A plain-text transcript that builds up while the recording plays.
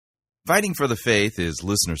Fighting for the Faith is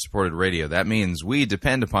listener-supported radio. That means we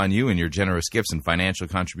depend upon you and your generous gifts and financial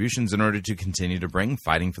contributions in order to continue to bring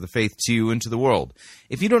Fighting for the Faith to you and to the world.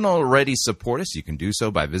 If you don't already support us, you can do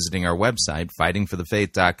so by visiting our website,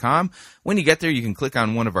 fightingforthefaith.com. When you get there, you can click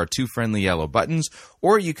on one of our two friendly yellow buttons,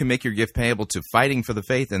 or you can make your gift payable to Fighting for the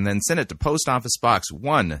Faith and then send it to Post Office Box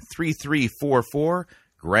 13344,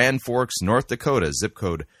 Grand Forks, North Dakota, zip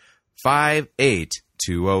code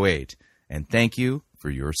 58208. And thank you for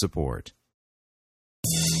your support.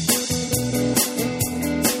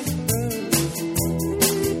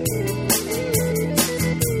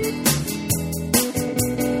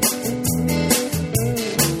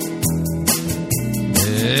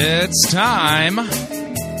 It's time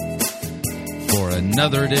for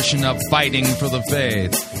another edition of Fighting for the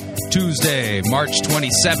Faith, Tuesday, March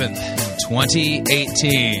 27th,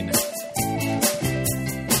 2018.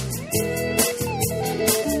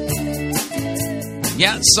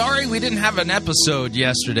 Yeah, sorry we didn't have an episode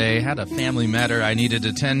yesterday. Had a family matter I needed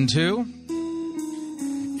to tend to.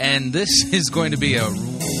 And this is going to be a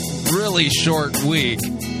really short week.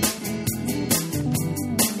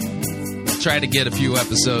 Try to get a few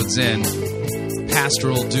episodes in.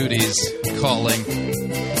 Pastoral duties calling.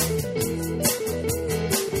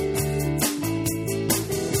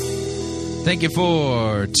 Thank you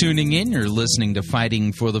for tuning in. You're listening to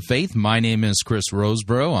Fighting for the Faith. My name is Chris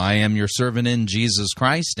Roseborough. I am your servant in Jesus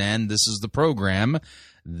Christ, and this is the program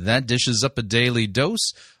that dishes up a daily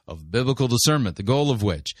dose of biblical discernment, the goal of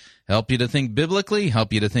which help you to think biblically,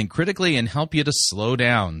 help you to think critically, and help you to slow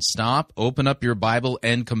down. Stop, open up your Bible,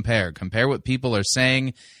 and compare. Compare what people are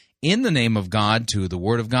saying in the name of God to the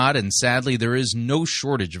Word of God, and sadly, there is no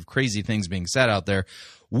shortage of crazy things being said out there.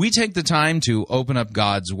 We take the time to open up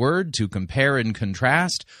God's Word, to compare and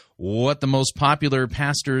contrast what the most popular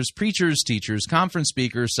pastors, preachers, teachers, conference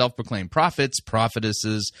speakers, self-proclaimed prophets,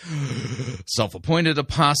 prophetesses, self-appointed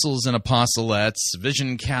apostles and apostolettes,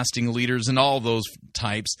 vision-casting leaders, and all those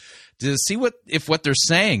types, to see if what they're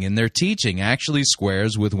saying in their teaching actually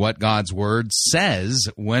squares with what God's Word says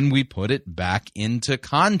when we put it back into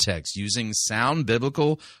context, using sound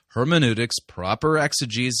biblical hermeneutics, proper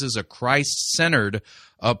exegesis, a Christ-centered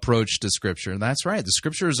approach to Scripture. That's right. The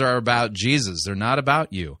Scriptures are about Jesus. They're not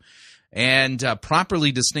about you. And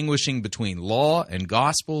properly distinguishing between law and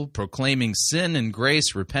gospel, proclaiming sin and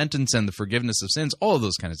grace, repentance and the forgiveness of sins, all of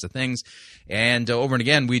those kinds of things. And over and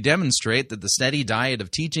again, we demonstrate that the steady diet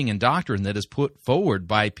of teaching and doctrine that is put forward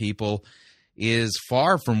by people is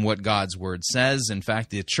far from what God's Word says. In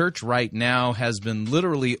fact, the church right now has been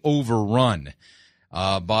literally overrun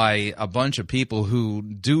by a bunch of people who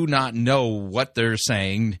do not know what they're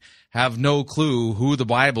saying, have no clue who the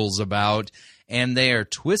Bible's about, and they are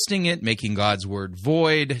twisting it, making God's Word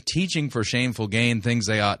void, teaching for shameful gain things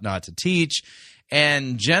they ought not to teach,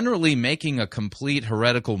 and generally making a complete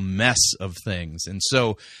heretical mess of things. And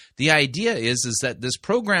so the idea is that this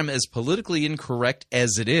program, as politically incorrect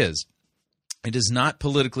as it is not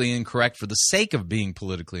politically incorrect for the sake of being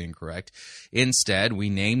politically incorrect. Instead, we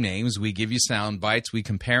name names, we give you sound bites, we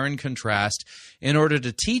compare and contrast in order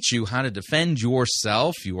to teach you how to defend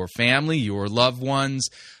yourself, your family, your loved ones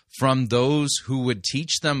from those who would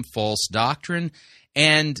teach them false doctrine,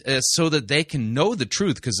 and so that they can know the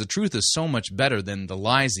truth, because the truth is so much better than the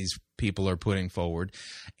lies these people are putting forward.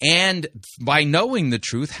 And by knowing the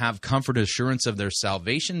truth, have comfort, assurance of their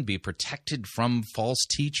salvation, be protected from false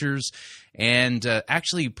teachers, and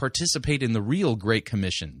actually participate in the real Great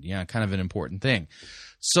Commission. Yeah, kind of an important thing.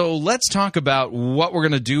 So let's talk about what we're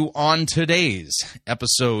going to do on today's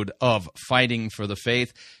episode of Fighting for the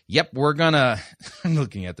Faith. Yep, we're going to... I'm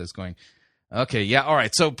looking at this going... Okay, yeah, all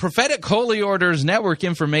right. So Prophetic Holy Orders Network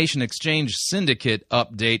Information Exchange Syndicate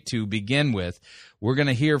update to begin with. We're going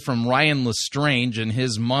to hear from Ryan LeStrange and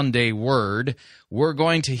his Monday Word. We're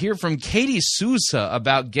going to hear from Katie Souza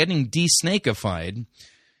about getting de-snakified.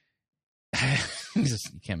 You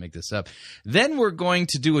can't make this up. Then we're going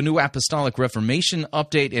to do a new Apostolic Reformation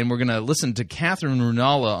update, and we're going to listen to Katherine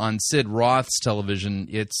Rounala on Sid Roth's television,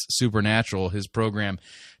 It's Supernatural, his program,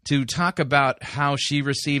 to talk about how she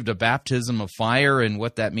received a baptism of fire and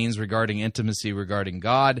what that means regarding intimacy regarding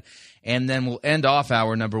God. And then we'll end off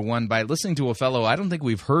hour number one by listening to a fellow I don't think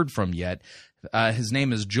we've heard from yet. His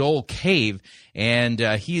name is Joel Cave, and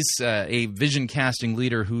he's a vision casting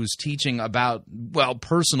leader who's teaching about, well,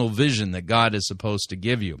 personal vision that God is supposed to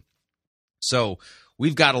give you. So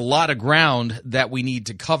we've got a lot of ground that we need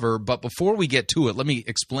to cover, but before we get to it, let me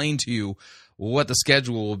explain to you what the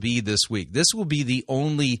schedule will be this week. This will be the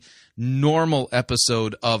only normal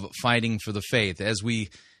episode of Fighting for the Faith, as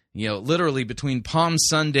we, literally between Palm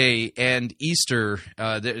Sunday and Easter,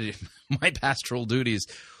 my pastoral duties,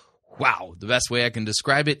 wow, the best way I can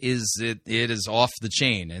describe it is it is off the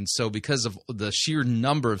chain. And so because of the sheer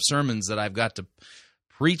number of sermons that I've got to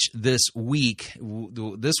preach this week,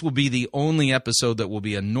 this will be the only episode that will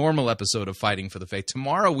be a normal episode of Fighting for the Faith.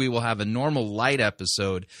 Tomorrow we will have a normal light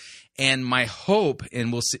episode, and my hope,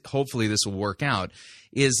 and we'll see, hopefully this will work out,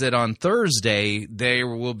 is that on Thursday there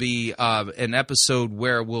will be an episode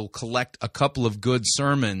where we'll collect a couple of good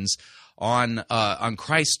sermons on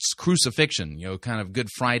Christ's crucifixion, kind of Good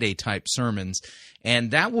Friday type sermons,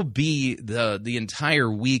 and that will be the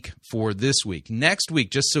entire week for this week. Next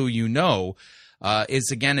week, just so you know,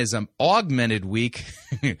 is an augmented week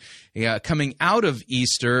coming out of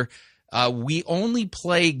Easter. We only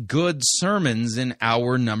play good sermons in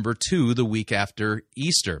hour number 2 the week after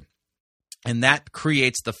Easter. And that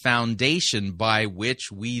creates the foundation by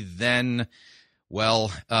which we then, we'll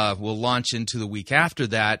launch into the week after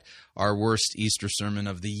that our worst Easter sermon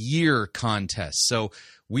of the year contest. So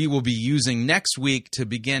we will be using next week to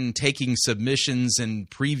begin taking submissions and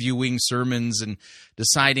previewing sermons and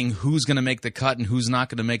deciding who's going to make the cut and who's not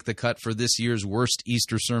going to make the cut for this year's worst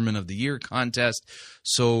Easter sermon of the year contest.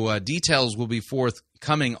 So details will be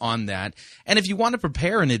forthcoming on that. And if you want to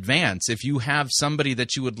prepare in advance, if you have somebody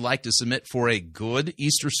that you would like to submit for a good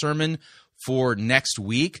Easter sermon for next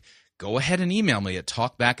week, go ahead and email me at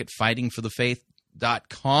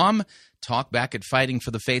talkback@fightingforthefaith.com,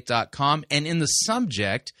 talkback@fightingforthefaith.com, and in the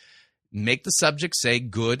subject, make the subject say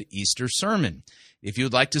Good Easter Sermon. If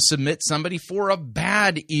you'd like to submit somebody for a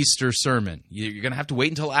bad Easter sermon, you're going to have to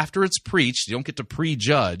wait until after it's preached. You don't get to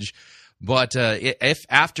prejudge. But if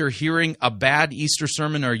after hearing a bad Easter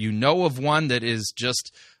sermon, or you know of one that is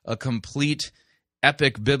just a complete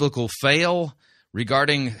epic biblical fail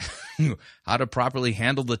regarding how to properly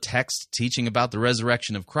handle the text teaching about the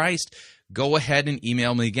resurrection of Christ, go ahead and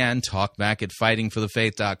email me again,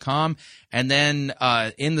 talkback@fightingforthefaith.com, and then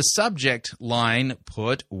in the subject line,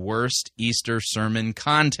 put Worst Easter Sermon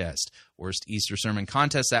Contest. Worst Easter Sermon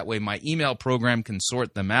Contest. That way my email program can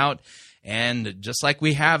sort them out. And just like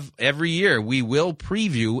we have every year, we will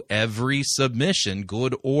preview every submission,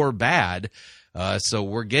 good or bad. So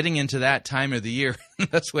we're getting into that time of the year. The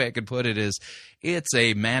best way I could put it is it's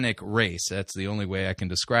a manic race. That's the only way I can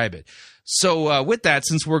describe it. So with that,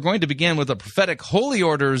 since we're going to begin with a prophetic Holy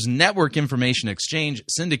Orders Network Information Exchange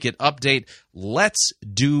Syndicate update, let's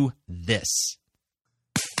do this.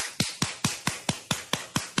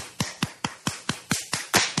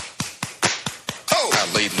 Oh,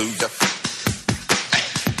 hallelujah.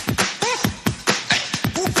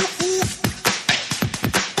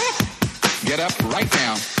 Get up right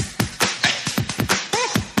now.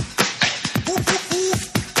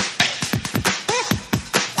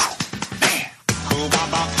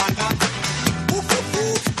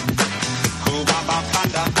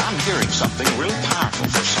 I'm hearing something real powerful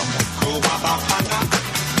for someone.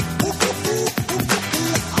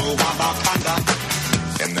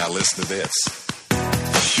 And now listen to this.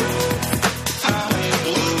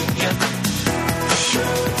 Hallelujah.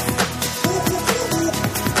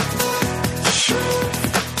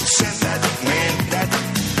 Says that man that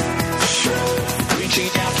reaching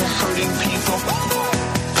out to hurting people.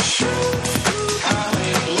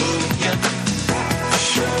 Hallelujah.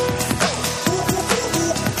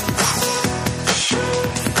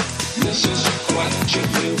 This is what you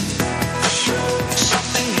do.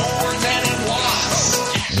 Something more than it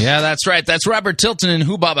was. Yeah, that's right. That's Robert Tilton and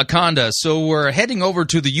Hubabaconda. So we're heading over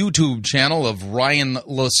to the YouTube channel of Ryan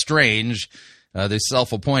LeStrange, the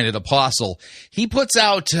self-appointed apostle. He puts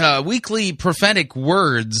out weekly prophetic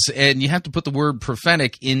words, and you have to put the word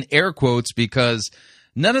prophetic in air quotes because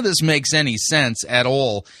none of this makes any sense at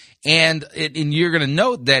all. And you're going to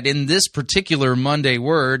note that in this particular Monday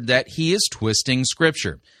word that he is twisting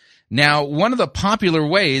Scripture. Now, one of the popular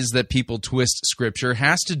ways that people twist Scripture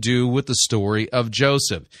has to do with the story of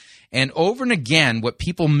Joseph. And over and again, what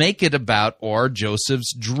people make it about are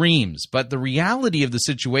Joseph's dreams. But the reality of the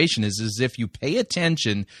situation is if you pay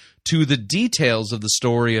attention to the details of the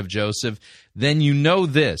story of Joseph, then you know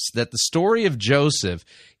this, that the story of Joseph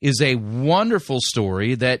is a wonderful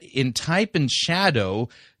story that in type and shadow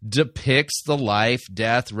depicts the life,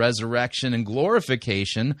 death, resurrection, and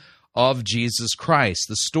glorification of Jesus Christ.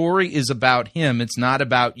 The story is about him. It's not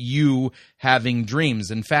about you having dreams.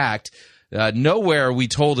 In fact, nowhere are we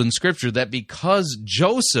told in Scripture that because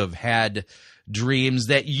Joseph had dreams,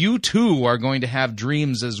 that you too are going to have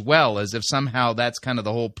dreams as well, as if somehow that's kind of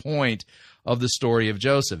the whole point of the story of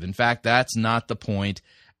Joseph. In fact, that's not the point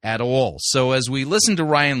at all. So as we listen to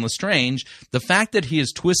Ryan LeStrange, the fact that he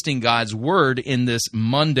is twisting God's word in this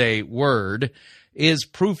Monday word is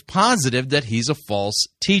proof positive that he's a false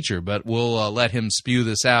teacher. But we'll let him spew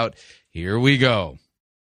this out. Here we go.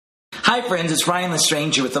 Hi friends, it's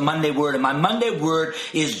LeStrange here with the Monday Word, and my Monday Word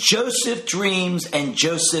is Joseph Dreams and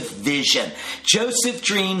Joseph Vision. Joseph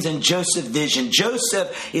Dreams and Joseph Vision.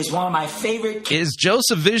 Joseph is one of my favorite... Is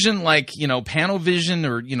Joseph Vision like, Panovision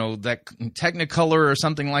or, that Technicolor or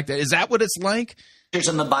something like that? Is that what it's like?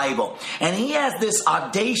 In the Bible, and he has this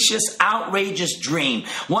audacious, outrageous dream.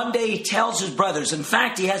 One day he tells his brothers, in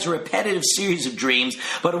fact he has a repetitive series of dreams,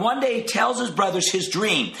 but one day he tells his brothers his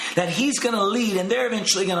dream, that he's going to lead and they're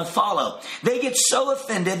eventually going to follow. They get so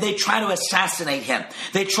offended they try to assassinate him.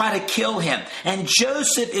 They try to kill him, and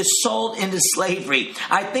Joseph is sold into slavery.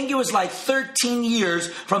 I think it was like 13 years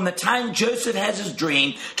from the time Joseph has his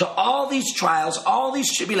dream to all these trials, all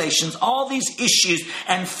these tribulations, all these issues,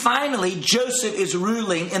 and finally Joseph is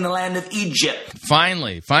ruling in the land of Egypt.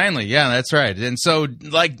 Finally, yeah, that's right. And so,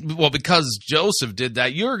 because Joseph did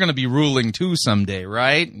that, you're going to be ruling too someday,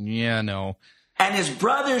 right? Yeah, no. And his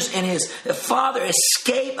brothers and his father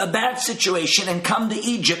escape a bad situation and come to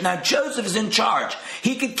Egypt. Now, Joseph is in charge.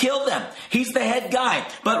 He could kill them. He's the head guy.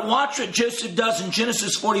 But watch what Joseph does in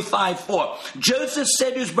Genesis 45:4. Joseph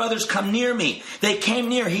said to his brothers, "Come near me." They came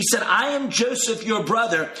near. He said, "I am Joseph, your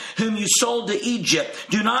brother, whom you sold to Egypt.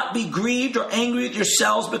 Do not be grieved or angry with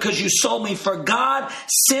yourselves because you sold me. For God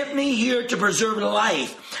sent me here to preserve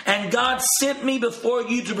life. And God sent me before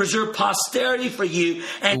you to preserve posterity for you."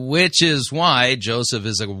 And which is why Joseph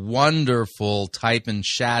is a wonderful type and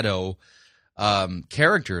shadow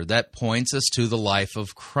character that points us to the life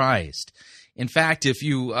of Christ. In fact, if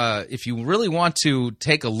you really want to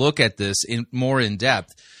take a look at this more in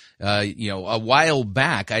depth, a while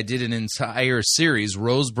back I did an entire series,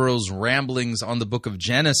 Roseborough's Ramblings on the Book of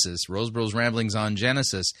Genesis, Roseborough's Ramblings on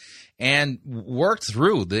Genesis, and worked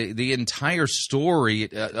through the entire story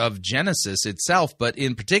of Genesis itself, but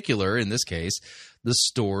in particular, in this case, the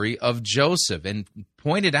story of Joseph, and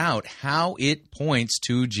pointed out how it points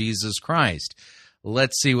to Jesus Christ.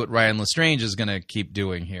 Let's see what Ryan LeStrange is going to keep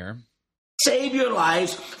doing here. Save your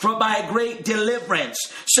lives by a great deliverance.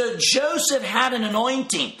 So Joseph had an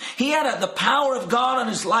anointing. He had the power of God on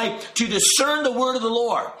his life to discern the word of the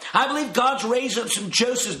Lord. I believe God's raised up some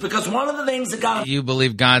Josephs because one of the things that God... You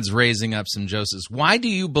believe God's raising up some Josephs. Why do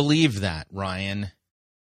you believe that, Ryan?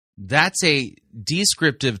 That's a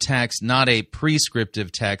descriptive text, not a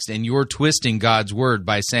prescriptive text, and you're twisting God's word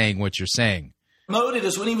by saying what you're saying. Promoted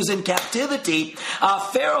is when he was in captivity.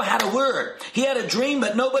 Pharaoh had a word. He had a dream,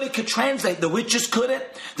 but nobody could translate. The witches couldn't.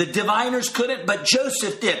 The diviners couldn't, but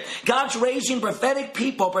Joseph did. God's raising prophetic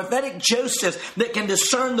people, prophetic Josephs that can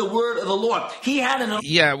discern the word of the Lord. He had an...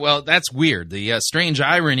 Yeah, well, that's weird. The strange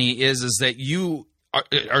irony is that you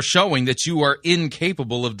are showing that you are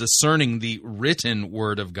incapable of discerning the written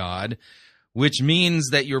word of God, which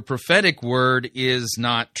means that your prophetic word is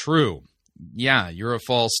not true. Yeah, you're a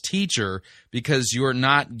false teacher because you're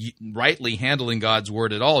not rightly handling God's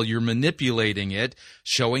word at all. You're manipulating it,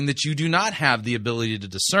 showing that you do not have the ability to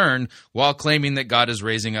discern while claiming that God is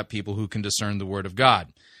raising up people who can discern the word of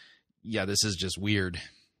God. Yeah, this is just weird.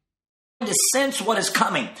 To sense what is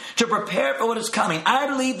coming, to prepare for what is coming. I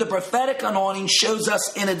believe the prophetic anointing shows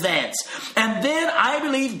us in advance. And then I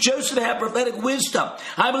believe Joseph had prophetic wisdom.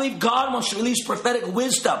 I believe God wants to release prophetic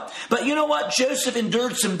wisdom. But you know what? Joseph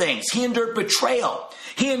endured some things. He endured betrayal.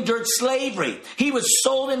 He endured slavery. He was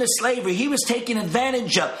sold into slavery. He was taken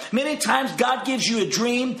advantage of. Many times God gives you a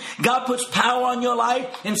dream. God puts power on your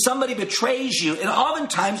life and somebody betrays you. And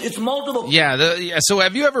oftentimes it's multiple. Yeah. So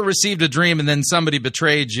have you ever received a dream and then somebody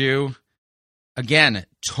betrayed you? Again,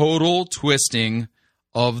 total twisting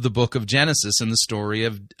of the book of Genesis and the story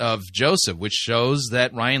of Joseph, which shows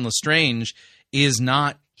that Ryan LeStrange is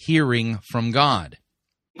not hearing from God.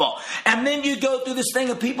 And then you go through this thing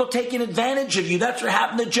of people taking advantage of you. That's what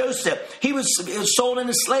happened to Joseph. He was sold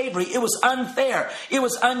into slavery. It was unfair. It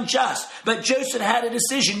was unjust. But Joseph had a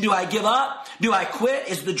decision. Do I give up? Do I quit?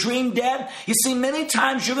 Is the dream dead? You see, many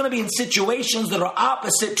times you're going to be in situations that are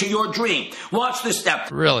opposite to your dream. Watch this step.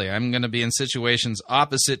 Really? I'm going to be in situations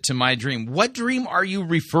opposite to my dream. What dream are you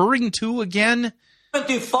referring to again?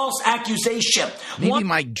 Through false accusation. Maybe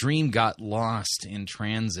my dream got lost in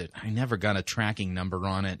transit. I never got a tracking number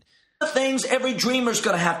on it. One of the things every dreamer is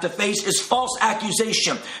going to have to face is false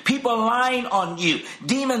accusation. People lying on you.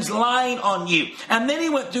 Demons lying on you. And then he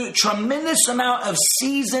went through a tremendous amount of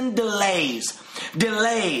season delays.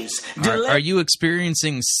 Are you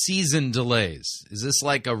experiencing season delays? Is this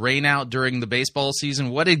like a rainout during the baseball season?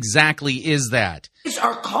 What exactly is that? These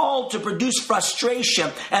are called to produce frustration,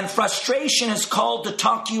 and frustration is called to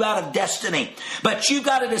talk you out of destiny. But you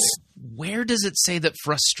got to where does it say that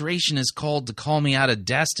frustration is called to call me out of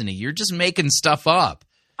destiny? You're just making stuff up.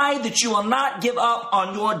 That you will not give up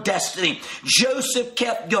on your destiny. Joseph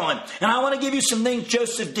kept going. And I want to give you some things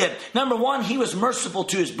Joseph did. Number one, he was merciful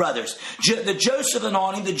to his brothers. The Joseph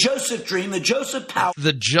anointing, the Joseph dream, the Joseph power.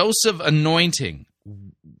 The Joseph anointing.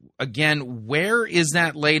 Again, where is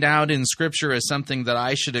that laid out in Scripture as something that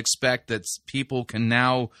I should expect that people can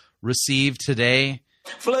now receive today?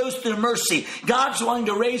 Flows through mercy. God's wanting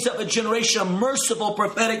to raise up a generation of merciful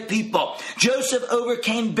prophetic people. Joseph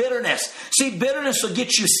overcame bitterness. See, bitterness will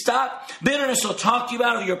get you stuck. Bitterness will talk you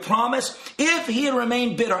out of your promise. If he had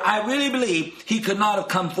remained bitter, I really believe he could not have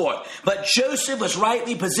come forth. But Joseph was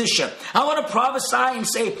rightly positioned. I want to prophesy and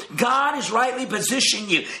say, God is rightly positioning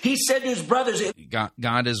you. He said to his brothers,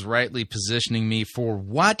 God is rightly positioning me for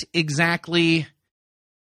what exactly?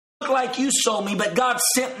 Like you sold me, but God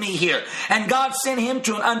sent me here. And God sent him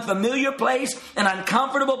to an unfamiliar place, an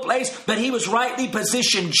uncomfortable place, but he was rightly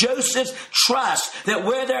positioned. Joseph's trust that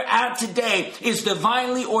where they're at today is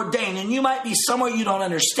divinely ordained. And you might be somewhere you don't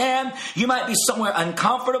understand. You might be somewhere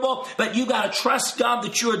uncomfortable, but you got to trust God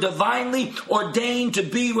that you are divinely ordained to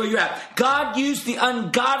be where you're at. God used the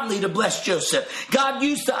ungodly to bless Joseph. God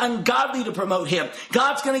used the ungodly to promote him.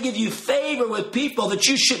 God's going to give you favor with people that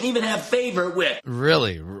you shouldn't even have favor with.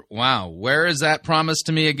 Really? Wow. Where is that promise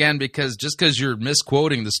to me again? Because just because you're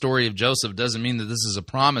misquoting the story of Joseph doesn't mean that this is a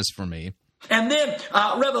promise for me. And then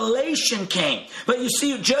revelation came. But you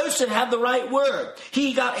see, Joseph had the right word.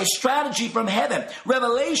 He got a strategy from heaven.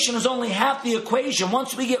 Revelation is only half the equation.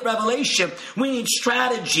 Once we get revelation, we need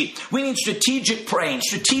strategy. We need strategic praying.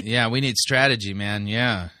 Yeah, we need strategy, man.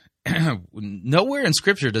 Yeah. Nowhere in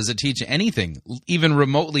Scripture does it teach anything, even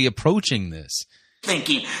remotely approaching this.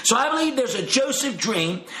 Thinking. So I believe there's a Joseph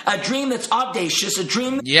dream, a dream that's audacious, a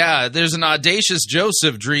dream. Yeah, there's an audacious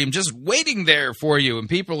Joseph dream just waiting there for you, and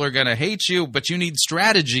people are going to hate you, but you need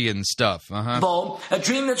strategy and stuff. Bold, a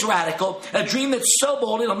dream that's radical, a dream that's so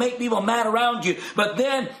bold it'll make people mad around you. But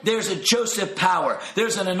then there's a Joseph power.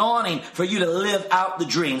 There's an anointing for you to live out the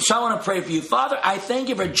dream. So I want to pray for you. Father, I thank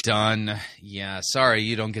you for... Done. Yeah, sorry,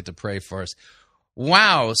 you don't get to pray for us.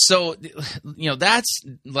 Wow. So, that's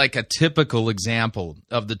like a typical example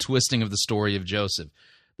of the twisting of the story of Joseph.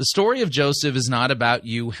 The story of Joseph is not about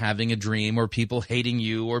you having a dream or people hating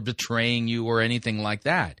you or betraying you or anything like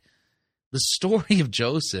that. The story of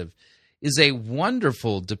Joseph is a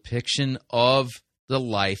wonderful depiction of the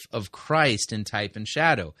life of Christ in type and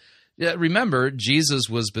shadow. Remember, Jesus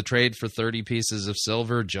was betrayed for 30 pieces of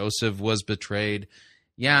silver. Joseph was betrayed.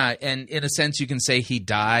 Yeah, and in a sense, you can say he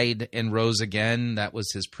died and rose again. That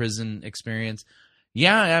was his prison experience.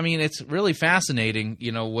 Yeah, I mean, it's really fascinating.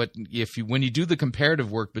 When you do the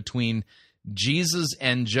comparative work between Jesus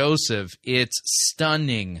and Joseph, it's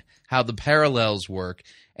stunning how the parallels work.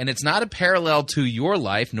 And it's not a parallel to your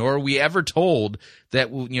life, nor are we ever told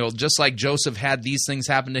that, just like Joseph had these things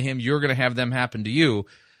happen to him, you're going to have them happen to you,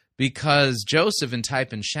 because Joseph in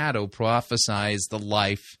type and shadow prophesies the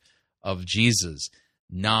life of Jesus.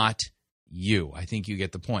 Not you. I think you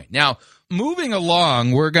get the point. Now, moving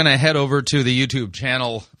along, we're going to head over to the YouTube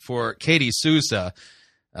channel for Katie Souza.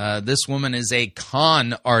 This woman is a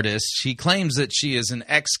con artist. She claims that she is an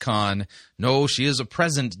ex-con. No, she is a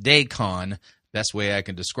present-day con. Best way I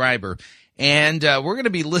can describe her. And we're going to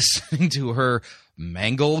be listening to her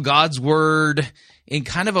mangle God's word in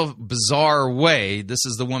kind of a bizarre way. This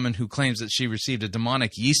is the woman who claims that she received a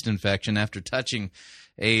demonic yeast infection after touching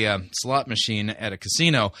a slot machine at a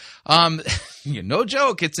casino. No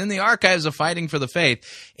joke. It's in the archives of Fighting for the Faith.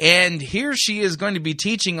 And here she is going to be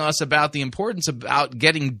teaching us about the importance about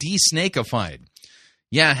getting de-snakified.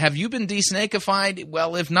 Yeah, have you been de-snakified?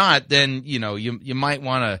 Well, if not, then, you might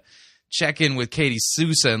want to check in with Katie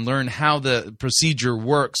Souza and learn how the procedure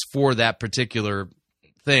works for that particular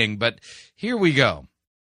thing. But here we go.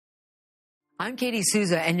 I'm Katie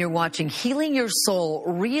Souza, and you're watching Healing Your Soul,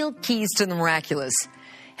 Real Keys to the Miraculous.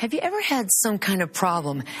 Have you ever had some kind of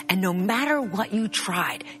problem, and no matter what you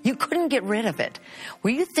tried, you couldn't get rid of it? Were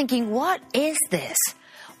you thinking, what is this?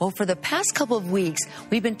 Well, for the past couple of weeks,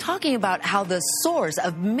 we've been talking about how the source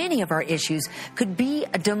of many of our issues could be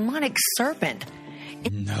a demonic serpent.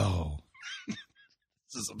 No.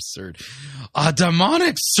 This is absurd. A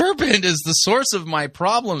demonic serpent is the source of my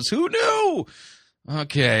problems. Who knew?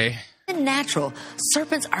 Okay. Natural,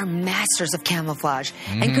 serpents are masters of camouflage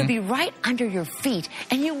and could be right under your feet,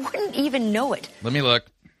 and you wouldn't even know it. Let me look.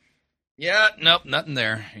 Yeah, nope, nothing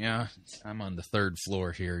there. Yeah, I'm on the third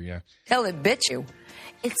floor here, yeah. Hell, it bit you.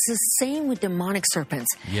 It's the same with demonic serpents.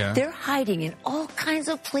 Yeah. They're hiding in all kinds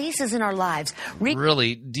of places in our lives.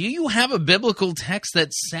 Really? Do you have a biblical text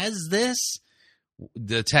that says this?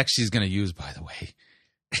 the text she's going to use, by the way.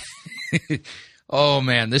 Oh,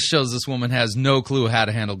 man, this shows this woman has no clue how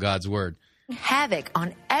to handle God's word. Havoc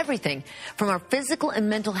on everything from our physical and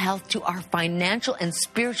mental health to our financial and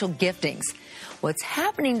spiritual giftings. What's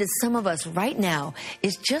happening to some of us right now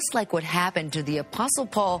is just like what happened to the Apostle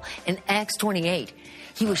Paul in Acts 28.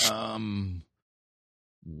 He was...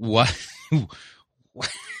 What?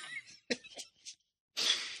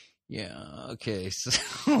 Yeah, okay.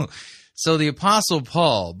 So the Apostle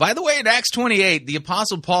Paul, by the way, in Acts 28, the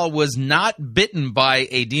Apostle Paul was not bitten by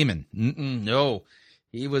a demon. No,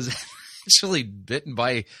 he was actually bitten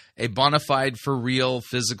by a bona fide, for real,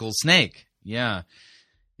 physical snake. Yeah.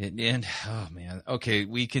 And oh, man. Okay,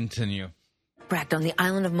 we continue. On the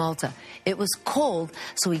island of Malta. It was cold,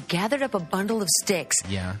 so he gathered up a bundle of sticks.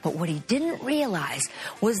 Yeah. But what he didn't realize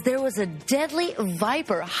was there was a deadly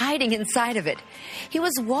viper hiding inside of it. He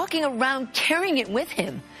was walking around carrying it with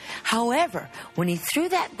him. However, when he threw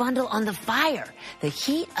that bundle on the fire, the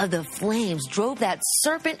heat of the flames drove that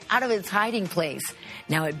serpent out of its hiding place.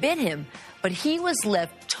 Now it bit him, but he was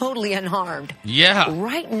left totally unharmed. Yeah.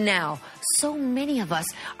 Right now, so many of us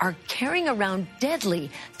are carrying around deadly,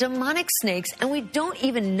 demonic snakes, and we don't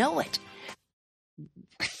even know it.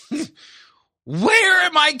 Where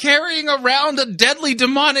am I carrying around a deadly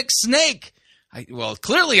demonic snake? Well,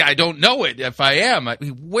 clearly I don't know it if I am.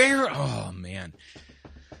 Where? Oh, man.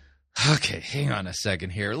 Okay, hang on a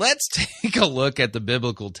second here. Let's take a look at the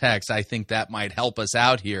biblical text. I think that might help us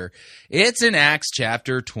out here. It's in Acts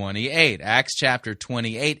chapter 28. Acts chapter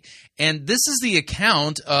 28. And this is the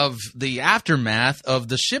account of the aftermath of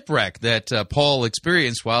the shipwreck that Paul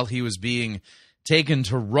experienced while he was being taken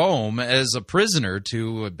to Rome as a prisoner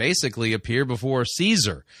to basically appear before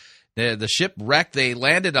Caesar. The shipwreck, they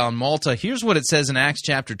landed on Malta. Here's what it says in Acts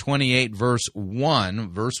chapter 28, verse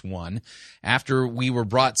 1. After we were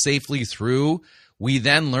brought safely through, we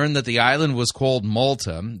then learned that the island was called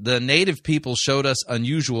Malta. The native people showed us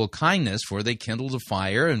unusual kindness, for they kindled a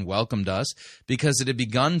fire and welcomed us because it had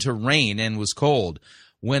begun to rain and was cold.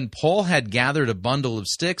 When Paul had gathered a bundle of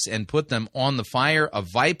sticks and put them on the fire, a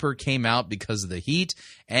viper came out because of the heat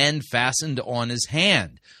and fastened on his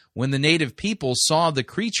hand. When the native people saw the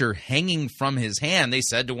creature hanging from his hand, they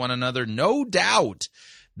said to one another, "No doubt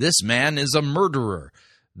this man is a murderer,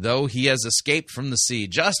 though he has escaped from the sea.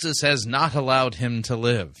 Justice has not allowed him to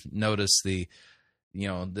live." Notice the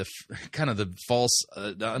kind of the false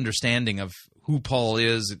understanding of who Paul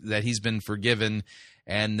is, that he's been forgiven,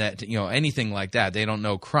 and that, anything like that. They don't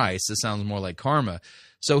know Christ. This sounds more like karma.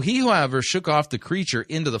 So he, however, shook off the creature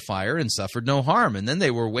into the fire and suffered no harm. And then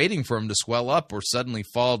they were waiting for him to swell up or suddenly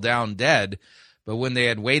fall down dead. But when they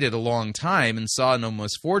had waited a long time and saw no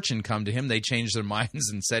misfortune come to him, they changed their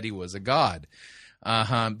minds and said he was a god.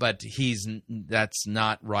 But that's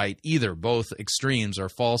not right either. Both extremes are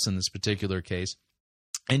false in this particular case.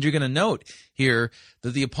 And you're going to note here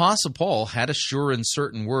that the Apostle Paul had a sure and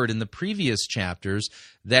certain word in the previous chapters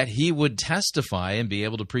that he would testify and be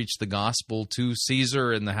able to preach the gospel to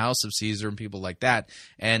Caesar and the house of Caesar and people like that,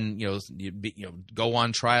 and go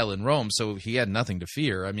on trial in Rome. So he had nothing to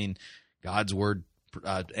fear. I mean, God's word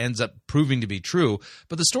ends up proving to be true.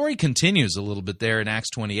 But the story continues a little bit there in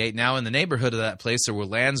Acts 28. Now, in the neighborhood of that place, there were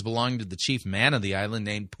lands belonging to the chief man of the island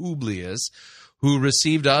named Publius, who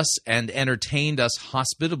received us and entertained us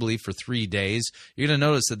hospitably for 3 days. You're going to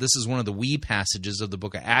notice that this is one of the we passages of the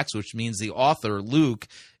book of Acts, which means the author, Luke,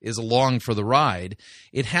 is along for the ride.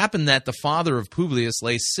 It happened that the father of Publius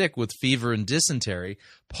lay sick with fever and dysentery.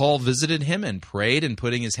 Paul visited him and prayed, and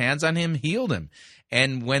putting his hands on him, healed him.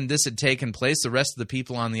 And when this had taken place, the rest of the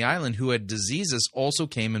people on the island who had diseases also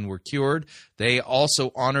came and were cured. They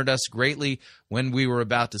also honored us greatly when we were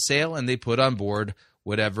about to sail, and they put on board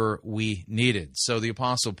whatever we needed. So the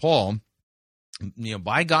Apostle Paul,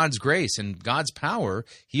 by God's grace and God's power,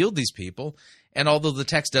 healed these people. And although the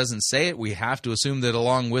text doesn't say it, we have to assume that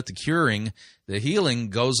along with the curing, the healing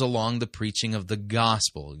goes along the preaching of the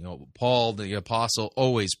gospel. Paul, the apostle,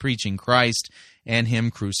 always preaching Christ and him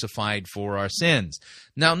crucified for our sins.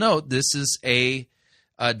 Now note, this is a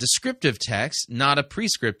descriptive text, not a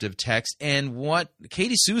prescriptive text. And what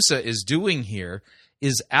Katie Souza is doing here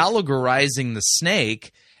is allegorizing the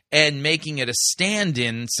snake and making it a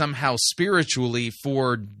stand-in somehow spiritually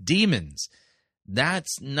for demons.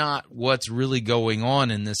 That's not what's really going on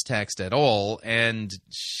in this text at all, and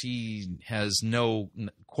she has no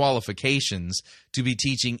qualifications to be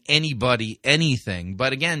teaching anybody anything.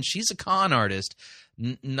 But again, she's a con artist,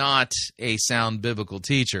 not a sound biblical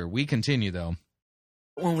teacher. We continue, though.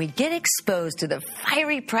 When we get exposed to the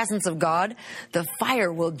fiery presence of God, the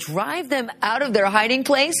fire will drive them out of their hiding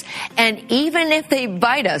place, and even if they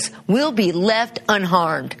bite us, we'll be left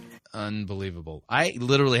unharmed. Unbelievable. I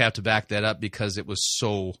literally have to back that up because it was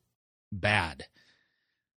so bad.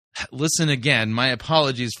 Listen again, my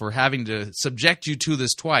apologies for having to subject you to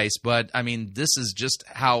this twice, but I mean, this is just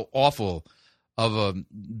how awful of a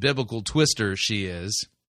biblical twister she is.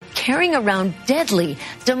 Carrying around deadly,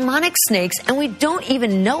 demonic snakes, and we don't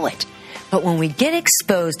even know it. But when we get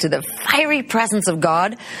exposed to the fiery presence of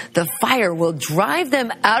God, the fire will drive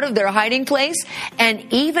them out of their hiding place,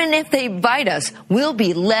 and even if they bite us, we'll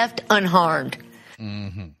be left unharmed.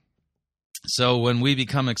 Mm-hmm. So when we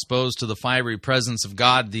become exposed to the fiery presence of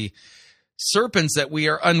God, the serpents that we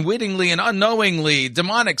are unwittingly and unknowingly,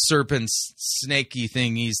 demonic serpents, snaky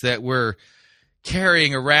thingies that we're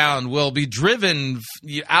carrying around, will be driven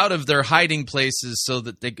out of their hiding places so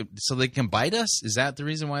they can bite us? Is that the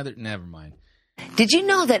reason why they're... Never mind. Did you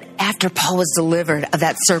know that after Paul was delivered of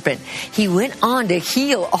that serpent, he went on to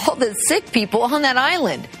heal all the sick people on that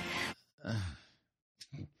island?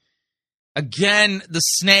 Again, the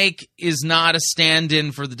snake is not a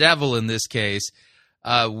stand-in for the devil in this case.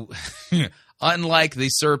 Unlike the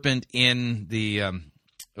serpent in the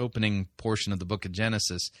opening portion of the book of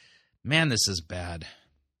Genesis. Man, this is bad.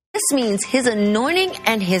 This means his anointing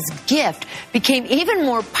and his gift became even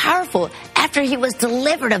more powerful after he was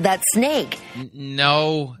delivered of that snake.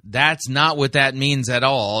 No, that's not what that means at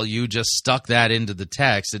all. You just stuck that into the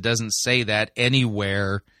text. It doesn't say that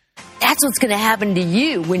anywhere. That's what's going to happen to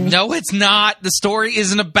you when you... No, it's not. The story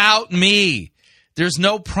isn't about me. There's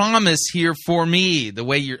no promise here for me. The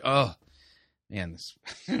way you're... Oh, man.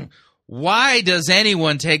 Why does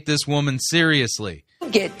anyone take this woman seriously?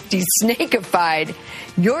 Get de-snakified,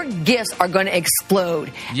 your gifts are going to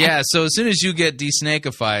explode. Yeah, so as soon as you get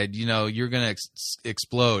de-snakified, you're going to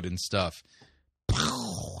explode and stuff.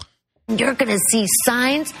 You're going to see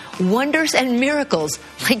signs, wonders, and miracles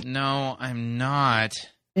like no, I'm not.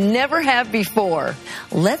 Never have before.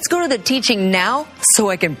 Let's go to the teaching now so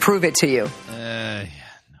I can prove it to you. Yeah,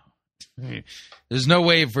 no. There's no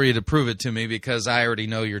way for you to prove it to me because I already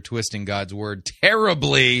know you're twisting God's word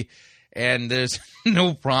terribly. And there's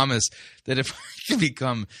no promise that if I could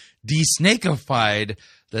become de-snakified,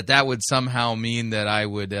 that would somehow mean that I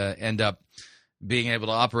would end up being able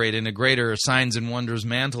to operate in a greater signs and wonders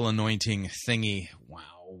mantle anointing thingy. Wow,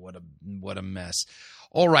 what a mess.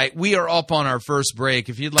 All right, we are up on our first break.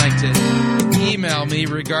 If you'd like to email me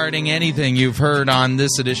regarding anything you've heard on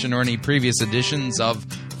this edition or any previous editions of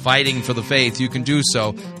Fighting for the Faith, you can do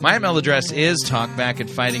so. My email address is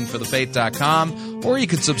talkback@fightingforthefaith.com, or you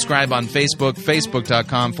can subscribe on Facebook,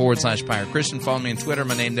 facebook.com/Pirate Christian. Follow me on Twitter,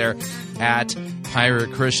 my name there,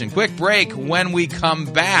 @Pirate Christian. Quick break. When we come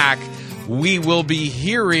back, we will be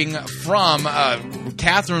hearing from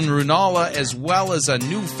Katherine Rounala, as well as a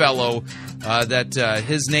new fellow that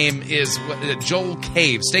his name is Joel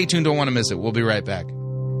Cave. Stay tuned, don't want to miss it. We'll be right back.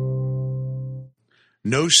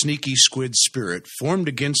 No sneaky squid spirit formed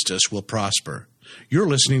against us will prosper. You're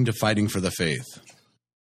listening to Fighting for the Faith.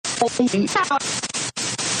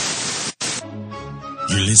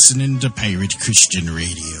 You're listening to Pirate Christian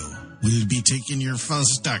Radio. We'll be taking your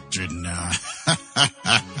false doctrine now.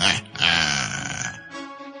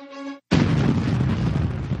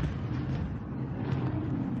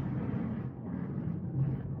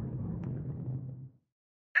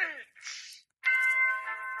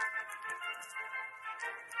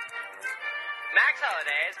 Max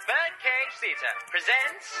Holliday's Birdcage Theater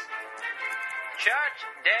presents Church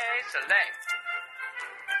Day Soleil.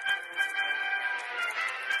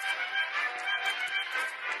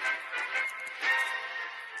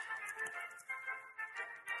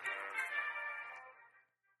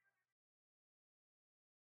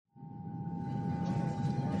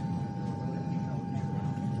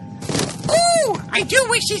 I do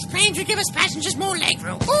wish these planes would give us passengers more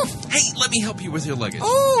legroom. Oof. Hey, let me help you with your luggage.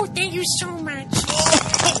 Oh, thank you so much.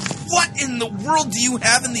 Oh, what in the world do you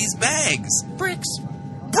have in these bags? Bricks.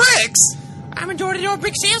 Bricks? I'm a door-to-door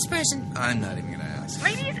brick salesperson. I'm not even going to ask.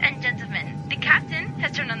 Ladies and gentlemen, the captain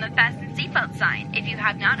has turned on the fasten seatbelt sign. If you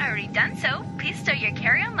have not already done so, please stow your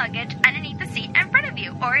carry-on luggage underneath the seat in front of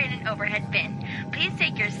you or in an overhead bin. Please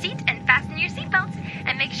take your seat and fasten your seatbelts,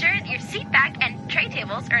 and make sure that your seat back and tray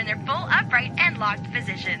tables are in their full upright and locked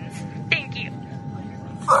positions. Thank you.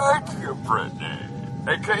 Thank you, Brittany.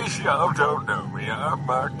 In case y'all don't know me, I'm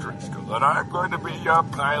Mark Driscoll, and I'm going to be your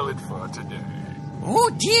pilot for today. Oh,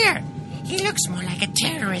 dear. He looks more like a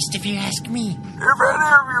terrorist, if you ask me. If any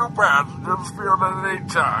of you passengers feel at any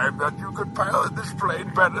time that you could pilot this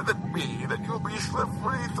plane better than me, then you'll be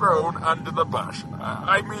swiftly thrown under the bus.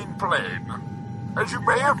 I mean plane. As you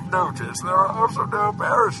may have noticed, there are also no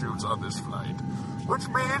parachutes on this flight, which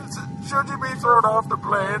means, should you be thrown off the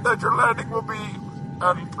plane, that your landing will be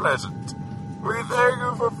unpleasant. We thank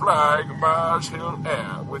you for flying Mars Hill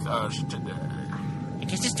Air with us today. I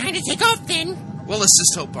guess it's time to take off then. Well, let's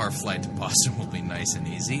just hope our flight to Boston will be nice and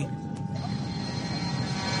easy.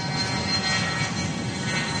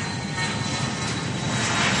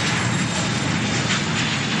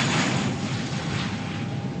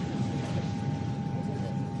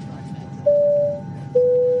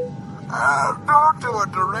 Due to a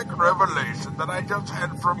direct revelation that I just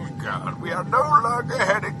had from God, we are no longer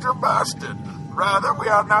heading to Boston. Rather, we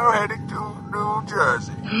are now heading to New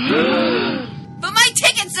Jersey. But my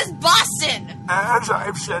ticket says Boston! As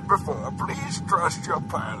I've said before, please trust your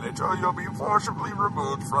pilot or you'll be forcibly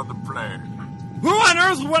removed from the plane. Who on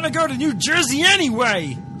earth would want to go to New Jersey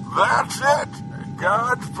anyway? That's it.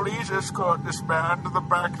 God, please escort this man to the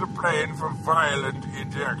back of the plane for violent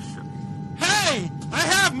ejection. Hey! I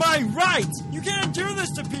have my rights! You can't do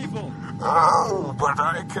this to people! Oh, but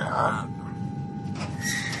I can.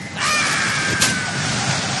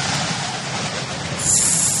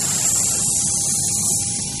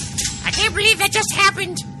 I can't believe that just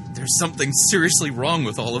happened. There's something seriously wrong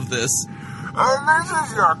with all of this. This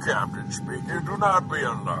is your captain speaking. Do not be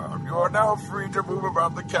alarmed. You are now free to move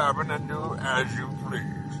about the cabin and do as you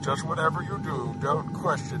please. Just whatever you do, don't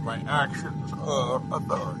question my actions or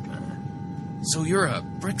authority. So you're a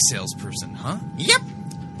brick salesperson, huh? Yep.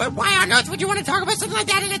 But why on earth would you want to talk about something like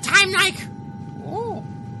that at a time like... Oh.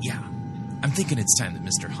 Yeah. I'm thinking it's time that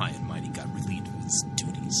Mr. High and Mighty got relieved of his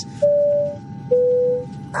duties.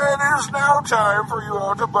 It is now time for you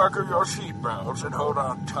all to buckle your seatbelts and hold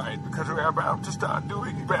on tight because we're about to start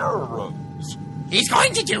doing barrel rolls. He's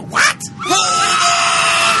going to do what?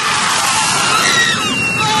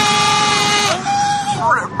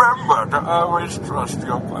 Remember to always trust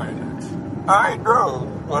your pilot. I know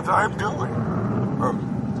what I'm doing.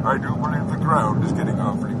 I do believe the ground is getting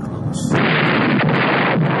awfully close.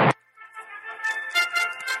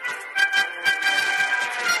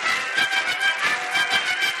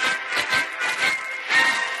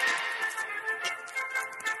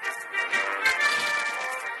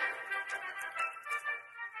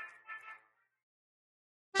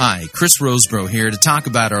 Hi, Chris Roseborough here to talk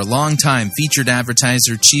about our longtime featured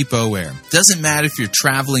advertiser, Cheapo Air. Doesn't matter if you're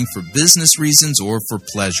traveling for business reasons or for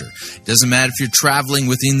pleasure. Doesn't matter if you're traveling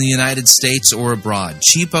within the United States or abroad.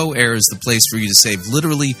 Cheapo Air is the place for you to save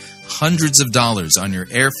literally hundreds of dollars on your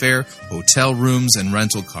airfare, hotel rooms, and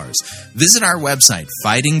rental cars. Visit our website,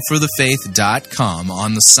 fightingforthefaith.com.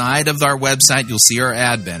 On the side of our website, you'll see our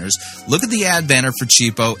ad banners. Look at the ad banner for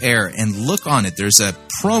Cheapo Air and look on it. There's a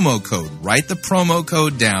promo code. Write the promo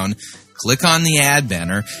code down. Click on the ad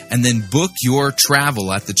banner and then book your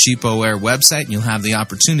travel at the Cheapo Air website, and you'll have the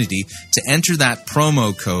opportunity to enter that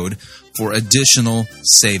promo code for additional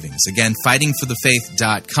savings. Again,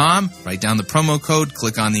 fightingforthefaith.com. Write down the promo code,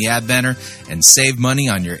 click on the ad banner, and save money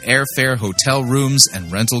on your airfare, hotel rooms,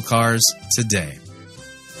 and rental cars today.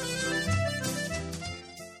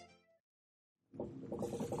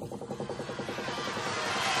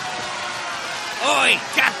 Oi,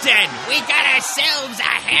 Captain! We got ourselves a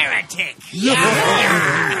heretic!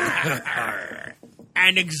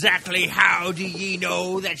 And exactly how do ye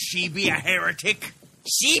know that she be a heretic?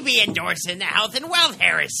 She be endorsing the health and wealth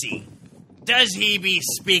heresy. Does he be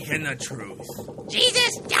speaking the truth?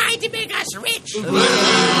 Jesus died to make us rich.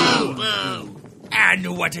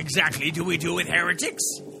 And what exactly do we do with heretics?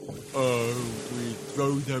 We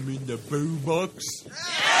throw them in the boo box.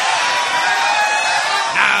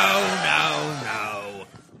 No.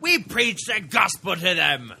 We preach the gospel to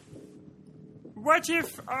them. What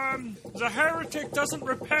if, the heretic doesn't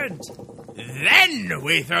repent? Then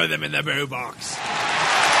we throw them in the boo box.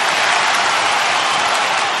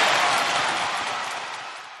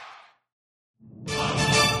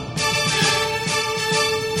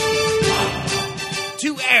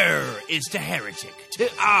 To err is to heretic. To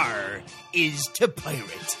R is to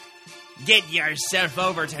pirate. Get yourself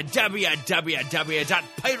over to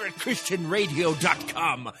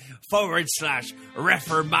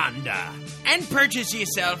www.piratechristianradio.com/Reformanda and purchase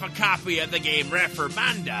yourself a copy of the game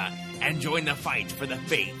Reformanda and join the fight for the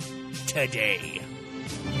faith today.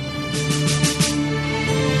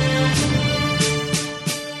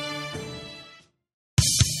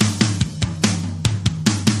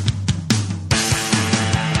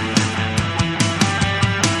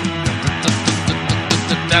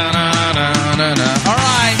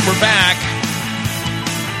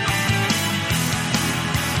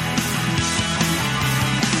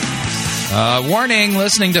 Warning,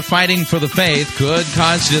 listening to Fighting for the Faith could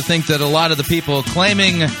cause you to think that a lot of the people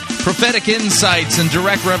claiming prophetic insights and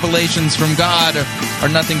direct revelations from God are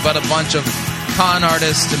nothing but a bunch of con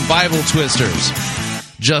artists and Bible twisters.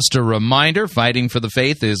 Just a reminder, Fighting for the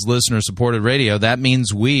Faith is listener-supported radio. That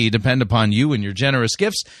means we depend upon you and your generous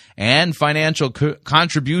gifts and financial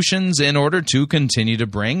contributions in order to continue to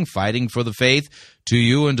bring Fighting for the Faith to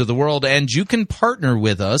you and to the world. And you can partner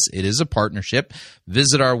with us. It is a partnership.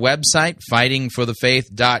 Visit our website,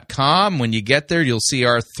 fightingforthefaith.com. When you get there, you'll see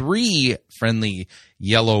our 3 friendly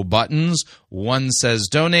yellow buttons. One says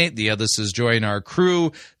donate, the other says join our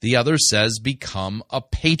crew, the other says become a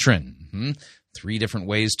patron. 3 different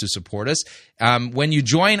ways to support us. When you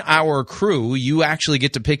join our crew, you actually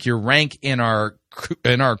get to pick your rank in our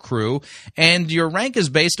crew, and your rank is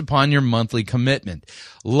based upon your monthly commitment.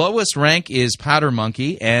 Lowest rank is Powder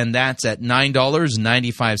Monkey, and that's at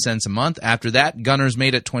 $9.95 a month. After that, Gunner's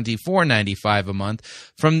Mate at $24.95 a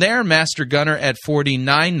month. From there, Master Gunner at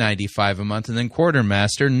 $49.95 a month, and then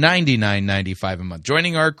Quartermaster $99.95 a month.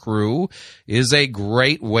 Joining our crew is a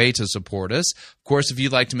great way to support us. Of course, if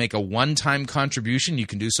you'd like to make a one-time contribution, you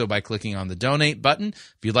can do so by clicking on the donate button.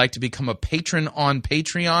 If you'd like to become a patron on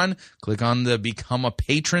Patreon, click on the become a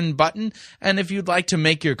patron button. And if you'd like to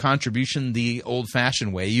make your contribution the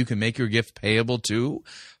old-fashioned way, you can make your gift payable to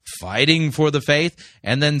Fighting for the Faith,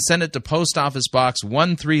 and then send it to Post Office Box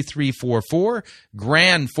 13344,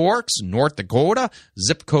 Grand Forks, North Dakota,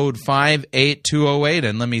 zip code 58208.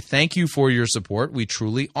 And let me thank you for your support. We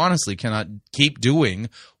truly, honestly cannot keep doing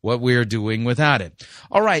what we are doing without it.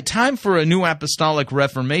 All right, time for a New Apostolic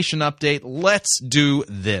Reformation update. Let's do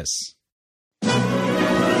this.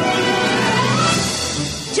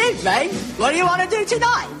 Gee, mate, what do you want to do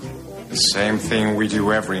tonight? The same thing we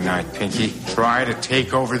do every night, Pinky. Try to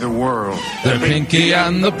take over the world. The Pinky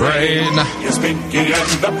and the Brain. Yes, Pinky and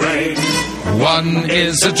the Brain. One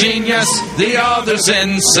is a genius, the other's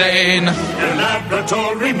insane. They're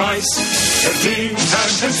laboratory mice. Their genes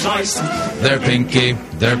have been sliced. They're Pinky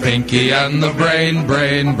and the Brain,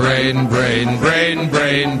 brain, brain, brain, brain,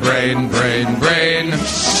 brain, brain, brain, brain.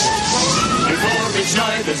 Before each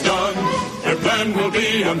night is done, their plan will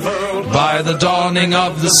be unfurled. By the dawning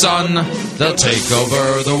of the sun, they'll take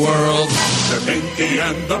over the world. They're Pinky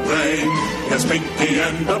and the Brain. Yes, Pinky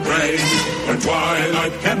and the Brain. Their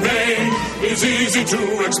twilight campaign is easy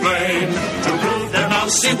to explain. To prove their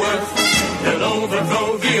mousy worth, they'll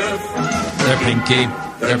overthrow the earth.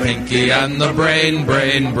 They're Pinky and the Brain,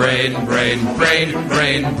 brain, brain, brain, brain,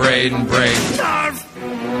 brain, brain, brain.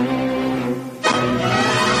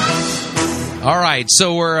 All right,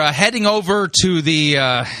 so we're heading over to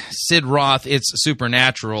the Sid Roth It's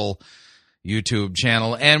Supernatural YouTube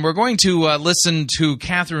channel, and we're going to listen to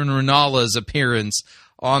Katherine Rounala's appearance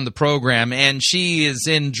on the program, and she is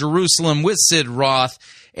in Jerusalem with Sid Roth,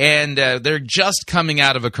 and they're just coming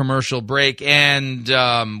out of a commercial break, and,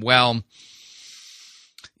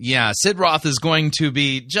 Sid Roth is going to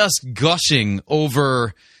be just gushing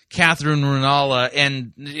over Katherine Rounala,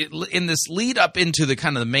 and in this lead up into the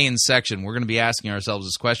kind of the main section, we're going to be asking ourselves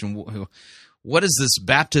this question: what is this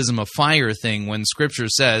baptism of fire thing when Scripture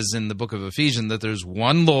says in the book of Ephesians that there's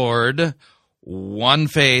one Lord, one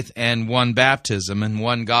faith, and one baptism, and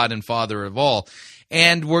one God and Father of all?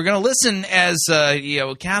 And we're going to listen as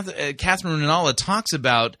Katherine Rounala talks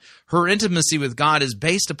about her intimacy with God is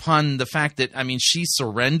based upon the fact that, she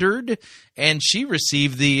surrendered and she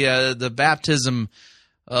received the baptism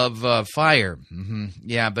of fire. Mm-hmm.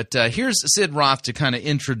 Yeah, but here's Sid Roth to kind of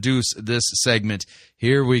introduce this segment.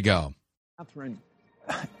 Here we go. Katherine,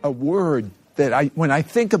 a word that when I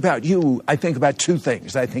think about you, I think about 2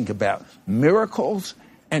 things. I think about miracles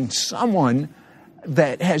and someone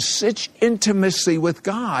that has such intimacy with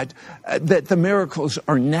God that the miracles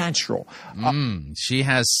are natural. She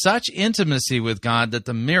has such intimacy with God that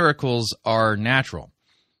the miracles are natural.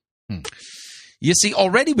 You see,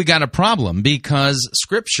 already we got a problem because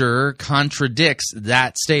Scripture contradicts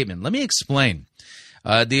that statement. Let me explain.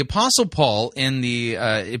 The Apostle Paul in the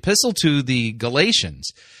epistle to the Galatians,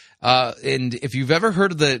 and if you've ever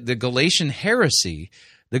heard of the Galatian heresy,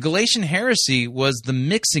 the Galatian heresy was the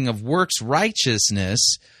mixing of works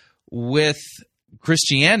righteousness with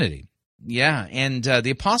Christianity. Yeah, and the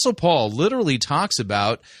Apostle Paul literally talks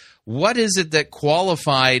about what is it that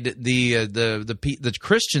qualified the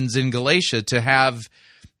Christians in Galatia to have,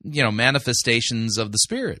 manifestations of the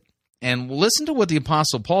Spirit. And listen to what the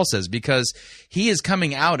Apostle Paul says, because he is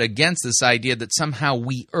coming out against this idea that somehow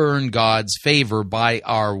we earn God's favor by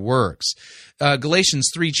our works. Galatians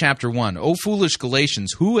 3, chapter 1, O foolish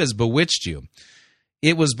Galatians, who has bewitched you?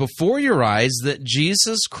 It was before your eyes that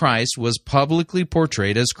Jesus Christ was publicly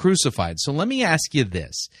portrayed as crucified. So let me ask you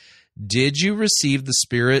this. Did you receive the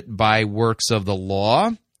Spirit by works of the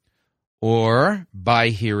law or by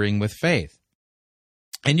hearing with faith?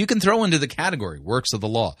 And you can throw into the category works of the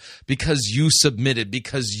law because you submitted,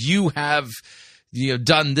 because you have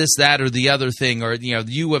done this, that, or the other thing, or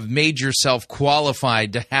you have made yourself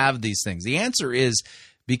qualified to have these things. The answer is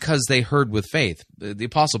because they heard with faith. The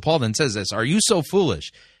Apostle Paul then says this, are you so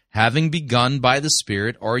foolish? Having begun by the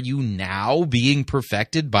Spirit, are you now being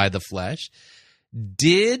perfected by the flesh?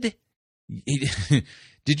 Did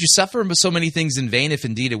you suffer so many things in vain, if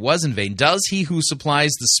indeed it was in vain? Does he who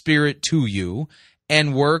supplies the Spirit to you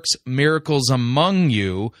and works miracles among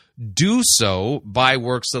you do so by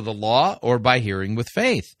works of the law or by hearing with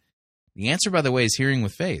faith? The answer, by the way, is hearing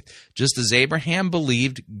with faith. Just as Abraham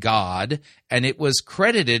believed God, and it was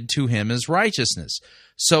credited to him as righteousness.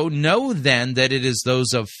 So know then that it is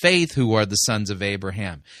those of faith who are the sons of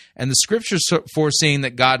Abraham. And the Scriptures foreseeing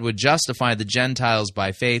that God would justify the Gentiles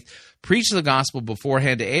by faith, preached the gospel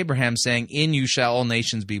beforehand to Abraham, saying, in you shall all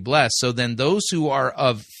nations be blessed. So then those who are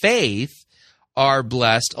of faith are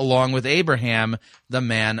blessed along with Abraham, the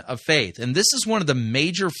man of faith. And this is one of the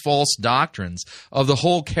major false doctrines of the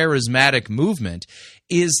whole charismatic movement,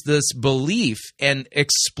 is this belief and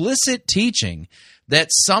explicit teaching that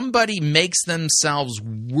somebody makes themselves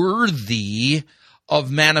worthy of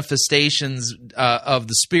manifestations of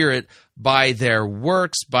the Spirit by their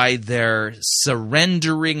works, by their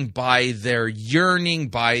surrendering, by their yearning,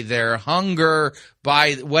 by their hunger,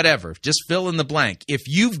 by whatever. Just fill in the blank. If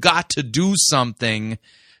you've got to do something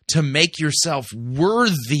to make yourself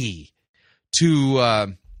worthy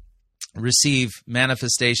to receive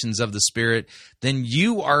manifestations of the Spirit, then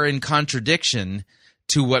you are in contradiction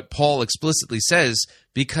to what Paul explicitly says,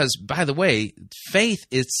 because, by the way, faith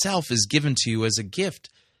itself is given to you as a gift.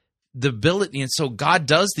 The ability, and so God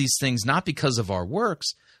does these things not because of our works,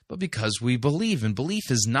 but because we believe. And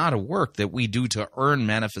belief is not a work that we do to earn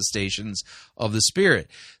manifestations of the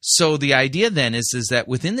Spirit. So the idea then is that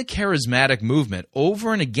within the charismatic movement,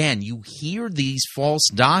 over and again, you hear these false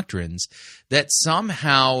doctrines that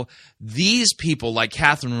somehow these people like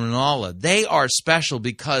Katherine and Rounala, they are special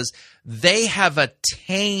because they have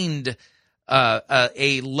attained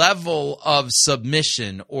a level of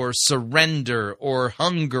submission or surrender or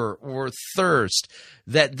hunger or thirst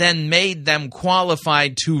that then made them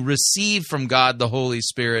qualified to receive from God the Holy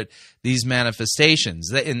Spirit these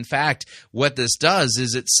manifestations. In fact, what this does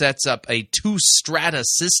is it sets up a two-strata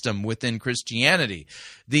system within Christianity.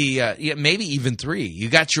 Maybe even three. You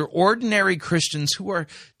got your ordinary Christians who are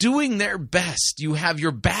doing their best. You have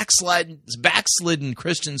your backslidden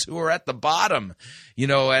Christians who are at the bottom.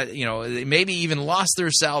 They maybe even lost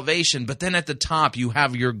their salvation. But then at the top, you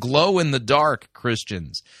have your glow-in-the-dark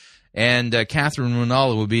Christians. And Katherine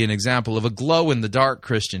Rounala would be an example of a glow-in-the-dark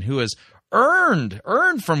Christian who has earned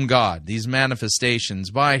from God these manifestations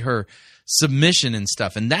by her submission and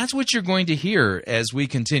stuff. And that's what you're going to hear as we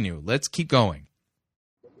continue. Let's keep going.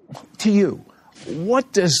 To you,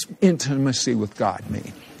 what does intimacy with God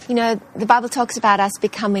mean? The Bible talks about us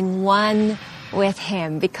becoming one with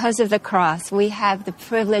Him. Because of the cross, we have the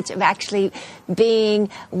privilege of actually being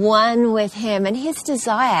one with Him. And His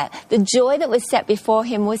desire, the joy that was set before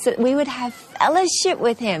Him, was that we would have fellowship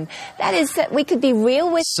with Him. That is, that we could be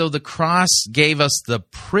real with. So the cross gave us the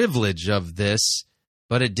privilege of this,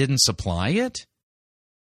 but it didn't supply it?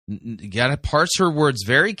 You got to parse her words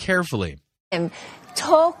very carefully.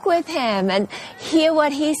 Talk with Him and hear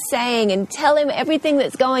what He's saying and tell Him everything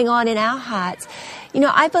that's going on in our hearts.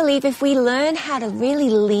 I believe if we learn how to really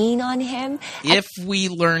lean on Him. If we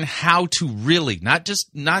learn how to really, not just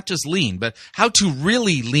lean, but how to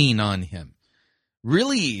really lean on Him.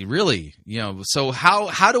 Really, so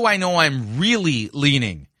how do I know I'm really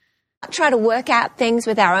leaning? Not try to work out things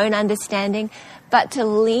with our own understanding, but to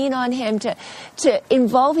lean on Him, to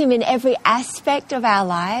involve Him in every aspect of our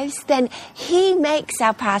lives, then He makes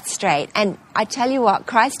our path straight. And I tell you what,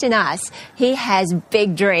 Christ in us, He has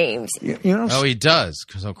big dreams. Oh, He does.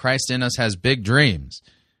 So Christ in us has big dreams.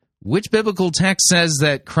 Which biblical text says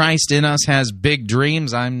that Christ in us has big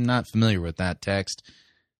dreams? I'm not familiar with that text.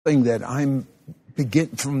 Thing that I'm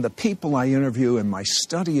from the people I interview in my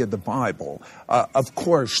study of the Bible, of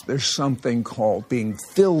course, there's something called being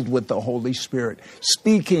filled with the Holy Spirit,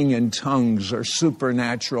 speaking in tongues or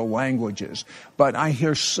supernatural languages. But I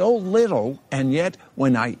hear so little, and yet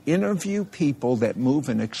when I interview people that move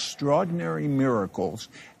in extraordinary miracles,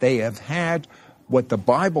 they have had what the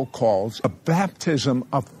Bible calls a baptism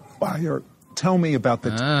of fire. Tell me about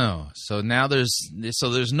the... So now there's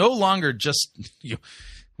no longer just...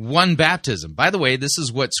 One baptism. By the way, this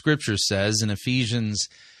is what Scripture says in Ephesians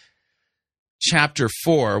chapter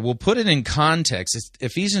 4. We'll put it in context. It's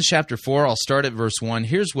Ephesians chapter 4, I'll start at verse 1.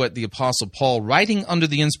 Here's what the Apostle Paul, writing under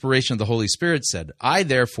the inspiration of the Holy Spirit, said. I,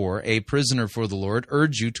 therefore, a prisoner for the Lord,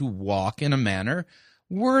 urge you to walk in a manner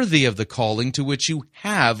worthy of the calling to which you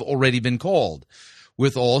have already been called,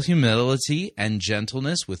 with all humility and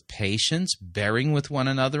gentleness, with patience, bearing with one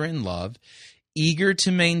another in love, eager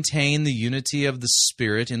to maintain the unity of the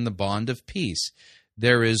Spirit in the bond of peace.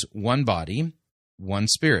 There is one body, one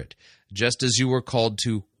Spirit, just as you were called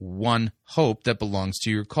to one hope that belongs to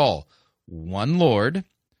your call, one Lord,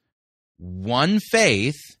 one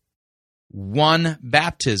faith, one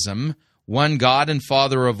baptism, one God and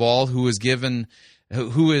Father of all, who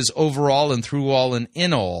is over all and through all and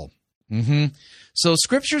in all. So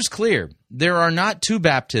Scripture's clear. There are not two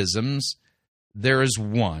baptisms. There is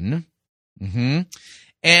one.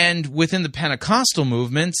 And within the Pentecostal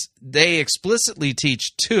movements, they explicitly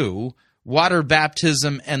teach two, water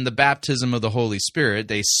baptism and the baptism of the Holy Spirit.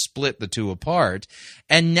 They split the two apart.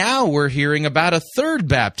 And now we're hearing about a third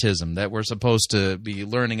baptism that we're supposed to be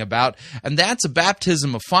learning about, and that's a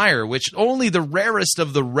baptism of fire, which only the rarest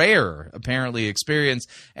of the rare apparently experience.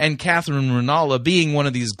 And Katherine Rounala, being one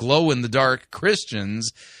of these glow-in-the-dark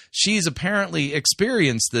Christians, she's apparently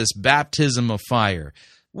experienced this baptism of fire.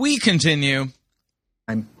 We continue.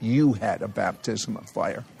 You had a baptism of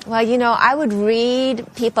fire. Well, I would read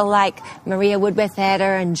people like Maria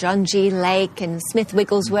Woodworth-Etter and John G. Lake and Smith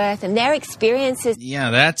Wigglesworth and their experiences.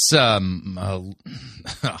 Yeah, that's a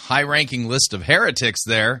high-ranking list of heretics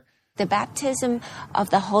there. The baptism of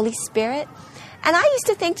the Holy Spirit. And I used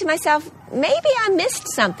to think to myself, maybe I missed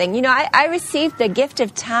something. I received the gift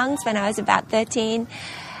of tongues when I was about 13,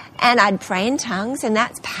 and I'd pray in tongues, and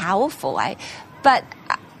that's powerful. But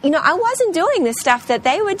I wasn't doing the stuff that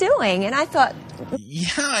they were doing, and I thought... Yeah,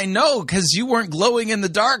 I know, because you weren't glowing in the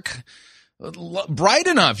dark bright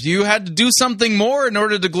enough. You had to do something more in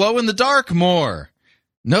order to glow in the dark more.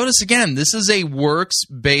 Notice again, this is a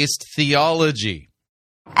works-based theology.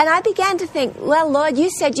 And I began to think, well, Lord, you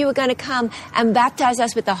said you were going to come and baptize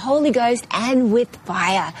us with the Holy Ghost and with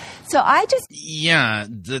fire. So I just... Yeah,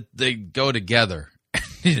 they go together.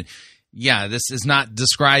 Yeah, this is not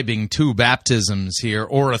describing two baptisms here,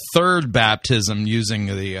 or a third baptism using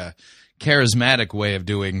the charismatic way of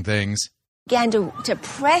doing things. Began to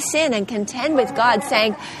press in and contend with God,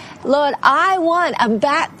 saying, Lord, I want a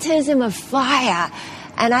baptism of fire.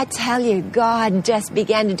 And I tell you, God just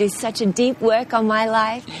began to do such a deep work on my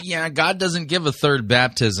life. Yeah, God doesn't give a third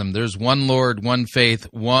baptism. There's one Lord, one faith,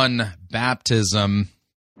 one baptism.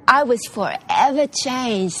 I was forever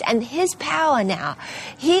changed, and His power now,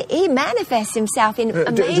 He manifests Himself in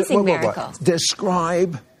amazing miracles.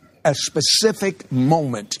 Describe a specific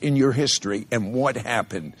moment in your history and what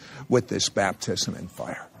happened with this baptism in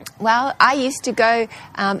fire. Well, I used to go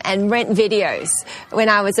and rent videos when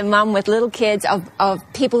I was a mum with little kids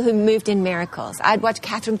of people who moved in miracles. I'd watch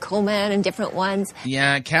Katherine Kuhlman and different ones.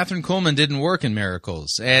 Yeah, Katherine Kuhlman didn't work in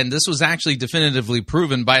miracles, and this was actually definitively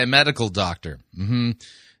proven by a medical doctor.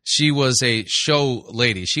 She was a show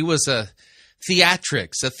lady. She was a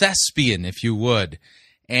theatrix, a thespian, if you would.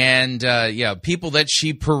 And, people that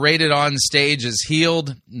she paraded on stage as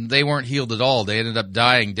healed, they weren't healed at all. They ended up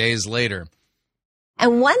dying days later.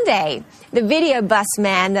 And one day, the video bus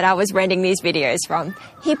man that I was renting these videos from,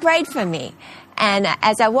 he prayed for me. And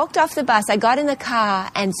as I walked off the bus, I got in the car,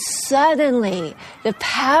 and suddenly the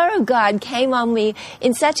power of God came on me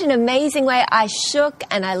in such an amazing way. I shook,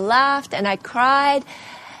 and I laughed, and I cried.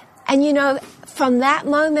 And, from that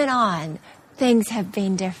moment on, things have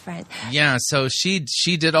been different. Yeah, so she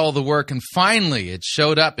did all the work, and finally it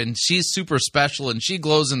showed up, and she's super special, and she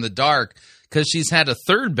glows in the dark because she's had a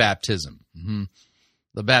third baptism,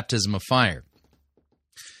 the baptism of fire.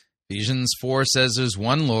 Ephesians 4 says there's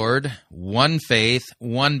one Lord, one faith,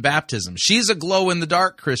 one baptism. She's a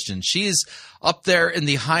glow-in-the-dark Christian. She's up there in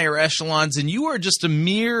the higher echelons, and you are just a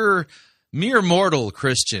mere mortal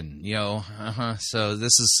Christian, So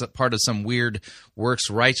this is part of some weird works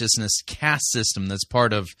righteousness caste system that's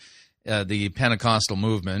part of the Pentecostal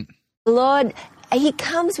movement. Lord, He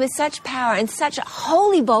comes with such power and such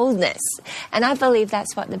holy boldness. And I believe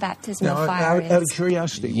that's what the baptism of fire is. Out of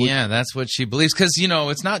curiosity. Yeah, that's what she believes. Because,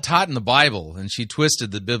 it's not taught in the Bible, and she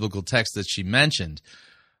twisted the biblical text that she mentioned.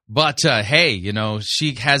 But, hey,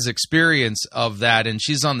 she has experience of that, and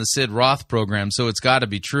she's on the Sid Roth program, so it's got to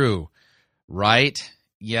be true. Right?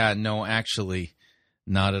 Yeah, no, actually,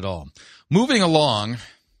 not at all. Moving along.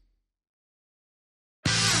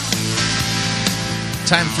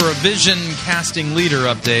 Time for a vision casting leader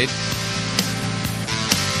update.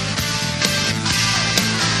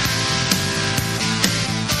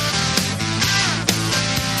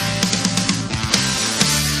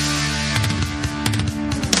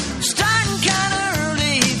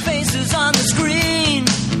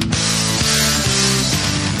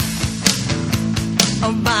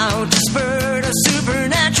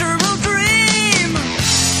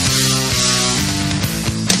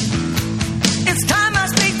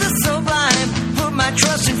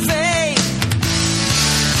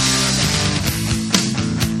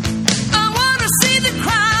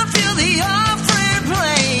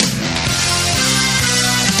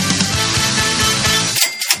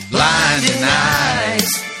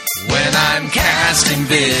 casting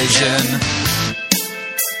vision.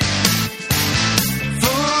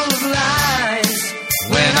 Full of lies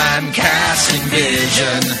when I'm casting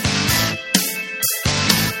vision.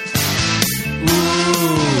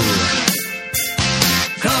 Ooh,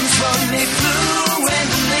 comes from me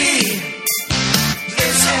fluently.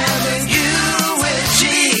 It's having you with G.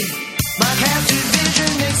 My casting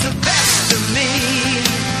vision makes the best of me.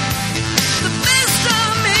 The best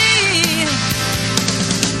of me.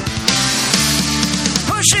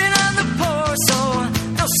 Pushing on the poor soul,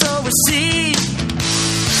 they'll sow a seed.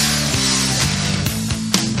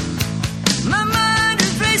 My mind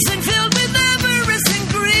is racing, filled with avarice and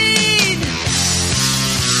greed.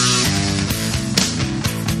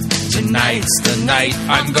 Tonight's the night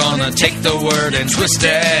I'm gonna take the word and twist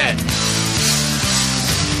it.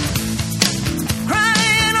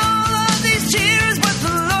 Crying all of these tears, but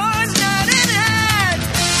the Lord's not in it.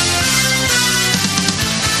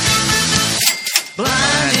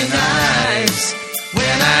 Blinding eyes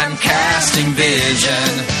when I'm casting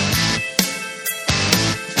vision.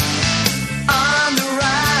 On the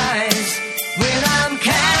rise when I'm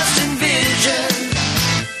casting vision.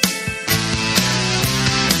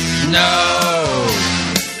 No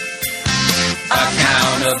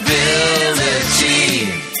accountability.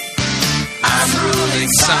 I'm ruling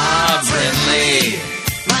sovereignly.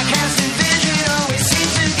 My casting vision always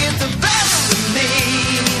seems to get the best of me.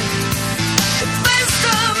 The best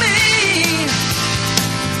of me.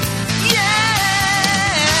 Yeah.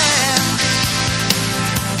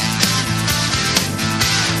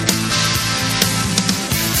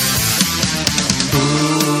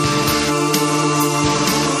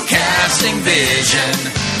 Ooh, casting vision.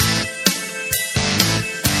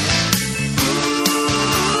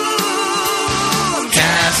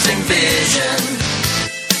 Casting vision.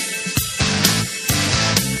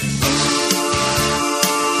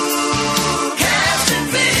 Ooh, casting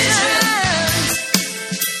vision.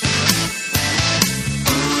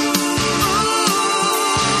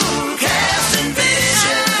 Ooh, casting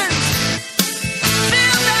vision.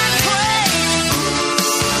 Feel that way.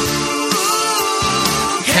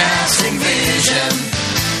 Ooh, casting vision.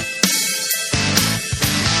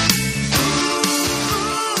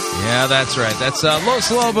 Yeah, that's right. That's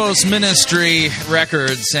Los Lobos Ministry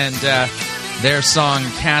Records and their song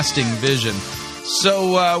Casting Vision.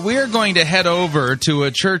 So we're going to head over to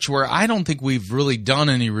a church where I don't think we've really done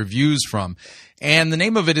any reviews from. And the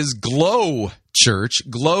name of it is Glow Church,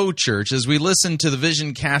 as we listen to the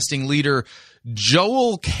vision casting leader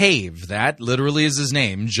Joel Cave. That literally is his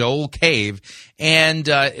name, Joel Cave. And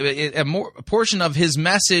a portion of his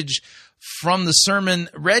message from the sermon,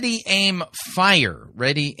 Ready, Aim, Fire.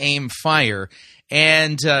 Ready, Aim, Fire.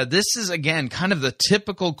 And this is, again, kind of the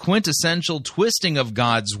typical quintessential twisting of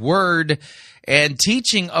God's Word and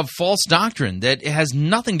teaching of false doctrine that has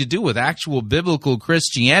nothing to do with actual biblical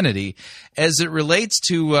Christianity as it relates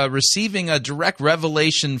to receiving a direct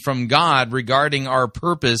revelation from God regarding our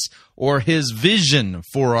purpose or His vision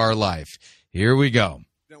for our life. Here we go.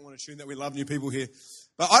 I don't want to assume that we love new people here.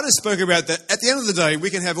 But I just spoke about that. At the end of the day,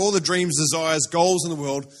 we can have all the dreams, desires, goals in the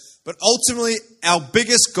world, but ultimately our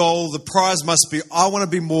biggest goal, the prize must be, I want to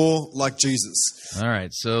be more like Jesus. All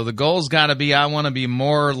right, so the goal's got to be, I want to be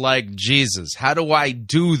more like Jesus. How do I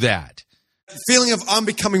do that? Feeling of I'm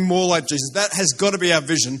becoming more like Jesus, that has got to be our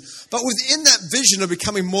vision. But within that vision of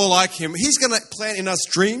becoming more like Him, He's going to plant in us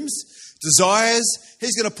dreams, desires.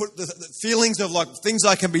 He's going to put the feelings of like things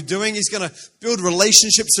I can be doing. He's going to build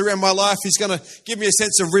relationships around my life. He's going to give me a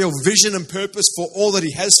sense of real vision and purpose for all that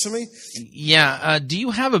He has for me. Yeah. Do you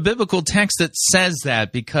have a biblical text that says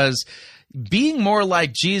that? Because being more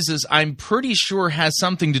like Jesus, I'm pretty sure has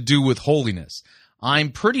something to do with holiness. I'm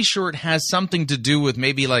pretty sure it has something to do with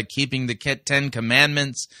maybe like keeping the 10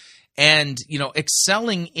 Commandments and,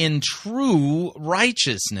 excelling in true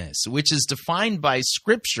righteousness, which is defined by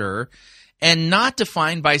Scripture and not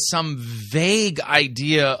defined by some vague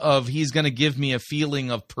idea of He's going to give me a feeling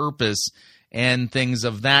of purpose and things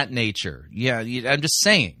of that nature. Yeah, I'm just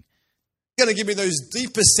saying. He's going to give me those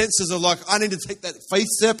deeper senses of like, I need to take that faith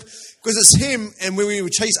step because it's Him, and when we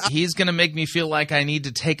chase up. He's going to make me feel like I need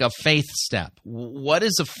to take a faith step. What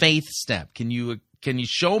is a faith step? Can you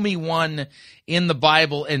show me one in the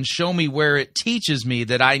Bible and show me where it teaches me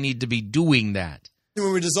that I need to be doing that?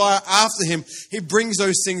 When we desire after Him, He brings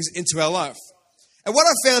those things into our life. And what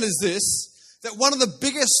I found is this, that one of the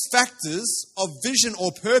biggest factors of vision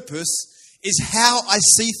or purpose is how I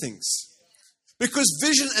see things. Because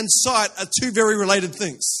vision and sight are two very related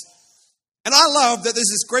things. And I love that there's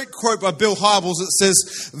this great quote by Bill Hybels that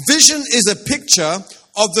says, vision is a picture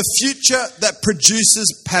of the future that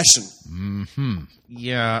produces passion. Bill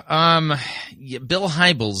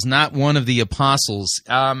Hybels, not one of the apostles.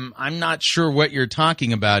 I'm not sure what you're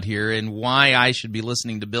talking about here and why I should be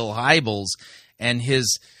listening to Bill Hybels and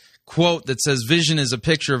his quote that says, vision is a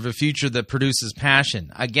picture of a future that produces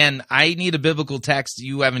passion. Again, I need a biblical text.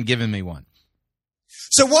 You haven't given me one.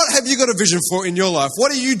 So what have you got a vision for in your life?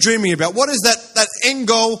 What are you dreaming about? What is that end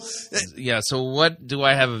goal? Yeah, so what do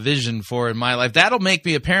I have a vision for in my life? That'll make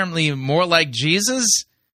me apparently more like Jesus?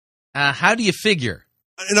 How do you figure?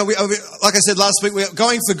 You know, like I said last week, we're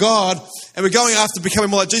going for God and we're going after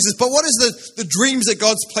becoming more like Jesus. But what is the dreams that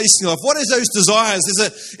God's placed in your life? What is those desires?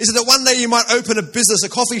 Is it that one day you might open a business, a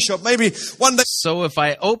coffee shop? Maybe one day. So if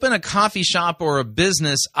I open a coffee shop or a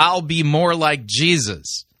business, I'll be more like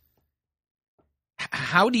Jesus.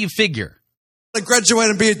 How do you figure? To graduate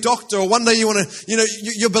and be a doctor, or one day you want to,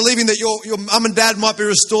 you're believing that your mum and dad might be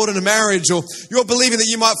restored in a marriage, or you're believing that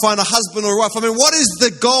you might find a husband or a wife. I mean, what is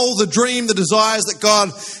the goal, the dream, the desires that God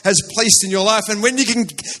has placed in your life? And when you can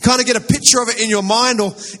kind of get a picture of it in your mind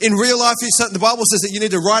or in real life, the Bible says that you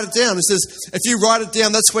need to write it down. It says if you write it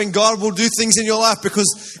down, that's when God will do things in your life,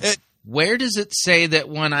 because where does it say that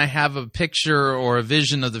when I have a picture or a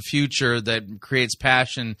vision of the future that creates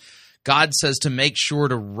passion, God says to make sure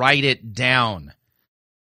to write it down?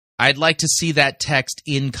 I'd like to see that text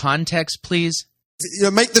in context, please.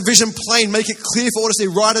 Make the vision plain, make it clear for all to see,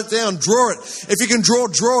 write it down, draw it. If you can draw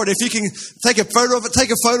it. If you can take a photo of it, take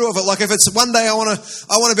a photo of it. Like if it's one day I want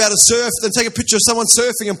to be able to surf, then take a picture of someone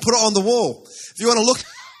surfing and put it on the wall. If you want to look.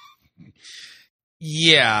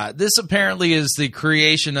 Yeah, this apparently is the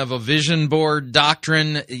creation of a vision board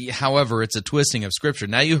doctrine. However, it's a twisting of Scripture.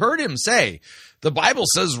 Now, you heard him say, the Bible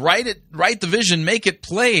says, write the vision, make it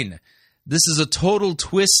plain. This is a total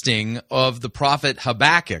twisting of the prophet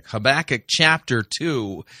Habakkuk. Habakkuk chapter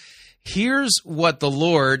 2. Here's what the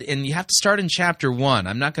Lord, and you have to start in chapter 1.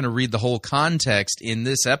 I'm not going to read the whole context in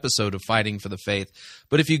this episode of Fighting for the Faith,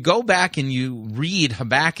 but if you go back and you read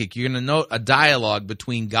Habakkuk, you're going to note a dialogue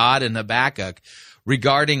between God and Habakkuk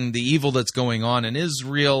regarding the evil that's going on in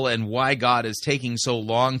Israel and why God is taking so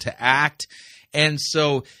long to act. And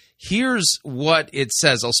so here's what it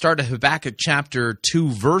says. I'll start at Habakkuk chapter 2,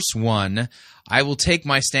 verse 1. I will take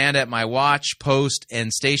my stand at my watch post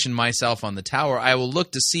and station myself on the tower. I will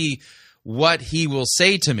look to see what he will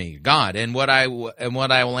say to me, God, and what I will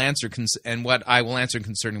answer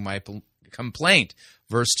concerning my complaint.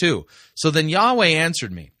 Verse 2. So then Yahweh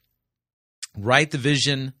answered me, write the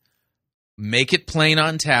vision, make it plain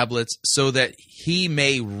on tablets, so that he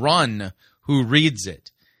may run who reads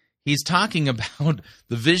it. He's talking about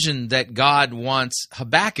the vision that God wants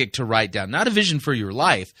Habakkuk to write down. Not a vision for your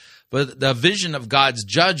life, but the vision of God's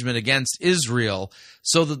judgment against Israel,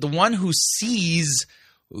 so that the one who sees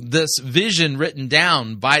this vision written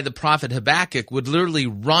down by the prophet Habakkuk would literally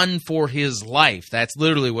run for his life. That's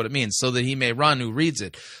literally what it means, so that he may run who reads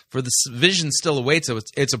it. For the vision still awaits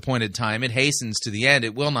its appointed time. It hastens to the end.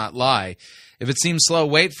 It will not lie. If it seems slow,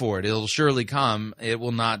 wait for it. It will surely come. It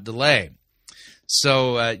will not delay.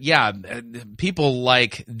 So, people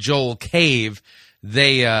like Joel Cave,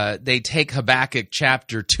 they take Habakkuk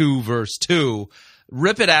chapter 2, verse 2,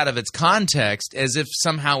 rip it out of its context as if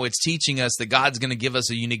somehow it's teaching us that God's going to give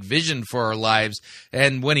us a unique vision for our lives,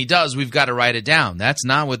 and when he does, we've got to write it down. That's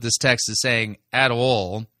not what this text is saying at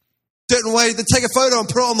all. Certain way, then take a photo and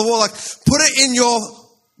put it on the wall. Like, put it in your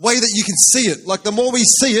way that you can see it. Like, the more we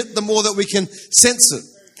see it, the more that we can sense it.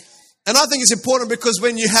 And I think it's important because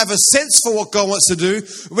when you have a sense for what God wants to do,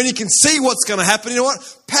 when you can see what's going to happen, you know what?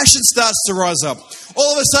 Passion starts to rise up.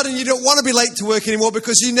 All of a sudden, you don't want to be late to work anymore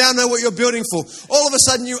because you now know what you're building for. All of a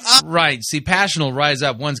sudden, you are... Right. See, passion will rise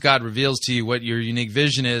up once God reveals to you what your unique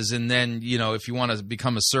vision is. And then, if you want to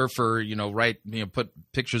become a surfer, put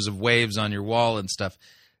pictures of waves on your wall and stuff.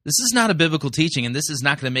 This is not a biblical teaching, and this is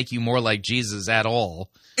not going to make you more like Jesus at all.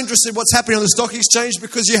 Interested in what's happening on the stock exchange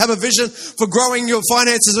because you have a vision for growing your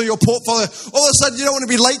finances or your portfolio. All of a sudden, you don't want to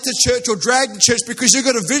be late to church or dragged to church because you've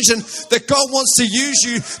got a vision that God wants to use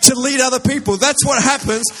you to lead other people. That's what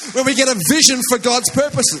happens when we get a vision for God's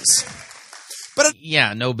purposes.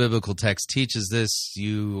 No biblical text teaches this.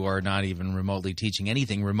 You are not even remotely teaching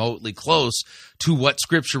anything remotely close to what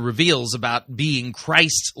Scripture reveals about being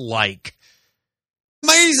Christ-like.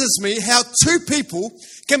 Amazes me how two people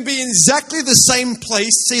can be in exactly the same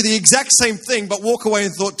place, see the exact same thing, but walk away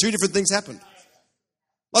and thought two different things happened.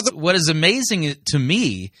 What is amazing to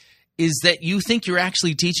me is that you think you're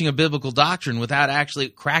actually teaching a biblical doctrine without actually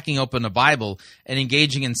cracking open a Bible and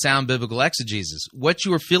engaging in sound biblical exegesis. What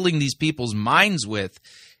you are filling these people's minds with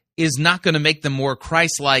is not going to make them more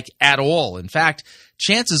Christ-like at all. In fact,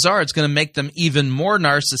 chances are it's going to make them even more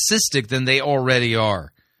narcissistic than they already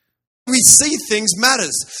are. we see things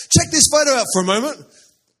matters. Check this photo out for a moment.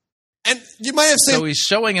 And you may have seen... So he's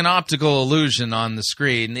showing an optical illusion on the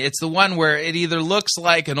screen. It's the one where it either looks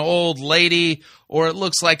like an old lady or it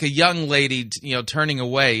looks like a young lady, turning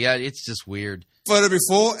away. Yeah, it's just weird. Photo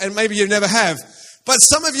before, and maybe you never have. But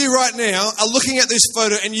some of you right now are looking at this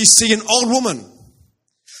photo and you see an old woman.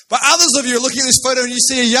 But others of you are looking at this photo and you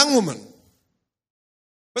see a young woman.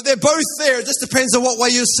 But they're both there. It just depends on what way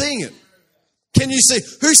you're seeing it. Can you see?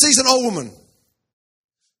 Who sees an old woman?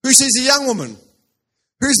 Who sees a young woman?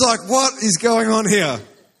 Who's like, what is going on here?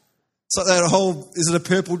 It's like that whole, is it a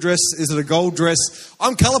purple dress? Is it a gold dress?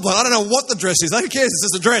 I'm colorblind. I don't know what the dress is. Who cares? It's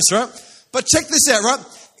just a dress, right? But check this out, right?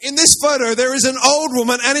 In this photo, there is an old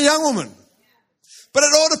woman and a young woman. But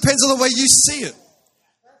it all depends on the way you see it.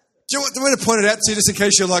 Do you want me to point it out to you just in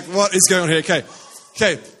case you're like, what is going on here? Okay.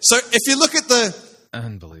 So if you look at the...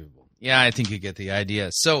 Unbelievable. Yeah, I think you get the idea.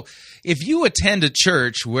 So if you attend a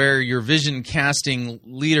church where your vision casting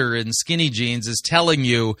leader in skinny jeans is telling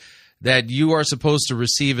you that you are supposed to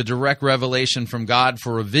receive a direct revelation from God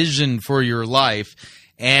for a vision for your life,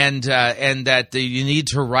 and that you need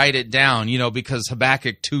to write it down, because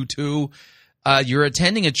Habakkuk 2:2, you're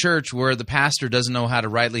attending a church where the pastor doesn't know how to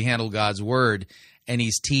rightly handle God's word, and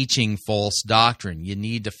he's teaching false doctrine. You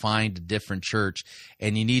need to find a different church,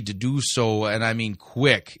 and you need to do so, and I mean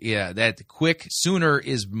quick. Yeah, that quick, sooner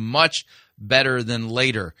is much better than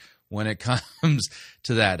later when it comes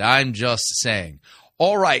to that. I'm just saying.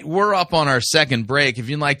 All right, we're up on our second break. If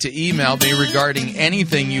you'd like to email me regarding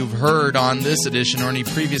anything you've heard on this edition or any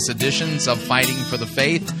previous editions of Fighting for the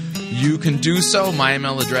Faith, you can do so. My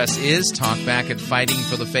email address is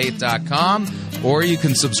talkback@fightingforthefaith.com, or you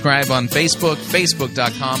can subscribe on Facebook,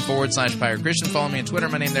 facebook.com/Pirate Christian. Follow me on Twitter.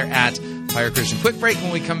 My name there @Pirate Christian. Quick break.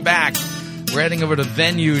 When we come back, we're heading over to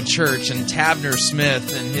Venue Church and Tavner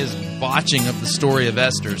Smith and his botching of the story of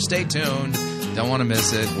Esther. Stay tuned. Don't want to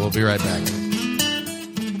miss it. We'll be right back.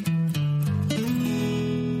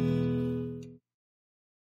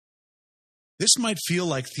 This might feel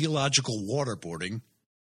like theological waterboarding,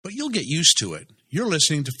 but you'll get used to it. You're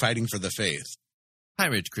listening to Fighting for the Faith.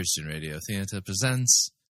 Pirate Christian Radio Theater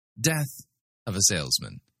presents Death of a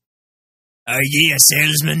Salesman. Are ye a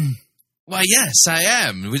salesman? Why, yes, I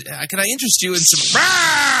am. Can I interest you in some...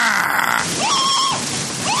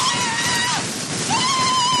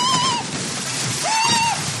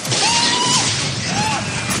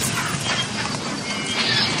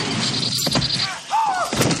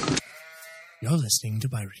 You're listening to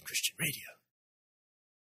Pirate Christian Radio.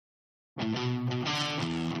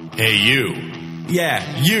 Hey, you.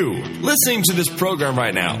 Yeah, you. Listening to this program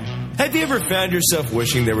right now. Have you ever found yourself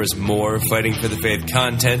wishing there was more Fighting for the Faith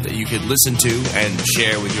content that you could listen to and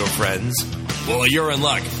share with your friends? Well, you're in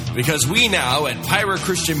luck, because we now at Pirate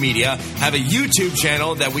Christian Media have a YouTube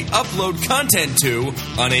channel that we upload content to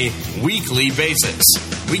on a weekly basis.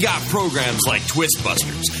 We got programs like Twist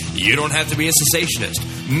Busters, You Don't Have to Be a Cessationist,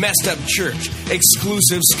 Messed Up Church,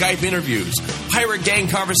 exclusive Skype interviews, Pirate Gang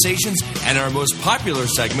conversations, and our most popular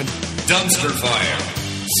segment, Dumpster Fire.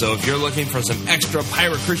 So if you're looking for some extra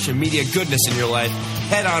Pirate Christian Media goodness in your life,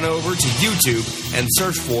 head on over to YouTube and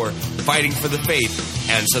search for Fighting for the Faith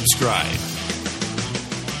and subscribe.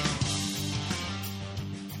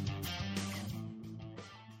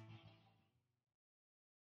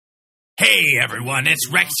 Hey everyone, it's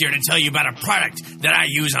Rex here to tell you about a product that I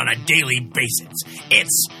use on a daily basis.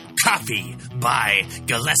 It's Coffee by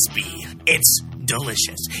Gillespie. It's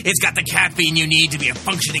delicious. It's got the caffeine you need to be a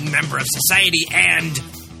functioning member of society, and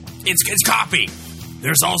it's coffee.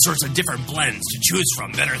 There's all sorts of different blends to choose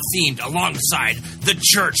from that are themed alongside the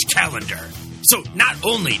church calendar. So not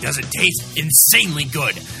only does it taste insanely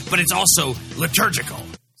good, but it's also liturgical.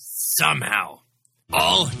 Somehow.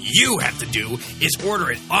 All you have to do is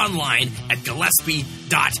order it online at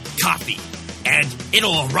Gillespie.coffee, and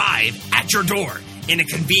it'll arrive at your door in a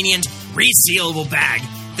convenient, resealable bag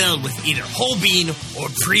filled with either whole bean or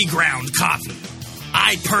pre-ground coffee.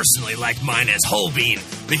 I personally like mine as whole bean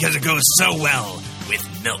because it goes so well with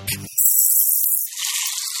milk.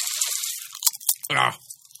 Now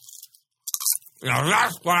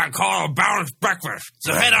that's what I call a balanced breakfast.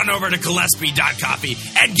 So head on over to Gillespie.coffee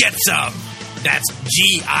and get some. That's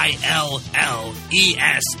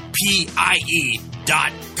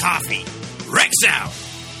GILLESPIE.coffee. Rex out.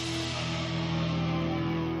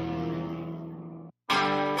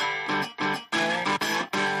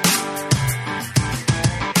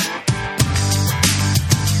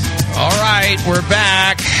 All right, we're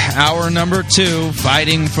back. Hour number 2,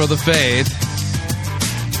 Fighting for the Faith.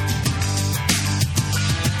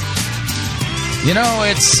 You know,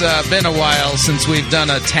 it's been a while since we've done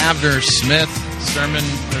a Tavner Smith sermon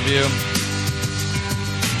review.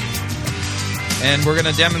 And we're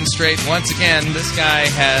going to demonstrate once again this guy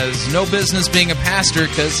has no business being a pastor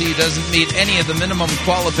because he doesn't meet any of the minimum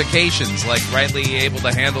qualifications, like rightly able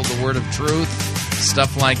to handle the word of truth,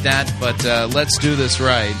 stuff like that. But let's do this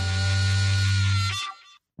right.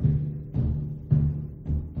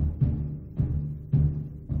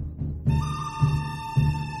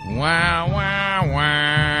 Wow, wow,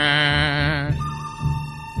 wow.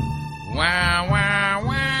 Wow, wow,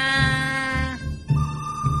 wow.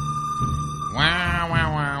 Wow,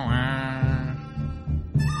 wow, wow, wow.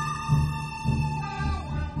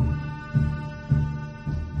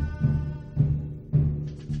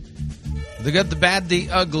 The good, the bad,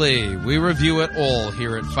 the ugly. We review it all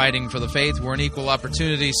here at Fighting for the Faith. We're an equal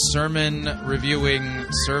opportunity sermon reviewing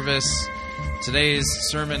service. Today's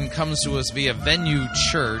sermon comes to us via Venue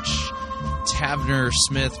Church. Tavner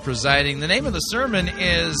Smith presiding. The name of the sermon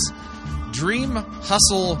is Dream,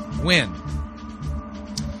 Hustle, Win.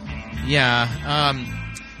 Yeah,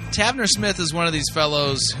 Tavner Smith is one of these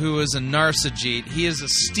fellows who is a narcissist. He is a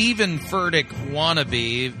Stephen Furtick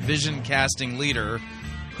wannabe vision casting leader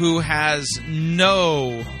who has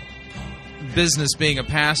no business being a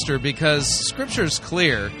pastor because Scripture is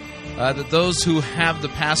clear that those who have the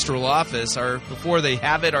pastoral office are, before they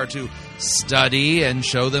have it, are to study and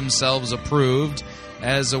show themselves approved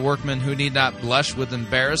as a workman who need not blush with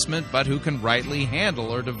embarrassment, but who can rightly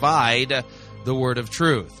handle or divide the word of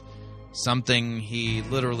truth. Something he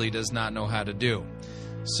literally does not know how to do.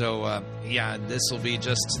 So, this will be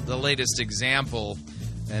just the latest example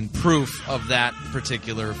and proof of that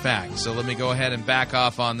particular fact. So let me go ahead and back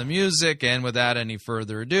off on the music, and without any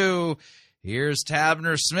further ado, here's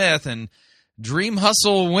Tavner Smith and Dream,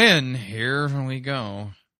 Hustle, Win. Here we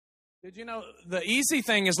go. Did you know the easy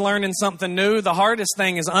thing is learning something new? The hardest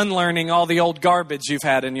thing is unlearning all the old garbage you've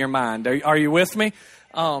had in your mind. Are you with me?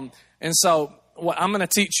 And so I'm going to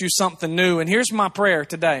teach you something new. And here's my prayer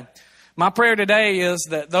today. My prayer today is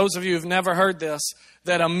that those of you who've never heard this,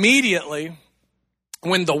 that immediately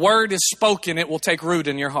when the word is spoken, it will take root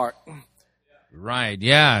in your heart. Right,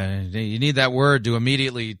 yeah. You need that word to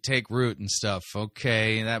immediately take root and stuff.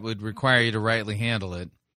 Okay, that would require you to rightly handle it.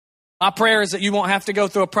 My prayer is that you won't have to go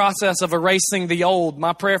through a process of erasing the old.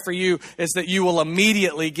 My prayer for you is that you will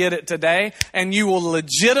immediately get it today and you will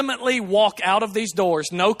legitimately walk out of these doors.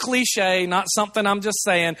 No cliche, not something I'm just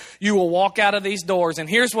saying. You will walk out of these doors. And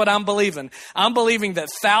here's what I'm believing. I'm believing that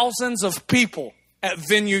thousands of people at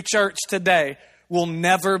Venue Church today will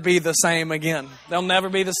never be the same again. They'll never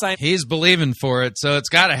be the same. He's believing for it, so it's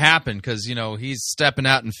got to happen because, he's stepping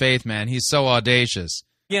out in faith, man. He's so audacious.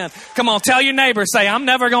 Again. Come on, tell your neighbor, say, I'm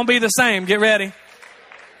never going to be the same. Get ready.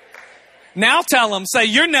 Now tell them, say,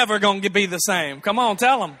 you're never going to be the same. Come on,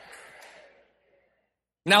 tell them.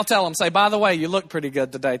 Now tell them, say, by the way, you look pretty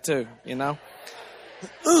good today too,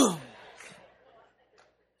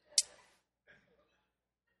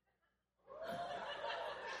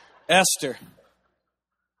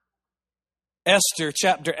 Esther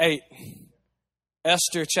chapter 8.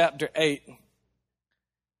 Esther chapter 8.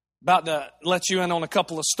 About to let you in on a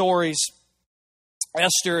couple of stories.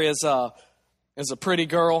 Esther is a pretty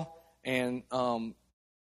girl, and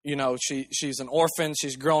she's an orphan.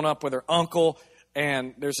 She's grown up with her uncle,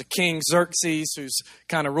 and there's a king Xerxes who's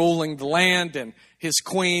kind of ruling the land, and his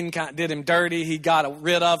queen kind of did him dirty. He got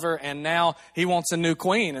rid of her, and now he wants a new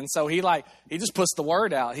queen. And so he just puts the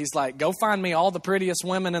word out. He's like, go find me all the prettiest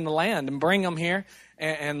women in the land and bring them here.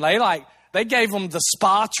 And they gave them the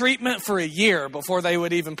spa treatment for a year before they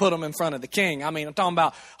would even put them in front of the king. I mean, I'm talking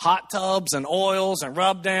about hot tubs and oils and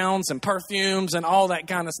rub downs and perfumes and all that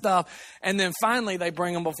kind of stuff. And then finally they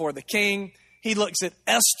bring them before the king. He looks at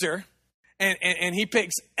Esther and he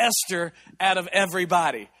picks Esther out of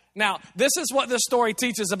everybody. Now, this is what this story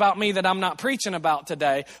teaches about me that I'm not preaching about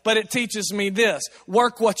today, but it teaches me this.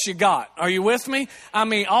 Work what you got. Are you with me? I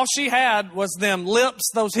mean, all she had was them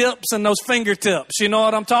lips, those hips, and those fingertips. You know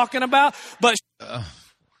what I'm talking about? But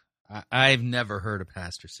I've never heard a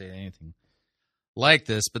pastor say anything like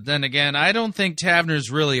this, but then again, I don't think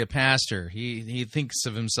Tavner's really a pastor. He thinks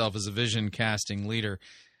of himself as a vision-casting leader.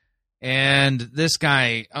 And this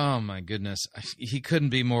guy, oh my goodness, he couldn't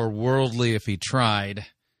be more worldly if he tried.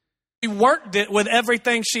 She worked it with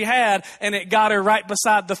everything she had, and it got her right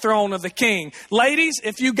beside the throne of the king. Ladies,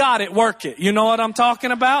 if you got it, work it. You know what I'm talking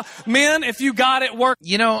about? Men, if you got it, work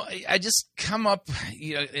it. I just come up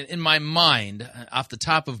in my mind, off the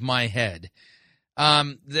top of my head.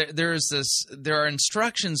 There are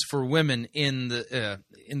instructions for women in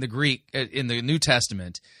the Greek, in the New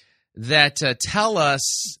Testament, that tell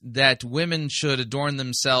us that women should adorn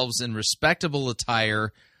themselves in respectable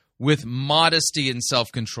attire with modesty and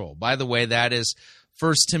self-control. By the way, that is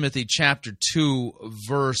 1 Timothy chapter 2,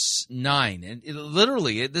 verse 9. And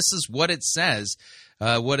this is what it says,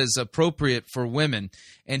 what is appropriate for women.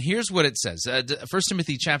 And here's what it says. 1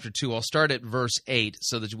 Timothy chapter 2, I'll start at verse 8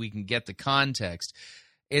 so that we can get the context.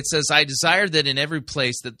 It says, I desire that in every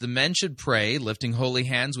place that the men should pray, lifting holy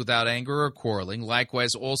hands without anger or quarreling.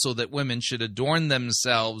 Likewise also that women should adorn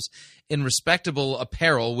themselves in respectable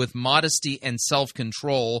apparel with modesty and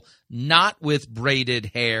self-control, not with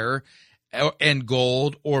braided hair and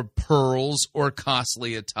gold or pearls or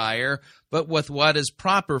costly attire, but with what is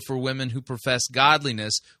proper for women who profess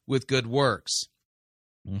godliness with good works.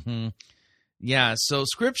 Yeah, so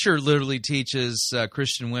Scripture literally teaches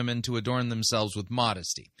Christian women to adorn themselves with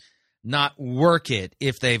modesty, not work it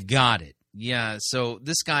if they've got it. Yeah, so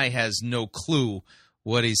this guy has no clue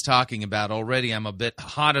what he's talking about. Already I'm a bit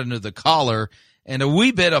hot under the collar and a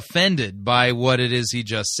wee bit offended by what it is he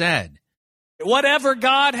just said. Whatever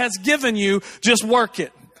God has given you, just work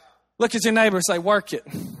it. Look at your neighbor and say, work it.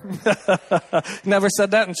 Never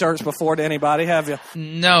said that in church before to anybody, have you?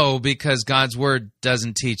 No, because God's Word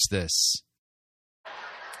doesn't teach this.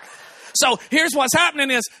 So here's what's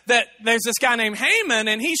happening is that there's this guy named Haman,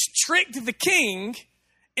 and he's tricked the king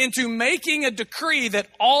into making a decree that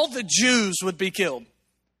all the Jews would be killed.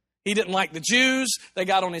 He didn't like the Jews. They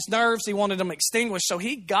got on his nerves. He wanted them extinguished. So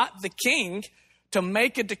he got the king to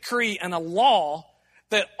make a decree and a law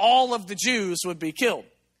that all of the Jews would be killed.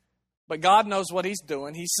 But God knows what he's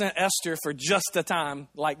doing. He sent Esther for just a time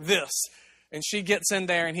like this. And she gets in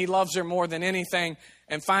there, and he loves her more than anything.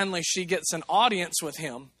 And finally, she gets an audience with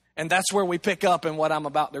him. And that's where we pick up in what I'm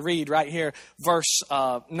about to read right here, verse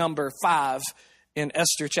number 5 in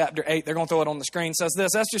Esther chapter 8. They're going to throw it on the screen. It says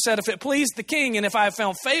this, Esther said, if it please the king, and if I have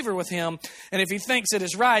found favor with him, and if he thinks it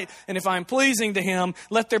is right, and if I am pleasing to him,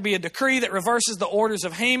 let there be a decree that reverses the orders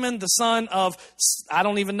of Haman, the son of, I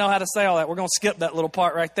don't even know how to say all that. We're going to skip that little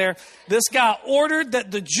part right there. This guy ordered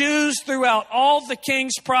that the Jews throughout all the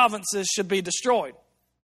king's provinces should be destroyed.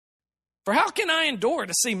 For how can I endure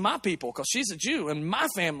to see my people, because she's a Jew, and my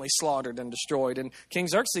family slaughtered and destroyed? And King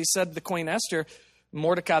Xerxes said to the Queen Esther,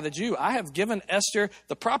 Mordecai the Jew, I have given Esther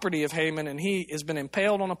the property of Haman, and he has been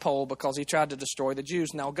impaled on a pole because he tried to destroy the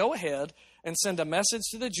Jews. Now go ahead and send a message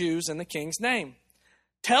to the Jews in the king's name,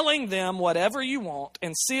 telling them whatever you want,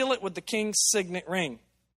 and seal it with the king's signet ring.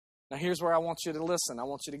 Now here's where I want you to listen. I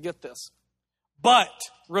want you to get this. But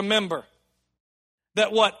remember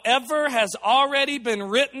that whatever has already been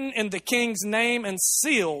written in the king's name and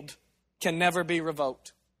sealed can never be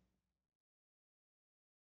revoked.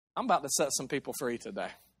 I'm about to set some people free today.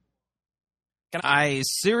 I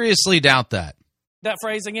seriously doubt that. That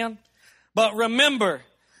phrase again? But remember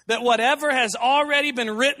that whatever has already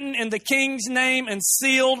been written in the king's name and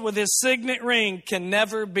sealed with his signet ring can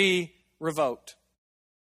never be revoked.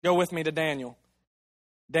 Go with me to Daniel.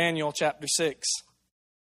 Daniel chapter 6.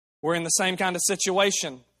 We're in the same kind of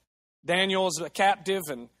situation. Daniel is a captive,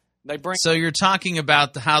 and they bring... So you're talking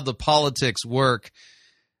about how the politics work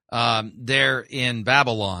there in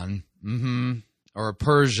Babylon, or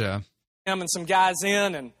Persia. Him and some guys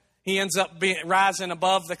in, and he ends up rising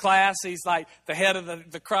above the class. He's like the head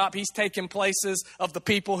of the crop. He's taking places of the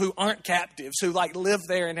people who aren't captives, who like live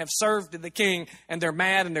there and have served to the king, and they're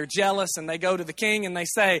mad and they're jealous, and they go to the king and they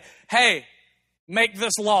say, hey, make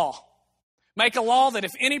this law. Make a law that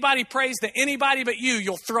if anybody prays to anybody but you,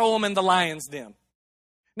 you'll throw them in the lion's den.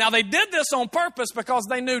 Now, they did this on purpose because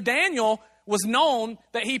they knew Daniel was known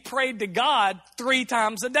that he prayed to God 3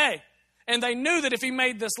 times a day. And they knew that if he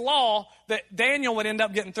made this law, that Daniel would end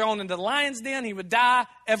up getting thrown into the lion's den. He would die.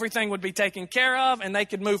 Everything would be taken care of, and they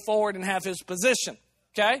could move forward and have his position.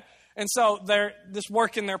 Okay? And so they're just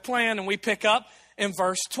working their plan, and we pick up in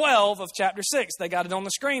verse 12 of chapter 6. They got it on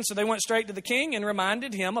the screen. So they went straight to the king and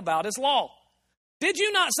reminded him about his law. Did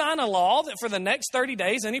you not sign a law that for the next 30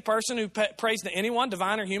 days, any person who prays to anyone,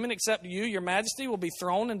 divine or human, except you, your majesty, will be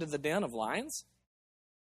thrown into the den of lions?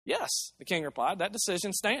 Yes, the king replied, that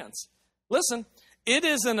decision stands. Listen, it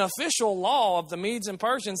is an official law of the Medes and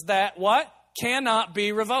Persians that what? Cannot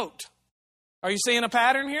be revoked. Are you seeing a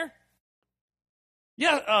pattern here?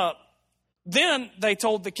 Yeah, then they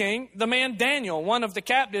told the king, the man Daniel, one of the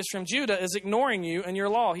captives from Judah, is ignoring you and your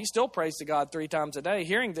law. He still prays to God 3 times a day.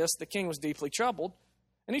 Hearing this, the king was deeply troubled,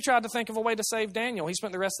 and he tried to think of a way to save Daniel. He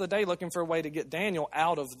spent the rest of the day looking for a way to get Daniel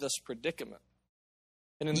out of this predicament.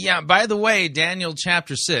 Yeah, by the way, Daniel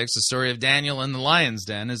chapter 6, the story of Daniel in the lion's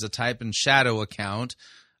den, is a type and shadow account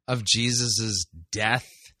of Jesus' death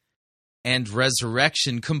and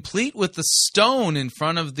resurrection, complete with the stone in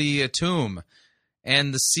front of the tomb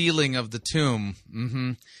and the sealing of the tomb.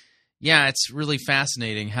 Yeah, it's really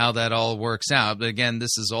fascinating how that all works out. But again,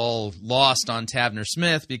 this is all lost on Tavner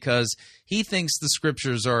Smith because he thinks the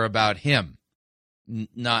scriptures are about him,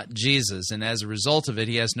 not Jesus. And as a result of it,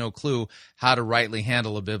 he has no clue how to rightly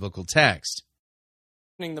handle a biblical text.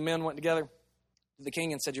 The men went together to the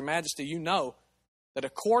king and said, "Your Majesty, you know that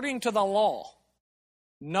according to the law,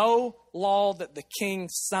 no law that the king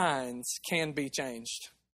signs can be changed."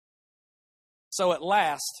 So at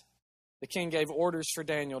last, the king gave orders for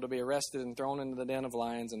Daniel to be arrested and thrown into the den of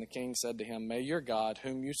lions, and the king said to him, "May your God,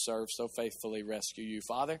 whom you serve so faithfully, rescue you."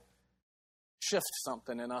 Father, shift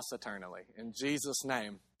something in us eternally. In Jesus'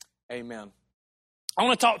 name, amen. I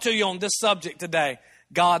want to talk to you on this subject today,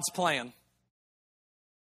 God's plan.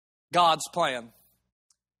 God's plan.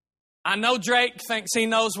 I know Drake thinks he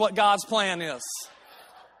knows what God's plan is.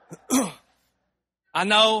 I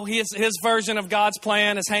know his version of God's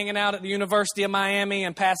plan is hanging out at the University of Miami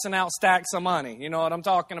and passing out stacks of money. You know what I'm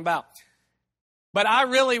talking about. But I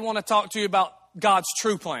really want to talk to you about God's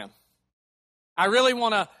true plan. I really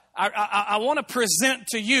want to, I want to present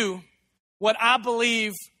to you what I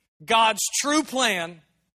believe God's true plan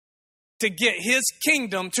to get his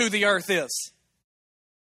kingdom to the earth is.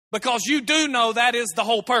 Because you do know that is the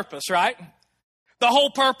whole purpose, right? The whole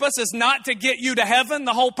purpose is not to get you to heaven.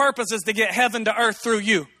 The whole purpose is to get heaven to earth through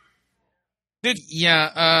you.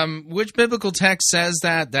 Which biblical text says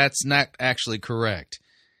that? That's not actually correct.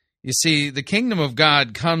 You see, the kingdom of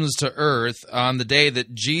God comes to earth on the day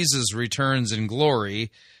that Jesus returns in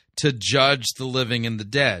glory to judge the living and the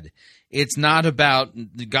dead. It's not about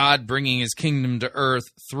God bringing his kingdom to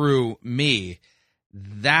earth through me.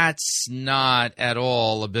 That's not at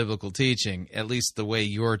all a biblical teaching, at least the way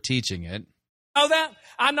you're teaching it. Know that?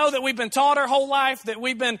 I know that we've been taught our whole life that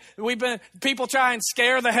we've been people try and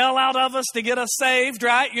scare the hell out of us to get us saved,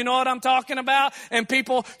 right? You know what I'm talking about? And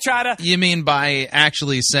people try to... You mean by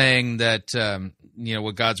actually saying that,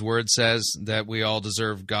 what God's word says, that we all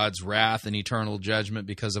deserve God's wrath and eternal judgment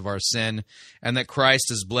because of our sin, and that Christ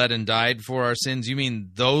has bled and died for our sins? You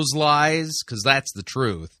mean those lies? Because that's the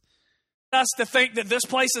truth. Us to think that this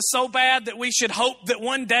place is so bad that we should hope that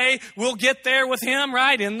one day we'll get there with him,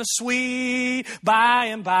 right? In the sweet by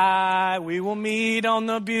and by, we will meet on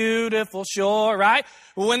the beautiful shore, right?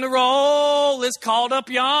 When the roll is called up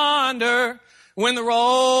yonder, when the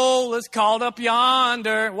roll is called up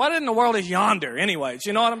yonder. What in the world is yonder anyways?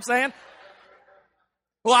 You know what I'm saying?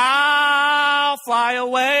 Well, I'll fly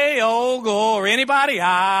away, oh glory. Anybody?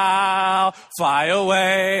 I'll fly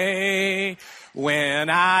away. When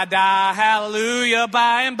I die, hallelujah,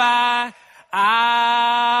 by and by,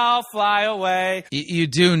 I'll fly away. You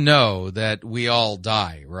do know that we all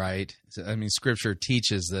die, right? I mean, Scripture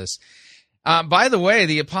teaches this. By the way,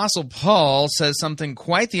 the Apostle Paul says something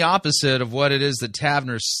quite the opposite of what it is that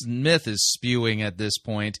Tavner Smith is spewing at this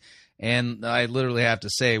point. And I literally have to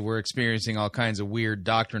say we're experiencing all kinds of weird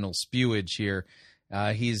doctrinal spewage here.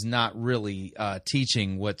 He's not really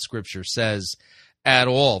teaching what Scripture says at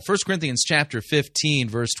all. 1 Corinthians chapter 15,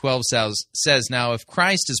 verse 12 says, "Now if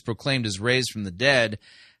Christ is proclaimed as raised from the dead,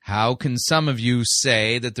 how can some of you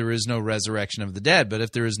say that there is no resurrection of the dead? But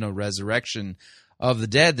if there is no resurrection of the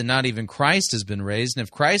dead, then not even Christ has been raised. And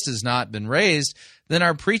if Christ has not been raised, then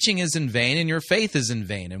our preaching is in vain and your faith is in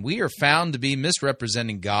vain. And we are found to be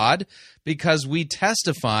misrepresenting God because we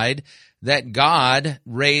testified that God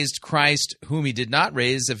raised Christ whom he did not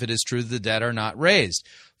raise, if it is true that the dead are not raised.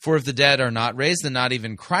 For if the dead are not raised, then not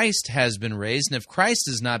even Christ has been raised. And if Christ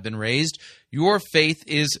has not been raised, your faith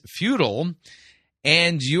is futile,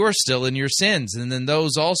 and you are still in your sins. And then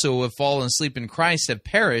those also who have fallen asleep in Christ have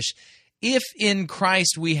perished. If in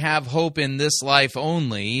Christ we have hope in this life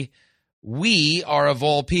only, we are of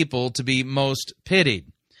all people to be most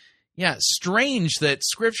pitied." Yeah, strange that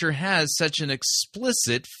Scripture has such an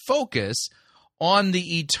explicit focus on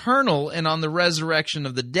the eternal and on the resurrection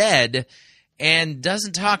of the dead, and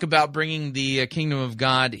doesn't talk about bringing the kingdom of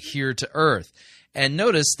God here to earth. And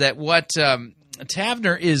notice that what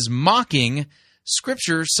Tavner is mocking,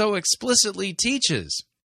 Scripture so explicitly teaches.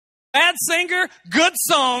 Bad singer, good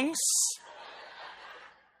songs.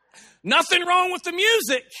 Nothing wrong with the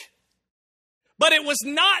music. But it was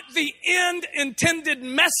not the end intended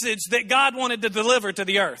message that God wanted to deliver to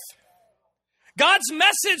the earth. God's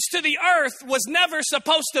message to the earth was never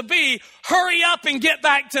supposed to be, hurry up and get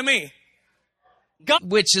back to me.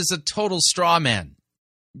 Which is a total straw man.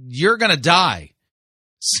 You're going to die.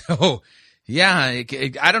 So, yeah,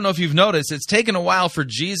 I don't know if you've noticed, it's taken a while for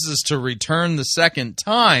Jesus to return the second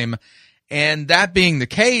time. And that being the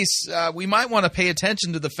case, we might want to pay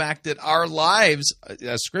attention to the fact that our lives,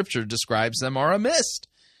 as Scripture describes them, are a mist.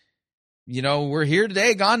 we're here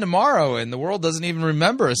today, gone tomorrow, and the world doesn't even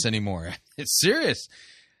remember us anymore. It's serious.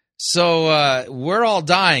 So we're all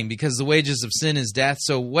dying because the wages of sin is death.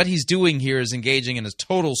 So what he's doing here is engaging in a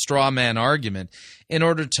total straw man argument in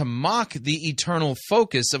order to mock the eternal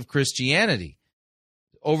focus of Christianity.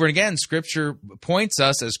 Over and again, Scripture points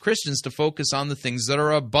us as Christians to focus on the things that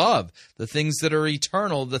are above, the things that are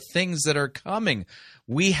eternal, the things that are coming.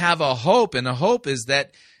 We have a hope, and a hope is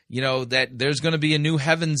that, that there's going to be a new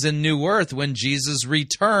heavens and new earth when Jesus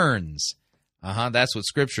returns. That's what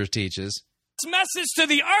Scripture teaches. Message to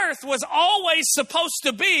the earth was always supposed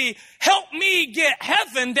to be, help me get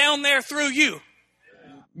heaven down there through you.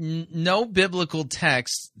 No biblical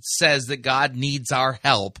text says that God needs our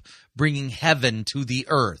help bringing heaven to the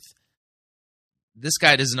earth. This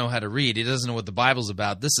guy doesn't know how to read. He doesn't know what the Bible's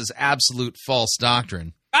about. This is absolute false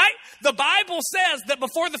doctrine. Right? The Bible says that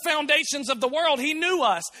before the foundations of the world, he knew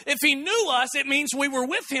us. If he knew us, it means we were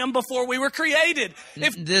with him before we were created.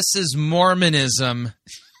 This is Mormonism.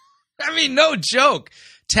 I mean, no joke.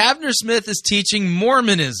 Tavner Smith is teaching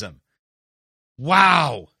Mormonism.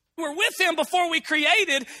 Wow. We're with him before we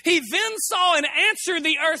created. He then saw an answer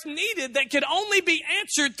the earth needed that could only be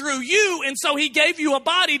answered through you. And so he gave you a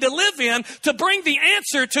body to live in to bring the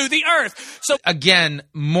answer to the earth. So again,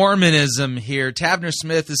 Mormonism here. Tavner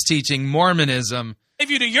Smith is teaching Mormonism.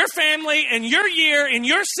 You to your family and your year and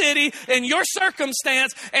your city and your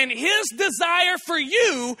circumstance, and his desire for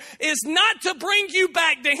you is not to bring you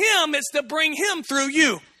back to him, it's to bring him through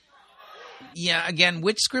you. Yeah, again,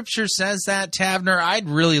 which scripture says that, Tavner? I'd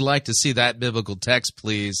really like to see that biblical text,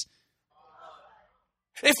 please.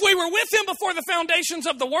 If we were with him before the foundations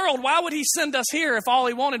of the world, why would he send us here if all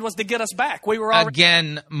he wanted was to get us back? We were already...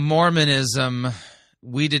 Again, Mormonism,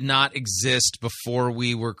 we did not exist before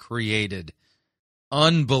we were created.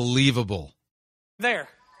 Unbelievable. There.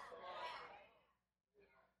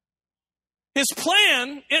 His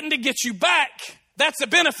plan isn't to get you back. That's a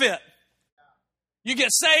benefit. You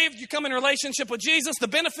get saved, you come in relationship with Jesus. The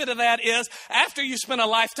benefit of that is after you spend a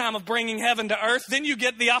lifetime of bringing heaven to earth, then you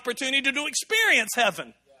get the opportunity to experience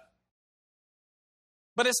heaven.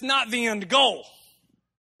 But it's not the end goal.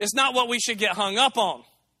 It's not what we should get hung up on.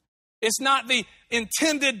 It's not the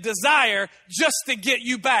intended desire just to get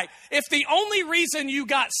you back. If the only reason you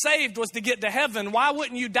got saved was to get to heaven, why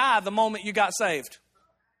wouldn't you die the moment you got saved?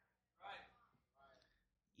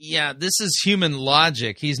 Yeah, this is human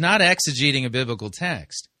logic. He's not exegeting a biblical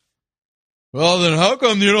text. Well, then how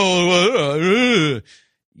come,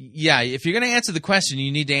 Yeah, if you're going to answer the question,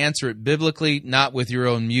 you need to answer it biblically, not with your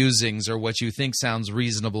own musings or what you think sounds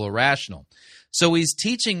reasonable or rational. So he's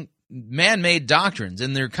teaching man-made doctrines,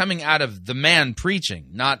 and they're coming out of the man preaching,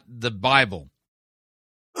 not the Bible.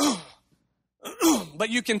 But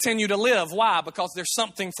you continue to live. Why? Because there's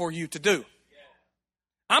something for you to do.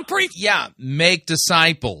 I'm preaching. Yeah, make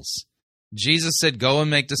disciples. Jesus said, go and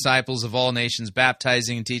make disciples of all nations,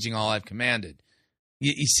 baptizing and teaching all I've commanded.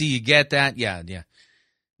 You see, you get that? Yeah.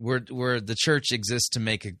 Where the church exists to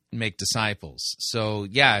make disciples. So,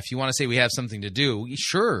 yeah, if you want to say we have something to do,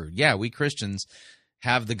 sure, yeah, we Christians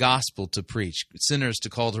have the gospel to preach, sinners to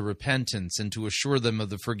call to repentance, and to assure them of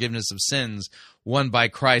the forgiveness of sins won by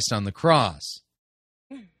Christ on the cross.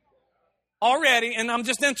 Already, and I'm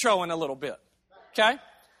just introing a little bit, okay?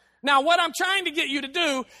 Now, what I'm trying to get you to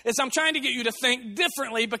do is I'm trying to get you to think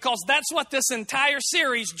differently, because that's what this entire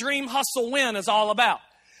series, Dream, Hustle, Win, is all about.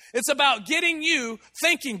 It's about getting you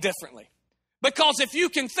thinking differently. Because if you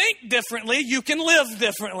can think differently, you can live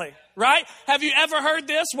differently, right? Have you ever heard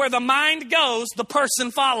this? Where the mind goes, the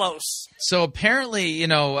person follows. So apparently,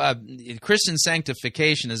 Christian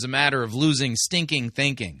sanctification is a matter of losing stinking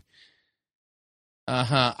thinking.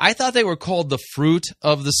 I thought they were called the fruit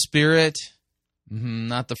of the Spirit,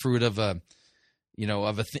 not the fruit of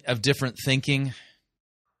of different thinking.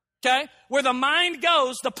 Okay? Where the mind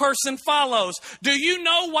goes, the person follows. Do you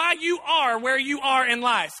know why you are where you are in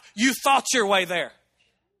life? You thought your way there.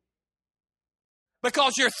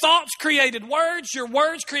 Because your thoughts created words, your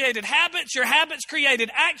words created habits, your habits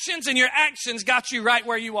created actions, and your actions got you right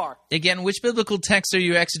where you are. Again, which biblical text are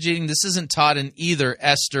you exegeting? This isn't taught in either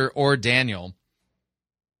Esther or Daniel.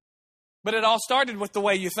 But it all started with the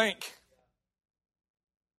way you think.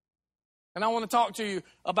 And I want to talk to you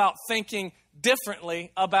about thinking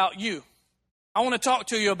differently about you. I want to talk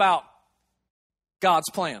to you about God's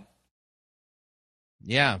plan.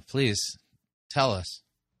 Yeah, please tell us.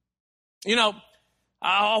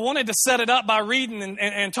 I wanted to set it up by reading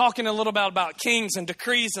and talking a little bit about kings and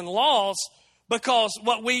decrees and laws, because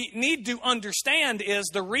what we need to understand is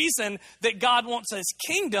the reason that God wants his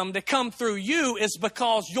kingdom to come through you is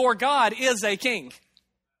because your God is a king.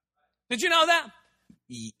 Did you know that?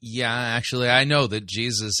 Yeah, actually, I know that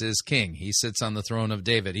Jesus is king. He sits on the throne of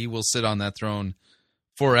David. He will sit on that throne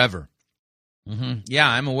forever. Yeah,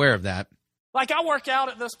 I'm aware of that. Like, I work out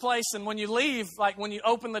at this place, and when you leave, like when you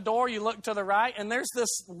open the door, you look to the right, and there's this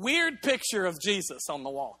weird picture of Jesus on the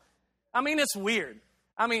wall. I mean, it's weird.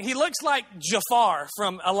 I mean, he looks like Jafar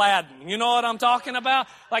from Aladdin. You know what I'm talking about?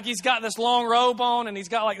 Like, he's got this long robe on, and he's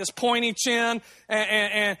got like this pointy chin,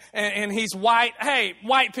 and he's white. Hey,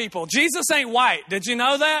 white people, Jesus ain't white. Did you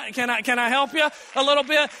know that? Can I help you a little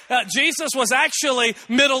bit? Jesus was actually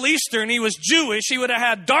Middle Eastern. He was Jewish. He would have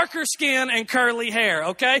had darker skin and curly hair,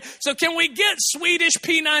 okay? So can we get Swedish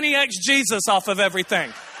P90X Jesus off of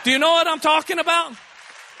everything? Do you know what I'm talking about?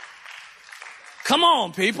 Come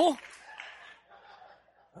on, people.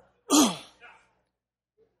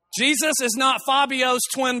 Jesus is not Fabio's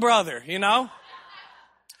twin brother, you know?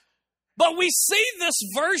 But we see this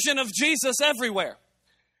version of Jesus everywhere.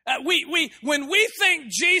 When we think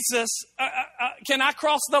Jesus, can I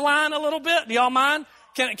cross the line a little bit? Do y'all mind?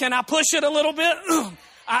 Can I push it a little bit?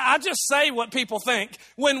 I just say what people think.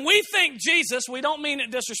 When we think Jesus, we don't mean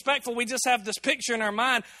it disrespectful. We just have this picture in our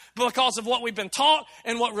mind because of what we've been taught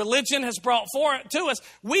and what religion has brought forward to us.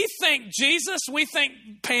 We think Jesus, we think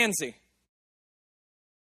pansy.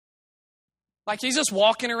 Like he's just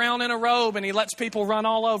walking around in a robe and he lets people run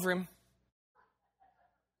all over him.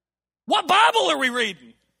 What Bible are we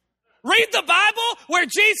reading? Read the Bible where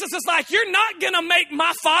Jesus is like, you're not going to make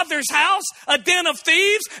my Father's house a den of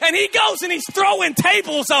thieves. And he goes and he's throwing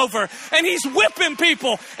tables over and he's whipping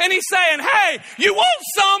people. And he's saying, hey, you want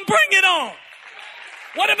some? Bring it on.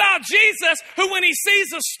 What about Jesus, who when he sees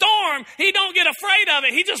a storm, he don't get afraid of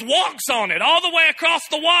it. He just walks on it all the way across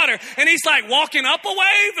the water. And he's like walking up a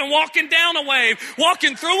wave and walking down a wave,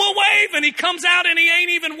 walking through a wave, and he comes out and he ain't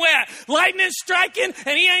even wet. Lightning's striking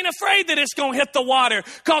and he ain't afraid that it's going to hit the water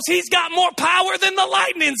because he's got more power than the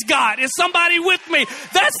lightning's got. Is somebody with me?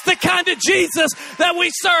 That's the kind of Jesus that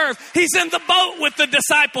we serve. He's in the boat with the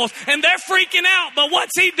disciples and they're freaking out. But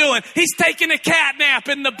what's he doing? He's taking a cat nap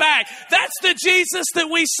in the back. That's the Jesus that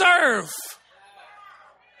we serve.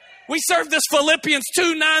 We serve this Philippians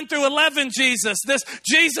 2:9-11 Jesus. This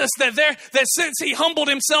Jesus that since he humbled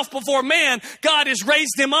himself before man, God has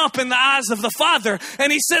raised him up in the eyes of the Father.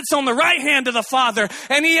 And he sits on the right hand of the Father.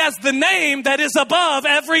 And he has the name that is above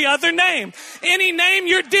every other name. Any name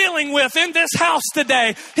you're dealing with in this house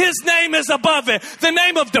today, his name is above it. The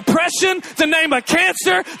name of depression, the name of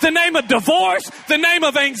cancer, the name of divorce, the name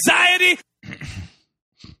of anxiety.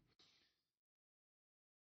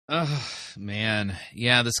 Oh, man.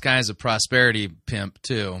 Yeah, this guy's a prosperity pimp,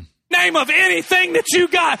 too. Name of anything that you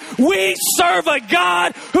got. We serve a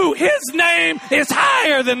God who his name is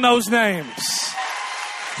higher than those names.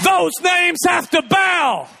 Those names have to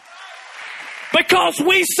bow because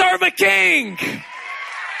we serve a king.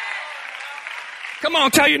 Come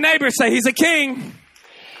on, tell your neighbor, say he's a king.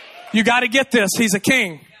 You got to get this. He's a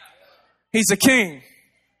king. He's a king.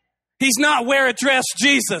 He's not wear a dress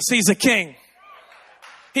Jesus. He's a king.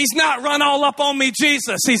 He's not run all up on me,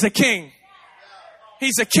 Jesus. He's a king.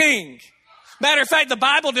 He's a king. Matter of fact, the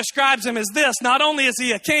Bible describes him as this. Not only is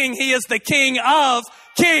he a king, he is the King of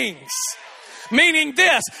kings. Meaning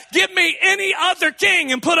this, give me any other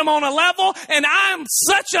king and put him on a level, and I'm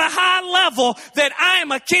such a high level that I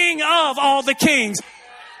am a king of all the kings.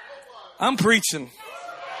 I'm preaching.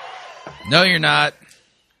 No, you're not.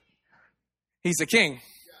 He's a king.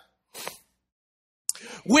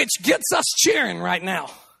 Which gets us cheering right now.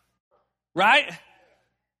 Right?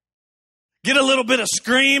 Get a little bit of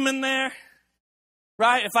scream in there.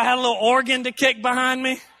 Right? If I had a little organ to kick behind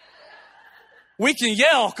me, we can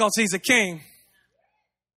yell because he's a king.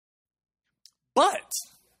 But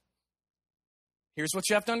here's what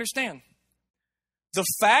you have to understand. The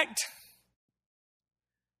fact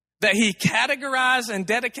that he categorized and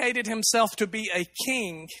dedicated himself to be a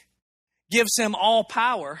king gives him all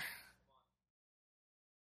power,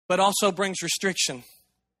 but also brings restriction.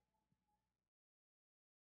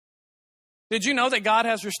 Did you know that God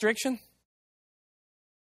has restriction?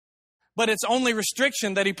 But it's only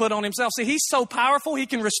restriction that he put on himself. See, he's so powerful, he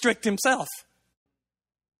can restrict himself.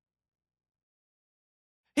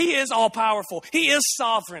 He is all powerful. He is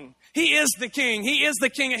sovereign. He is the king. He is the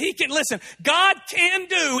king. He can, listen, God can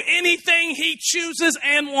do anything he chooses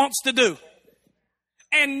and wants to do.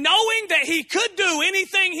 And knowing that he could do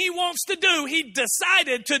anything he wants to do, he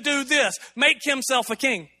decided to do this, make himself a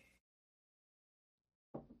king.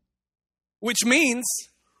 Which means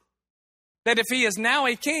that if he is now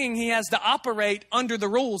a king, he has to operate under the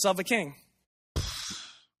rules of a king.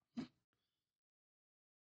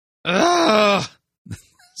 Ugh.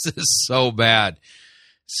 This is so bad.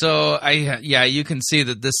 So, you can see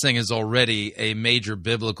that this thing is already a major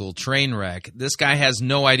biblical train wreck. This guy has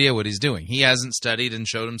no idea what he's doing. He hasn't studied and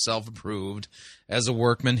showed himself approved as a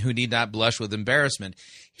workman who need not blush with embarrassment.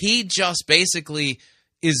 He just basically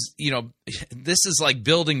is, this is like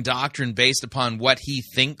building doctrine based upon what he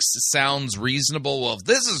thinks sounds reasonable. Well, if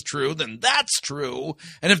this is true, then that's true.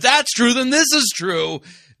 And if that's true, then this is true,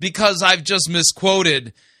 because I've just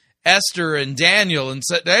misquoted Esther and Daniel and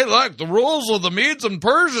said, hey, look, the rules of the Medes and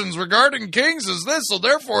Persians regarding kings is this, so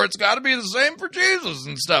therefore it's got to be the same for Jesus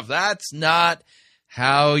and stuff. That's not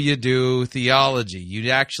how you do theology.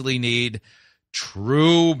 You actually need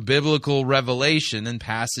true biblical revelation and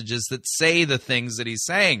passages that say the things that he's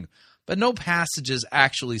saying. But no passages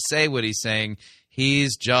actually say what he's saying.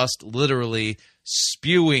 He's just literally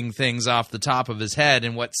spewing things off the top of his head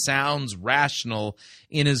in what sounds rational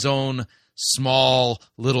in his own small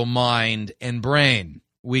little mind and brain.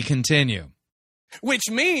 We continue. Which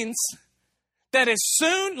means that as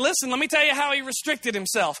soon, listen, let me tell you how he restricted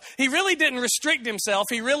himself. He really didn't restrict himself.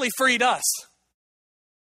 He really freed us.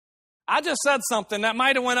 I just said something that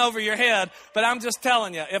might have went over your head, but I'm just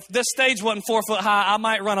telling you, if this stage wasn't 4 foot high, I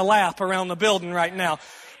might run a lap around the building right now.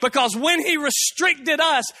 Because when he restricted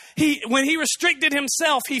us, when he restricted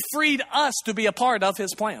himself, he freed us to be a part of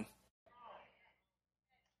his plan.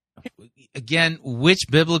 Again, which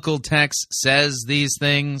biblical text says these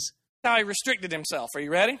things? How he restricted himself. Are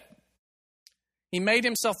you ready? He made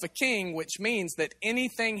himself a king, which means that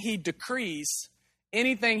anything he decrees,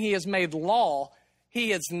 anything he has made law,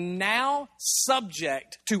 he is now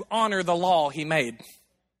subject to honor the law he made.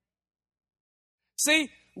 See,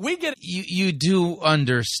 we get... You do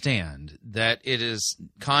understand that it is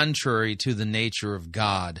contrary to the nature of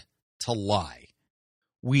God to lie.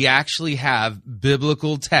 We actually have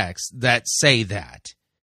biblical texts that say that.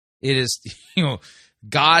 It is,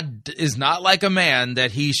 God is not like a man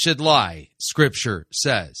that he should lie, Scripture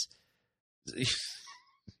says.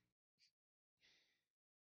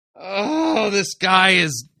 Oh, this guy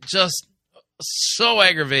is just so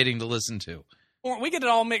aggravating to listen to. We get it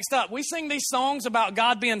all mixed up. We sing these songs about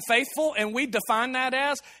God being faithful, and we define that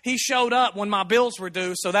as, he showed up when my bills were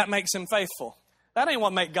due, so that makes him faithful. That ain't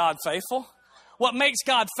what makes God faithful. What makes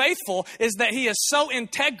God faithful is that he is so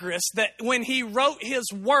integrous that when he wrote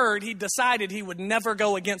his word, he decided he would never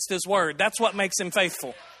go against his word. That's what makes him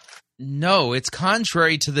faithful. No, it's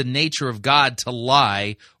contrary to the nature of God to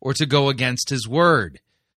lie or to go against his word.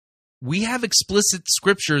 We have explicit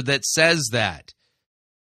scripture that says that.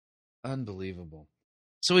 Unbelievable.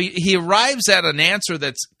 So he arrives at an answer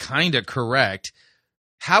that's kind of correct.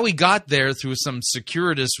 How he got there through some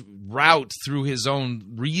circuitous route through his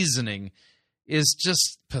own reasoning is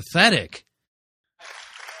just pathetic.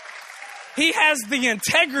 He has the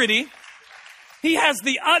integrity, he has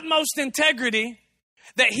the utmost integrity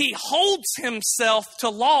that he holds himself to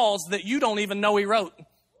laws that you don't even know he wrote.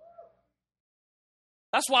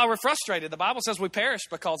 That's why we're frustrated. The Bible says we perish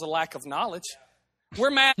because of lack of knowledge.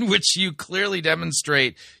 We're mad. Which you clearly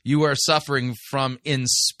demonstrate you are suffering from in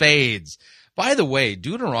spades. By the way,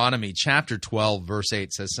 Deuteronomy chapter 12, verse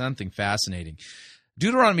 8 says something fascinating.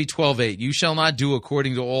 Deuteronomy 12:8, you shall not do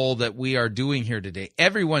according to all that we are doing here today.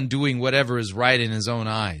 Everyone doing whatever is right in his own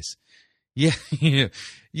eyes.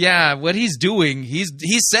 Yeah, what he's doing, he's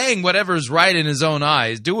saying whatever is right in his own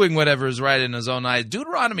eyes, doing whatever is right in his own eyes.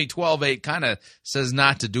 Deuteronomy 12:8 kind of says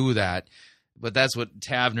not to do that, but that's what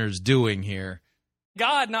Tavner's doing here.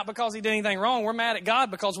 God, not because he did anything wrong. We're mad at God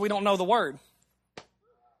because we don't know the word.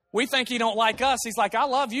 We think he don't like us. He's like, I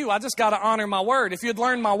love you. I just got to honor my word. If you'd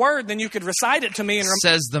learned my word, then you could recite it to me. And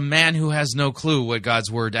says the man who has no clue what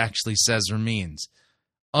God's word actually says or means.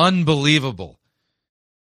 Unbelievable.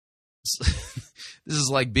 This is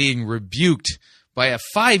like being rebuked by a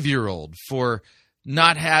 5-year-old for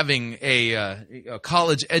not having a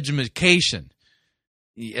college education,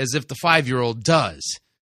 as if the 5-year-old does.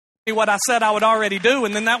 What I said I would already do,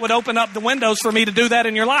 and then that would open up the windows for me to do that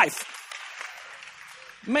in your life.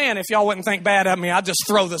 Man, if y'all wouldn't think bad of me, I'd just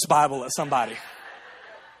throw this Bible at somebody.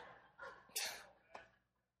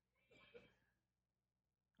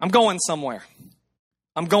 I'm going somewhere.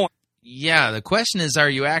 I'm going. Yeah, the question is, are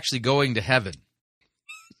you actually going to heaven?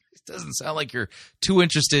 It doesn't sound like you're too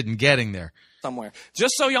interested in getting there. Somewhere.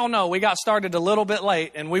 Just so y'all know, we got started a little bit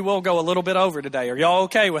late, and we will go a little bit over today. Are y'all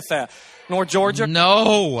okay with that? North Georgia?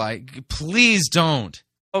 No, please don't.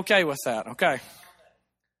 Okay with that. Okay.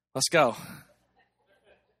 Let's go.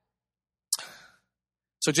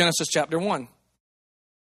 So Genesis chapter 1,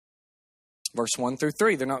 verse 1 through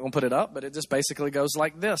 3. They're not going to put it up, but it just basically goes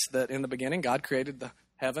like this, that in the beginning God created the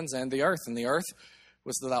heavens and the earth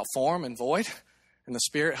was without form and void, And the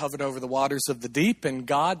Spirit hovered over the waters of the deep, and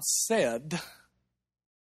God said,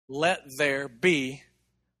 "Let there be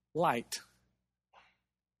light."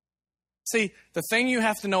 See, the thing you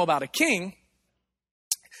have to know about a king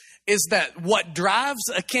is that what drives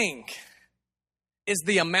a king is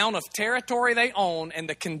the amount of territory they own and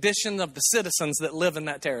the condition of the citizens that live in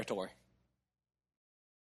that territory.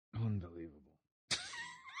 Unbelievable.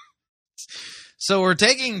 So we're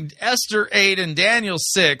taking Esther 8 and Daniel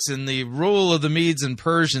 6 and the rule of the Medes and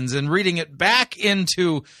Persians and reading it back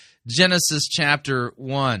into Genesis chapter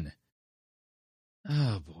 1.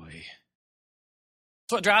 Oh, boy.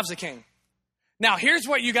 That's what drives a king. Now, here's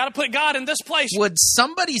what you got to put God in this place. Would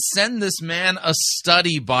somebody send this man a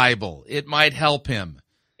study Bible? It might help him.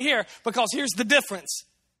 Here, because here's the difference.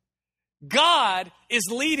 God is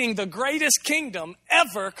leading the greatest kingdom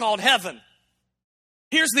ever called heaven.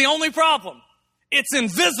 Here's the only problem. It's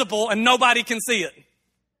invisible and nobody can see it.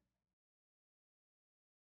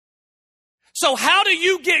 So how do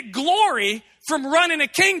you get glory from running a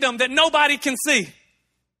kingdom that nobody can see?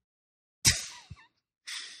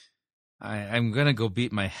 I'm going to go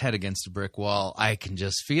beat my head against a brick wall. I can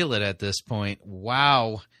just feel it at this point.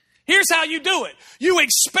 Wow. Here's how you do it. You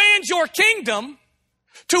expand your kingdom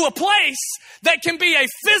to a place that can be a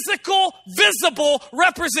physical, visible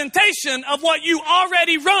representation of what you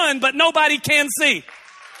already run, but nobody can see.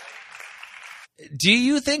 Do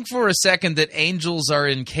you think for a second that angels are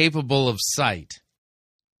incapable of sight?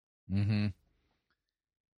 Mm-hmm.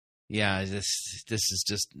 Yeah, this is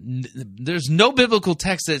just, there's no biblical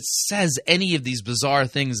text that says any of these bizarre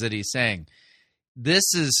things that he's saying. This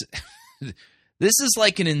is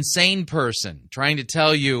like an insane person trying to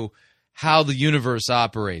tell you how the universe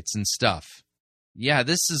operates and stuff. Yeah,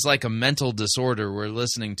 this is like a mental disorder we're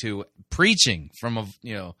listening to preaching from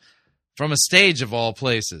a stage of all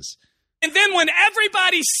places. And then when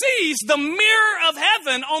everybody sees the mirror of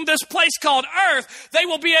heaven on this place called earth, they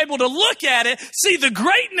will be able to look at it, see the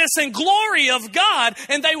greatness and glory of God,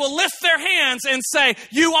 and they will lift their hands and say,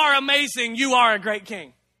 "You are amazing, you are a great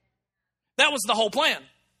king." That was the whole plan.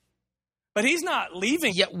 But he's not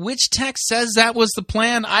leaving. Yet which text says that was the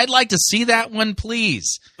plan? I'd like to see that one,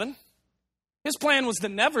 please. His plan was to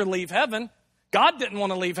never leave heaven. God didn't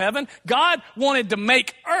want to leave heaven. God wanted to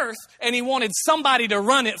make earth, and he wanted somebody to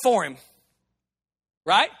run it for him.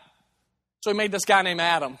 Right? So he made this guy named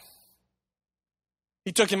Adam.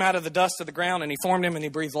 He took him out of the dust of the ground, and he formed him, and he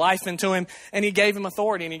breathed life into him, and he gave him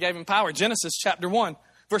authority, and he gave him power. Genesis chapter 1,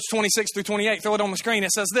 verse 26 through 28. Throw it on the screen.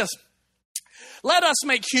 It says this: "Let us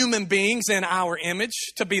make human beings in our image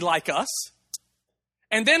to be like us."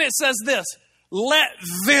 And then it says this: "Let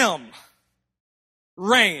them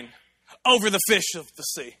reign over the fish of the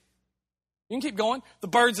sea." You can keep going. "The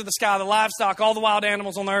birds of the sky, the livestock, all the wild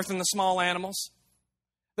animals on the earth, and the small animals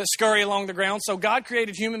that scurry along the ground." So God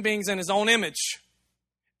created human beings in his own image.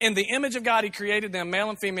 In the image of God, he created them. Male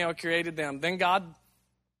and female created them. Then God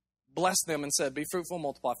blessed them and said, "Be fruitful,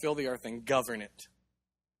 multiply, fill the earth, and govern it."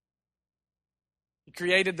 He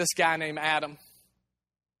created this guy named Adam.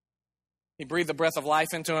 He breathed the breath of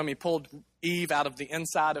life into him. He pulled Eve out of the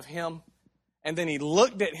inside of him. And then he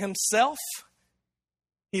looked at himself.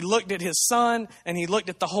 He looked at his son, and he looked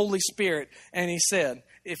at the Holy Spirit. And he said,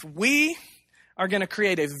 if we are going to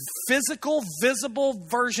create a physical, visible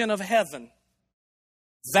version of heaven,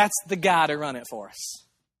 that's the guy to run it for us.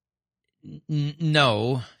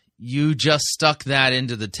 No, you just stuck that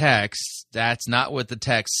into the text. That's not what the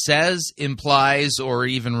text says, implies, or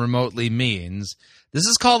even remotely means. This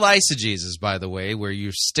is called eisegesis, by the way, where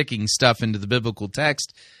you're sticking stuff into the biblical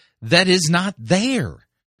text that is not there.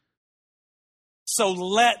 So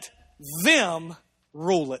let them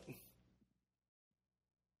rule it.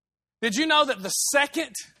 Did you know that the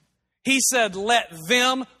second he said, "Let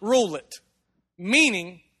them rule it,"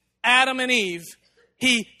 meaning Adam and Eve,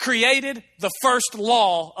 he created the first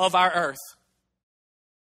law of our earth.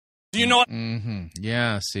 Do you know what? Mm-hmm.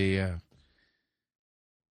 Yeah, see,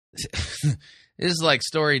 this is like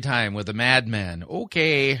story time with a madman.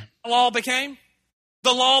 Okay. The law became?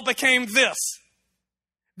 The law became this: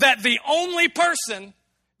 that the only person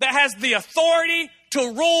that has the authority to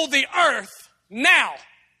rule the earth now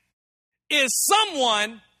is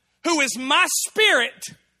someone who is my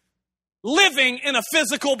spirit living in a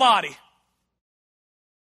physical body.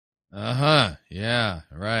 Uh-huh. Yeah,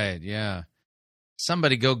 right, yeah.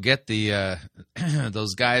 Somebody go get the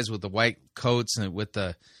those guys with the white coats and with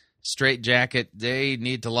the straight jacket. They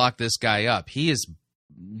need to lock this guy up. He is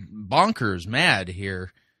bonkers mad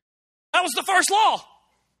here. That was the first law.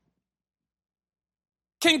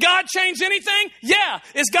 Can God change anything? Yeah.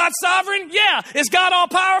 Is God sovereign? Yeah. Is God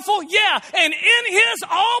all-powerful? Yeah. And in his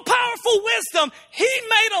all-powerful wisdom, he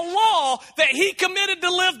made a law that he committed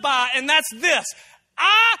to live by, and that's this.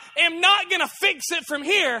 I am not going to fix it from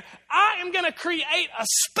here. I am going to create a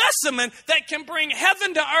specimen that can bring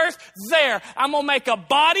heaven to earth there. I'm going to make a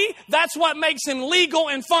body. That's what makes him legal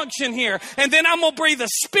and function here. And then I'm going to breathe a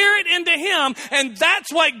spirit into him, and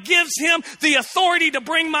that's what gives him the authority to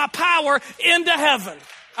bring my power into heaven.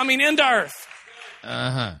 Into earth.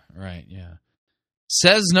 Right, yeah.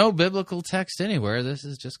 Says no biblical text anywhere. This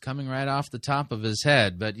is just coming right off the top of his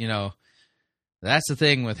head. But, that's the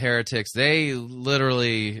thing with heretics. They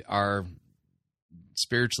literally are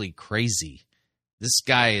spiritually crazy. This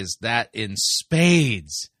guy is that in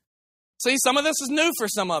spades. See, some of this is new for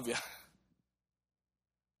some of you.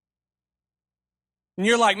 And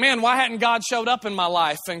you're like, man, why hadn't God showed up in my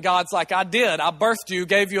life? And God's like, I did. I birthed you,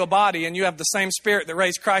 gave you a body, and you have the same spirit that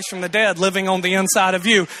raised Christ from the dead living on the inside of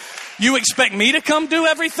you. You expect me to come do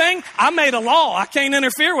everything? I made a law. I can't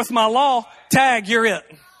interfere with my law. Tag, you're it.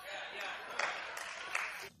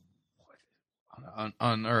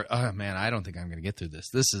 On earth. Oh, man, I don't think I'm going to get through this.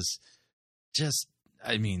 This is just,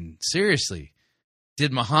 seriously.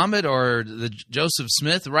 Did Muhammad or the Joseph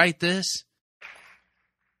Smith write this?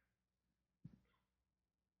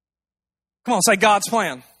 Come on, say God's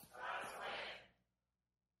plan.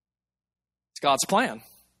 It's God's plan.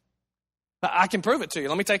 I can prove it to you.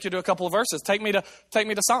 Let me take you to a couple of verses. Take me to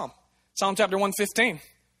Psalm chapter 115,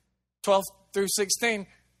 12 through 16. It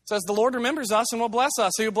says, the Lord remembers us and will bless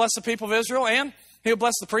us. He will bless the people of Israel, and he will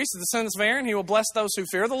bless the priests of the descendants of Aaron. He will bless those who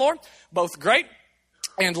fear the Lord, both great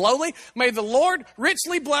and lowly. May the Lord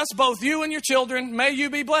richly bless both you and your children. May you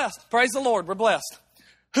be blessed. Praise the Lord. We're blessed.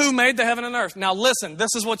 Who made the heaven and earth? Now listen, this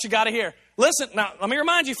is what you got to hear. Listen, now let me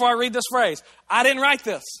remind you before I read this phrase. I didn't write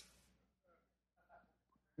this.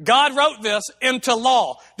 God wrote this into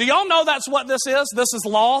law. Do y'all know that's what this is? This is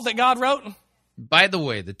law that God wrote? By the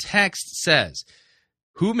way, the text says,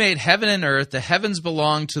 who made heaven and earth? The heavens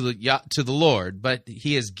belong to the Lord, but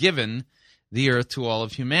he has given the earth to all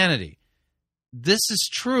of humanity. This is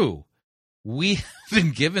true. We have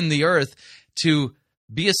been given the earth to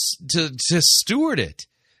steward it.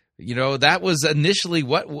 That was initially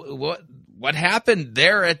what happened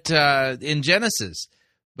there in Genesis.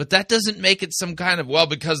 But that doesn't make it some kind of,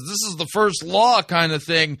 because this is the first law kind of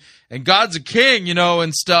thing, and God's a king,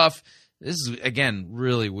 and stuff. This is, again,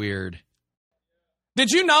 really weird.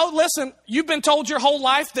 Did you know, listen, you've been told your whole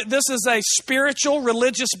life that this is a spiritual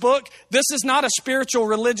religious book. This is not a spiritual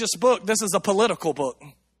religious book. This is a political book.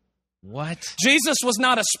 What? Jesus was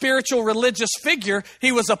not a spiritual religious figure.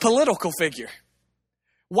 He was a political figure.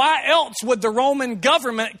 Why else would the Roman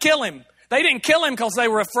government kill him? They didn't kill him because they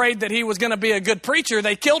were afraid that he was going to be a good preacher.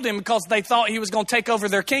 They killed him because they thought he was going to take over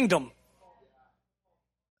their kingdom.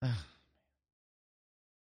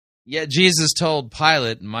 Yet Jesus told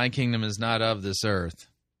Pilate, my kingdom is not of this earth.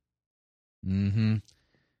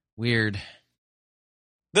 Weird.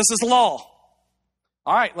 This is law.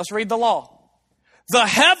 All right, let's read the law. The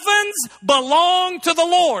heavens belong to the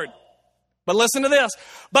Lord. But listen to this.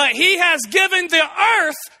 But he has given the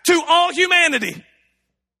earth to all humanity.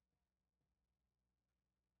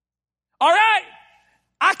 All right,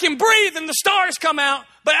 I can breathe and the stars come out,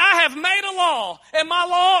 but I have made a law, and my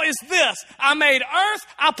law is this. I made earth,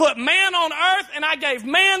 I put man on earth, and I gave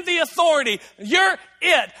man the authority. You're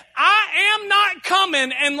it. I am not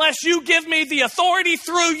coming unless you give me the authority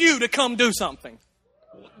through you to come do something.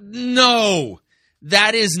 No,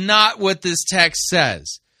 that is not what this text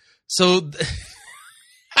says. So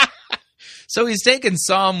he's taken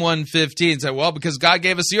Psalm 115 and said, because God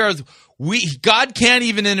gave us the earth, God can't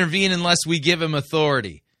even intervene unless we give him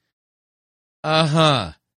authority.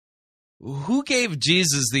 Who gave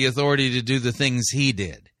Jesus the authority to do the things he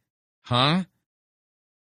did? Huh?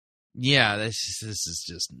 Yeah, this is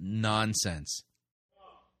just nonsense.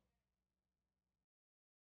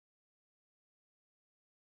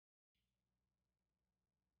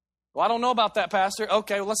 Well, I don't know about that, Pastor.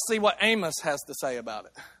 Okay, well, let's see what Amos has to say about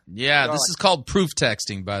it. Yeah, this is called proof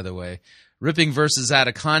texting, by the way. Ripping verses out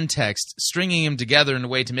of context, stringing them together in a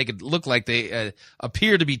way to make it look like they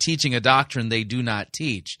appear to be teaching a doctrine they do not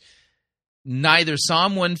teach. Neither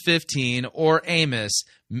Psalm 115 or Amos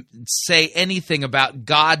say anything about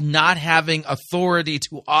God not having authority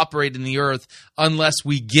to operate in the earth unless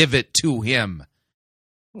we give it to him.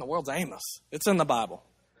 In the world's Amos? It's in the Bible.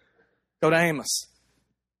 Go to Amos.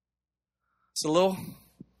 It's a little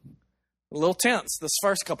tense, this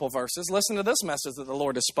first couple of verses. Listen to this message that the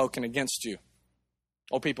Lord has spoken against you.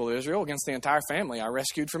 O people of Israel, against the entire family I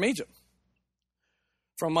rescued from Egypt.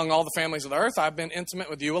 From among all the families of the earth, I've been intimate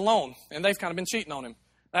with you alone. And they've kind of been cheating on him.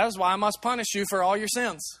 That is why I must punish you for all your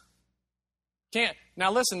sins.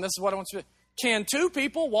 Now listen, this is what I want you to do. Can two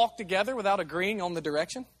people walk together without agreeing on the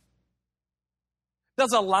direction?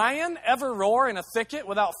 Does a lion ever roar in a thicket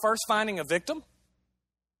without first finding a victim?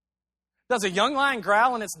 Does a young lion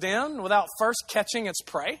growl in its den without first catching its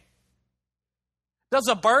prey? Does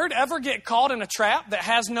a bird ever get caught in a trap that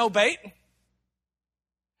has no bait?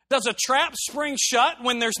 Does a trap spring shut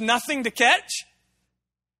when there's nothing to catch?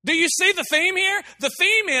 Do you see the theme here? The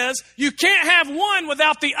theme is you can't have one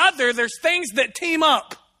without the other. There's things that team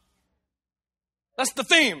up. That's the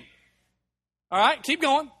theme. All right, keep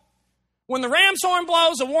going. When the ram's horn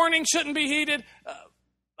blows, a warning shouldn't be heeded.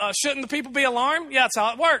 Shouldn't the people be alarmed? Yeah, that's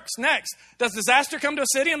how it works. Next, does disaster come to a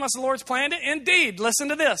city unless the Lord's planned it? Indeed. Listen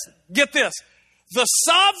to this. Get this. The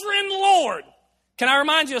sovereign Lord. Can I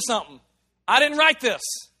remind you of something? I didn't write this.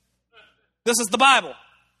 This is the Bible.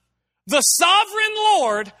 The sovereign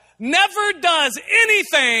Lord never does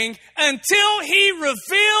anything until he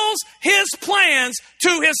reveals his plans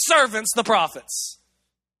to his servants, the prophets.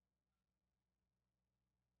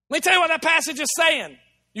 Let me tell you what that passage is saying.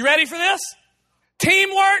 You ready for this?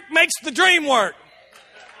 Teamwork makes the dream work.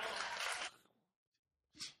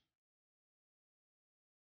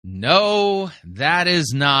 No, that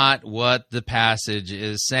is not what the passage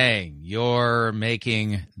is saying. You're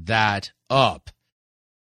making that up.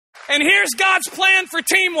 And here's God's plan for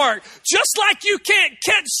teamwork. Just like you can't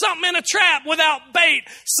catch something in a trap without bait,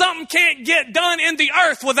 something can't get done in the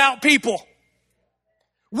earth without people.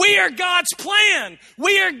 We are God's plan.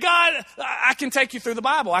 We are God. I can take you through the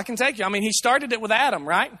Bible. I can take you. I mean, he started it with Adam,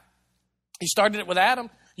 right? He started it with Adam.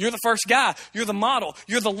 You're the first guy. You're the model.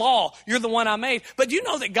 You're the law. You're the one I made. But you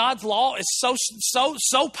know that God's law is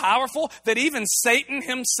so powerful that even Satan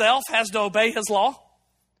himself has to obey his law?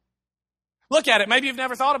 Look at it. Maybe you've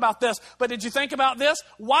never thought about this, but did you think about this?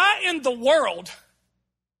 Why in the world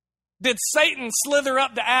did Satan slither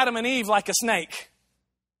up to Adam and Eve like a snake?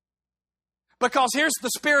 Because here's the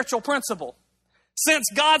spiritual principle. Since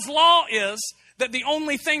God's law is that the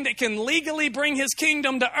only thing that can legally bring his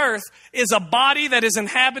kingdom to earth is a body that is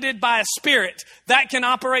inhabited by a spirit that can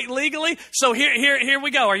operate legally. So here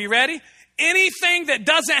we go. Are you ready? Anything that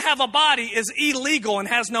doesn't have a body is illegal and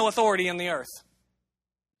has no authority in the earth.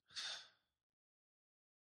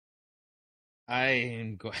 I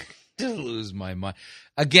am going to lose my mind.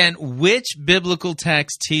 Again, which biblical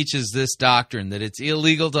text teaches this doctrine that it's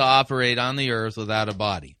illegal to operate on the earth without a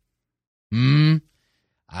body?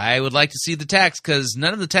 I would like to see the text, because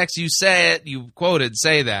none of the texts you quoted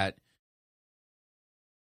say that.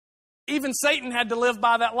 Even Satan had to live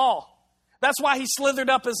by that law. That's why he slithered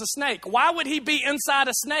up as a snake. Why would he be inside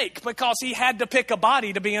a snake? Because he had to pick a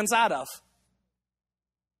body to be inside of.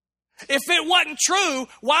 If it wasn't true,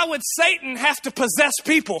 why would Satan have to possess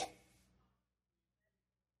people?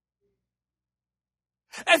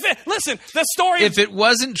 Listen, the story... If it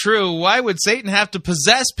wasn't true, why would Satan have to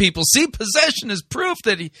possess people? See, possession is proof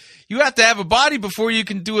that you have to have a body before you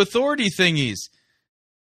can do authority thingies.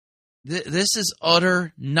 This is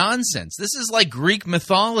utter nonsense. This is like Greek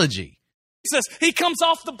mythology. He comes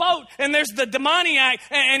off the boat, and there's the demoniac,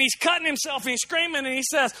 and he's cutting himself, and he's screaming, and he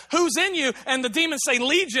says, "Who's in you?" And the demons say,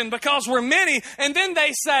 "Legion," because we're many. And then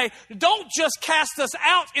they say, "Don't just cast us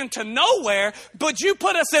out into nowhere, but you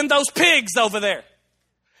put us in those pigs over there."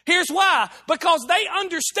 Here's why. Because they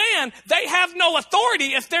understand they have no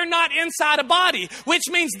authority if they're not inside a body, which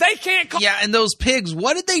means they can't... Yeah, and those pigs,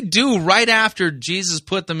 what did they do right after Jesus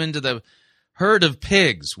put them into the herd of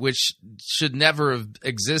pigs, which should never have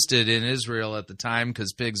existed in Israel at the time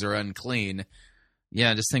because pigs are unclean?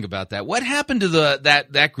 Yeah, just think about that. What happened to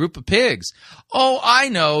that group of pigs? Oh, I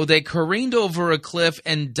know. They careened over a cliff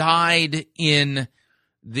and died in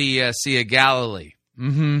the Sea of Galilee.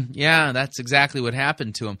 Yeah, that's exactly what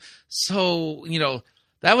happened to him. So,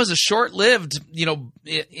 that was a short-lived,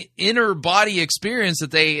 inner body experience that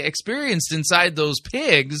they experienced inside those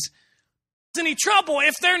pigs. Any trouble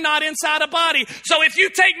if they're not inside a body. So if you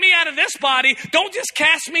take me out of this body, don't just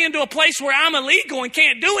cast me into a place where I'm illegal and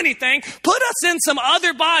can't do anything. Put us in some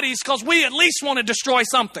other bodies, because we at least want to destroy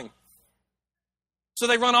something. So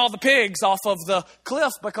they run all the pigs off of the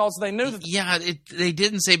cliff because they knew that... Yeah, they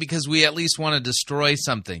didn't say because we at least want to destroy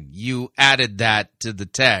something. You added that to the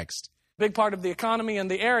text. Big part of the economy in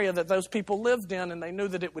the area that those people lived in, and they knew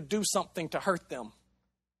that it would do something to hurt them.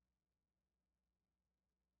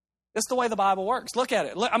 It's the way the Bible works. Look at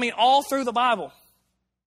it. All through the Bible.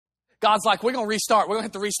 God's like, we're going to restart. We're going to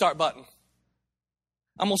hit the restart button.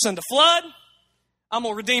 I'm going to send a flood. I'm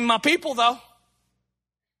going to redeem my people, though.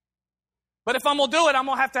 But if I'm going to do it, I'm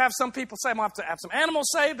going to have some people saved. I'm going to have some animals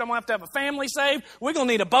saved. I'm going to have a family saved. We're going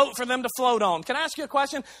to need a boat for them to float on. Can I ask you a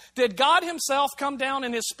question? Did God himself come down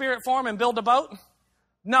in his spirit form and build a boat?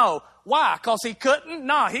 No. Why? Because he couldn't?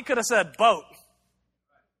 No, he could have said boat.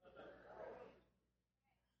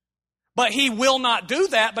 But he will not do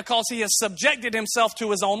that because he has subjected himself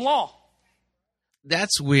to his own law.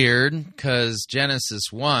 That's weird, because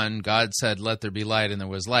Genesis 1, God said, let there be light, and there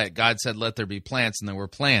was light. God said, let there be plants, and there were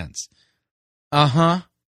plants. Uh-huh.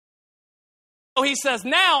 So he says,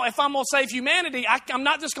 now, if I'm going to save humanity, I'm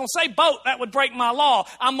not just going to say boat. That would break my law.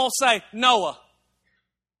 I'm going to say Noah.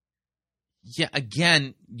 Yeah,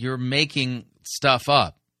 again, you're making stuff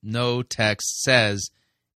up. No text says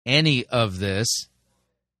any of this.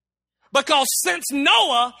 Because since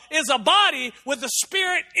Noah is a body with a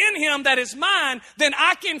spirit in him that is mine, then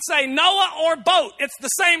I can say Noah or boat. It's the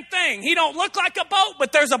same thing. He don't look like a boat,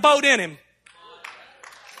 but there's a boat in him.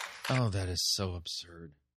 Oh, that is so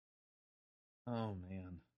absurd. Oh,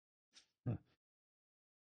 man.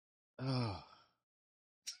 Oh.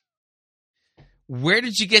 Where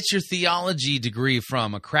did you get your theology degree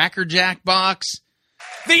from? A Cracker Jack box?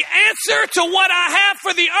 The answer to what I have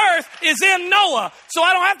for the earth is in Noah. So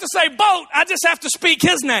I don't have to say boat. I just have to speak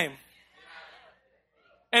his name.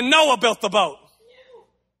 And Noah built the boat.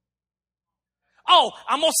 Oh,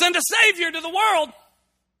 I'm going to send a Savior to the world.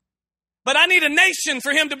 But I need a nation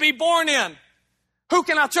for him to be born in. Who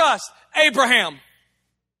can I trust? Abraham.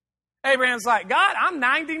 Abraham's like, God, I'm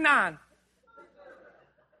 99.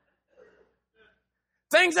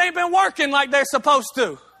 Things ain't been working like they're supposed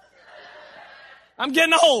to. I'm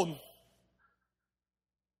getting old.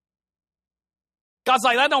 God's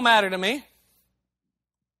like, that don't matter to me.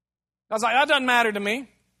 God's like, that doesn't matter to me.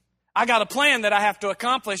 I got a plan that I have to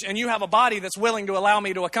accomplish, and you have a body that's willing to allow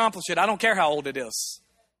me to accomplish it. I don't care how old it is.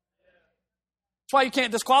 That's why you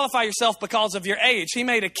can't disqualify yourself because of your age. He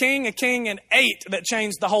made a king in 8 that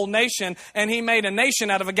changed the whole nation, and he made a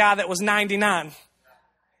nation out of a guy that was 99.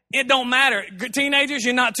 It don't matter. Teenagers,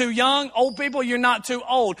 you're not too young. Old people, you're not too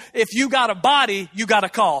old. If you got a body, you got a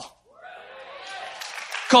call.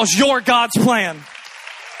 Because you're God's plan.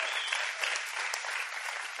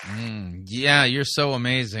 Yeah, you're so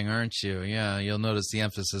amazing, aren't you? Yeah, you'll notice the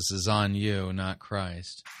emphasis is on you, not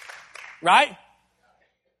Christ. Right?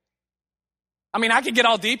 I mean, I could get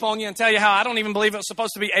all deep on you and tell you how I don't even believe it was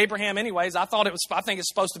supposed to be Abraham anyways. I think it's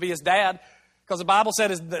supposed to be his dad. Because the Bible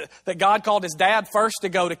said that God called his dad first to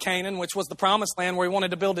go to Canaan, which was the promised land where he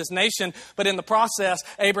wanted to build his nation. But in the process,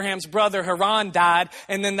 Abraham's brother Haran died,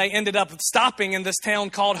 and then they ended up stopping in this town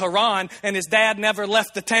called Haran, and his dad never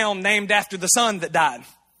left the town named after the son that died.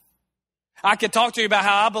 I could talk to you about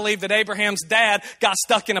how I believe that Abraham's dad got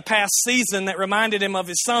stuck in a past season that reminded him of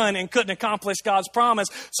his son and couldn't accomplish God's promise.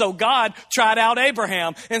 So God tried out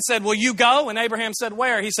Abraham and said, will you go? And Abraham said,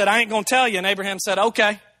 where? He said, I ain't going to tell you. And Abraham said,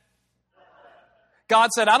 okay. God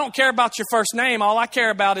said, I don't care about your first name. All I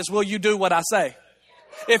care about is, will you do what I say?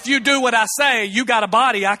 If you do what I say, you got a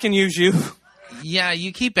body, I can use you. Yeah,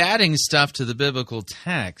 you keep adding stuff to the biblical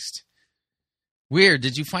text. Weird.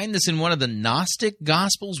 Did you find this in one of the Gnostic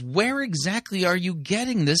Gospels? Where exactly are you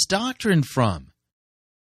getting this doctrine from?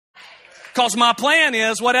 Because my plan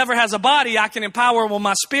is, whatever has a body, I can empower with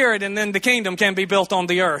my spirit, and then the kingdom can be built on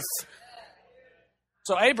the earth.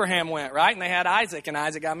 So Abraham went, right? And they had Isaac, and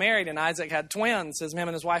Isaac got married, and Isaac had twins. Him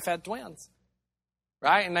and his wife had twins.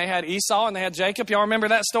 Right? And they had Esau and they had Jacob. Y'all remember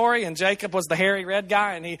that story? And Jacob was the hairy red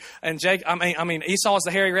guy, and Esau was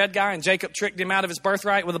the hairy red guy, and Jacob tricked him out of his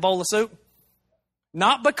birthright with a bowl of soup.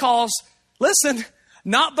 Not because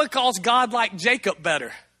God liked Jacob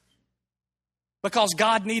better. Because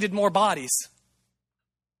God needed more bodies.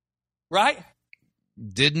 Right?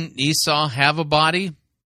 Didn't Esau have a body?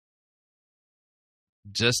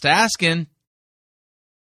 Just asking.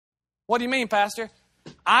 What do you mean, Pastor?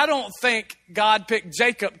 I don't think God picked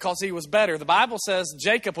Jacob because he was better. The Bible says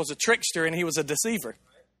Jacob was a trickster and he was a deceiver.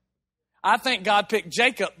 I think God picked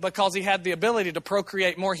Jacob because he had the ability to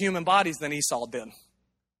procreate more human bodies than Esau did.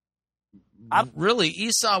 Really,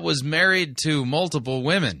 Esau was married to multiple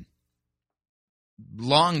women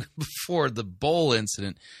long before the bowl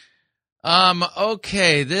incident.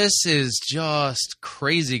 Okay, this is just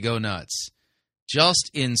crazy go nuts.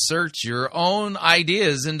 Just insert your own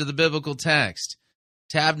ideas into the biblical text.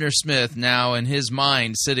 Tavner Smith now in his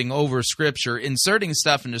mind sitting over Scripture, inserting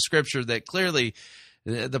stuff into Scripture that clearly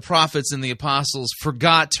the prophets and the apostles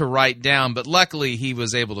forgot to write down, but luckily he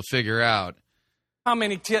was able to figure out. How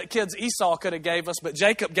many kids Esau could have gave us, but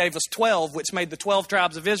Jacob gave us 12, which made the 12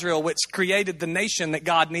 tribes of Israel, which created the nation that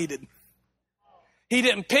God needed. He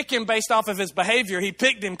didn't pick him based off of his behavior. He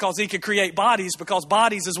picked him because he could create bodies, because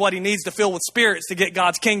bodies is what he needs to fill with spirits to get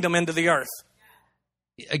God's kingdom into the earth.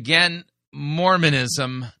 Again,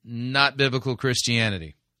 Mormonism, not biblical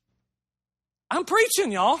Christianity. I'm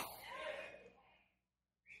preaching, y'all.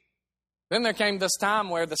 Then there came this time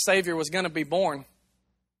where the Savior was going to be born.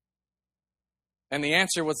 And the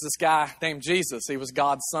answer was this guy named Jesus. He was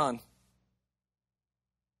God's son.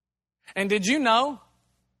 And did you know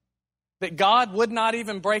that God would not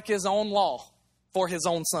even break his own law for his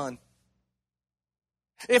own son?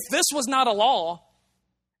 If this was not a law,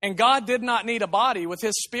 and God did not need a body with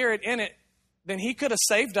his spirit in it, then he could have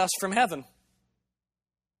saved us from heaven.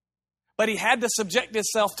 But he had to subject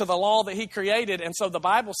himself to the law that he created. And so the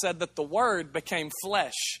Bible said that the Word became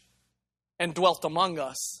flesh and dwelt among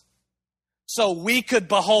us. So we could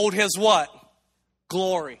behold his what?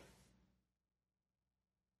 Glory.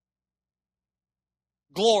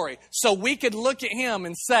 Glory. So we could look at him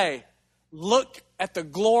and say, look at the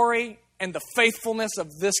glory and the faithfulness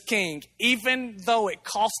of this king. Even though it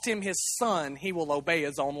cost him his son, he will obey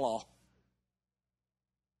his own law.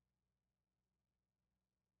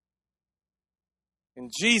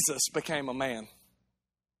 And Jesus became a man,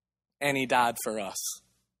 and he died for us.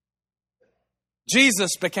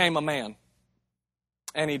 Jesus became a man,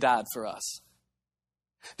 and he died for us.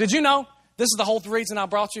 Did you know, this is the whole reason I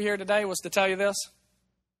brought you here today, was to tell you this?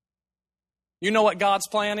 You know what God's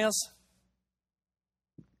plan is?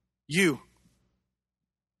 You.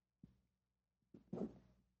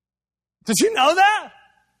 Did you know that?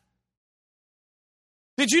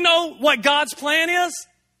 Did you know what God's plan is?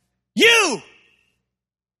 You.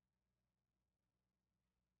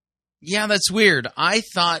 Yeah, that's weird. I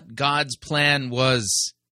thought God's plan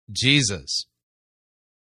was Jesus.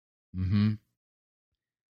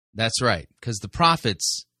 That's right, because the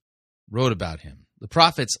prophets wrote about him. The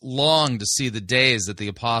prophets longed to see the days that the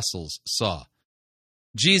apostles saw.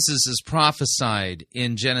 Jesus is prophesied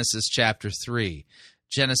in Genesis chapter 3,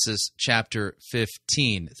 Genesis chapter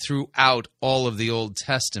 15, throughout all of the Old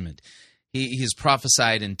Testament. He's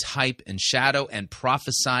prophesied in type and shadow, and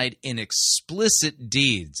prophesied in explicit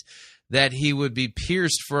deeds, that he would be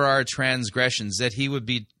pierced for our transgressions, that he would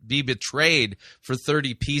be betrayed for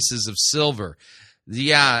 30 pieces of silver.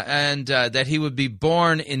 And that he would be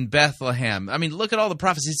born in Bethlehem. I mean, look at all the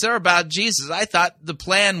prophecies that are about Jesus. I thought the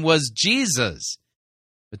plan was Jesus.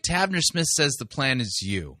 But Tavner Smith says the plan is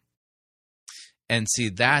you. And see,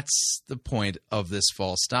 that's the point of this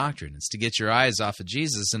false doctrine. It's to get your eyes off of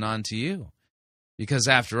Jesus and onto you. Because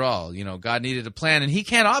after all, God needed a plan, and he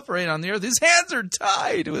can't operate on the earth. His hands are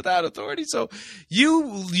tied without authority. So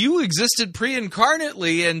you existed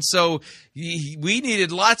pre-incarnately, and so we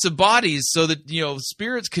needed lots of bodies so that,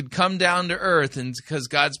 spirits could come down to earth, and because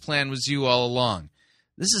God's plan was you all along.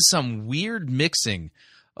 This is some weird mixing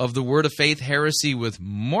of the Word of Faith heresy with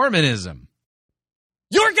Mormonism.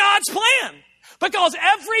 You're God's plan. Because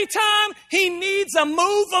every time he needs a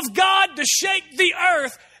move of God to shake the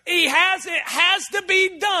earth, it has to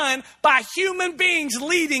be done by human beings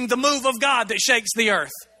leading the move of God that shakes the earth.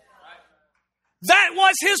 That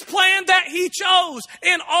was his plan that he chose.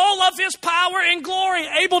 In all of his power and glory,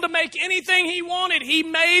 able to make anything he wanted, he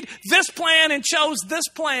made this plan and chose this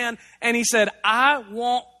plan. And he said, I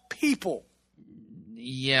want people.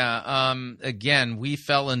 Yeah, again, we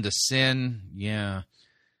fell into sin. Yeah.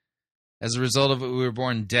 As a result of it, we were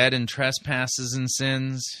born dead in trespasses and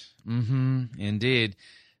sins. Indeed.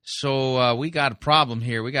 So we got a problem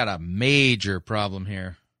here. We got a major problem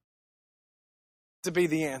here. To be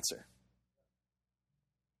the answer.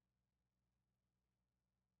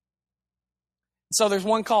 So there's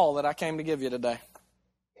one call that I came to give you today.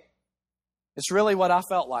 It's really what I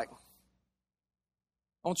felt like.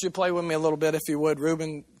 I want you to play with me a little bit, if you would.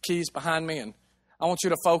 Ruben, keys behind me. And I want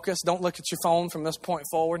you to focus. Don't look at your phone from this point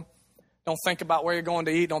forward. Don't think about where you're going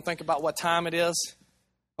to eat. Don't think about what time it is.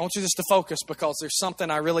 I want you just to focus, because there's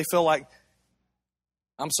something I really feel like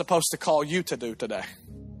I'm supposed to call you to do today.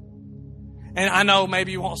 And I know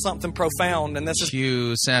maybe you want something profound, and this is...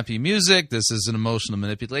 Cue sappy music. This is an emotional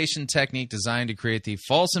manipulation technique designed to create the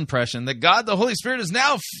false impression that God, the Holy Spirit, is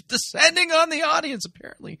now descending on the audience,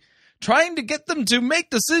 apparently, trying to get them to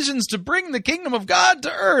make decisions to bring the kingdom of God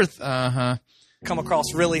to earth. Come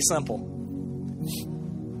across really simple.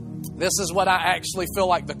 This is what I actually feel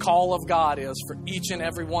like the call of God is for each and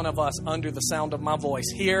every one of us under the sound of my voice.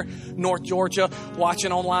 Here, North Georgia,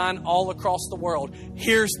 watching online all across the world.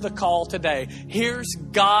 Here's the call today. Here's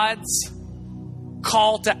God's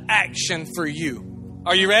call to action for you.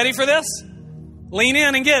 Are you ready for this? Lean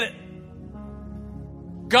in and get it.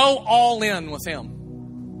 Go all in with Him.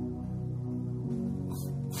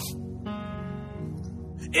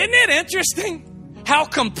 Isn't it interesting how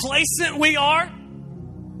complacent we are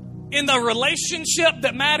in the relationship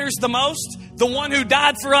that matters the most, the one who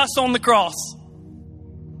died for us on the cross?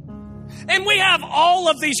 And we have all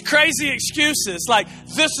of these crazy excuses like,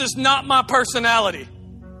 this is not my personality.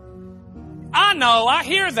 I know, I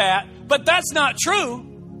hear that, but that's not true.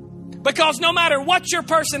 Because no matter what your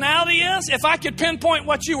personality is, if I could pinpoint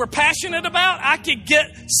what you were passionate about, I could get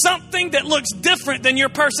something that looks different than your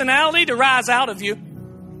personality to rise out of you.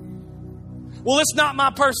 Well, it's not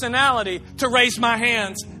my personality to raise my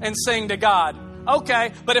hands and sing to God.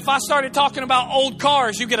 Okay, but if I started talking about old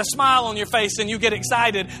cars, you get a smile on your face and you get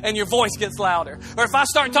excited and your voice gets louder. Or if I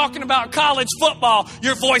start talking about college football,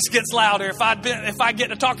 your voice gets louder. If I get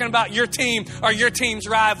to talking about your team or your team's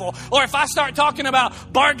rival. Or if I start talking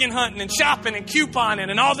about bargain hunting and shopping and couponing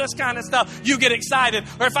and all this kind of stuff, you get excited.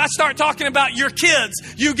 Or if I start talking about your kids,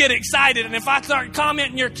 you get excited. And if I start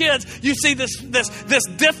commenting your kids, you see this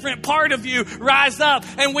different part of you rise up.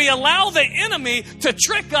 And we allow the enemy to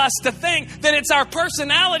trick us to think that it's our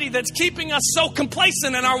personality that's keeping us so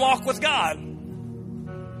complacent in our walk with God.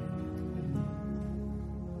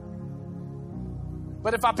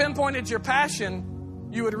 But if I pinpointed your passion,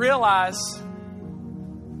 you would realize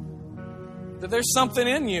that there's something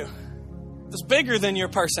in you that's bigger than your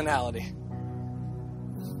personality.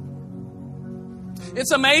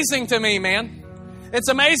 It's amazing to me, man. It's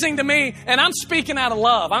amazing to me, and I'm speaking out of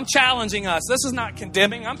love. I'm challenging us. This is not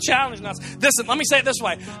condemning. I'm challenging us. Listen, let me say it this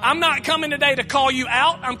way. I'm not coming today to call you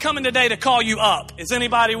out. I'm coming today to call you up. Is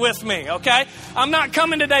anybody with me, okay? I'm not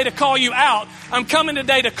coming today to call you out. I'm coming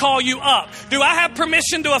today to call you up. Do I have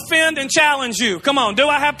permission to offend and challenge you? Come on, do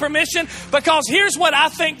I have permission? Because here's what I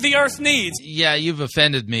think the earth needs. Yeah, you've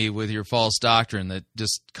offended me with your false doctrine that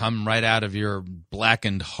just come right out of your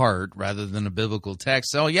blackened heart rather than a biblical text.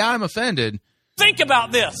 So, yeah, I'm offended. Think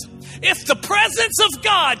about this. If the presence of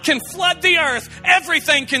God can flood the earth,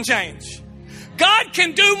 everything can change. God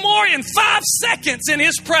can do more in 5 seconds in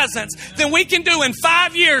His presence than we can do in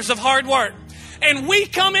 5 years of hard work. And we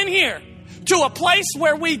come in here to a place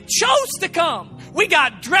where we chose to come. We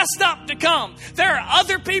got dressed up to come. There are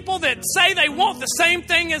other people that say they want the same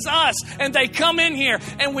thing as us, and they come in here,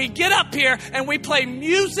 and we get up here, and we play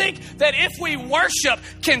music that if we worship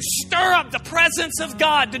can stir up the presence of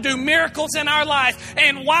God to do miracles in our life.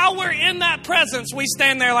 And while we're in that presence, we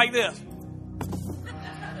stand there like this.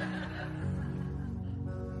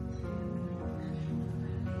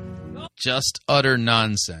 Just utter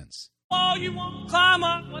nonsense. Oh, you want to climb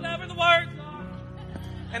up, whatever the words are.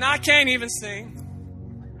 And I can't even sing.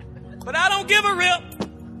 But I don't give a rip.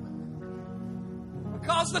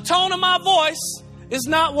 Because the tone of my voice is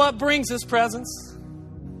not what brings His presence.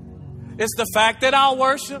 It's the fact that I'll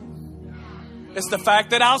worship. It's the fact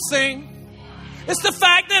that I'll sing. It's the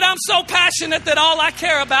fact that I'm so passionate that all I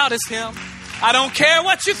care about is Him. I don't care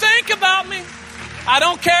what you think about me. I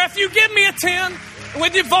don't care if you give me a 10.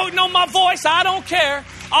 When you're voting on my voice, I don't care.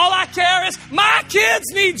 All I care is my kids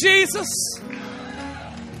need Jesus.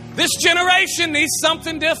 This generation needs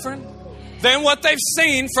something different than what they've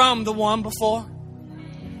seen from the one before.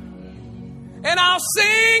 And I'll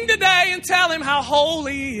sing today and tell Him how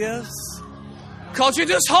holy He is. Because you're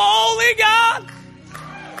just holy, God.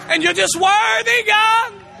 And you're just worthy,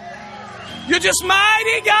 God. You're just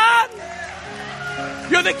mighty, God.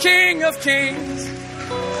 You're the King of Kings.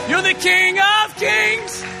 You're the King of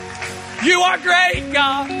Kings. You are great,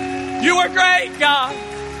 God. You are great, God.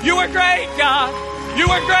 You are great, God. You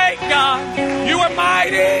are great, God. You are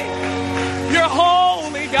mighty. You're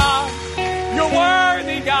holy, God. You're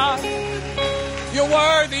worthy, God. You're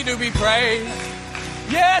worthy to be praised.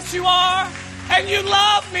 Yes, you are. And you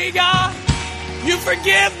love me, God. You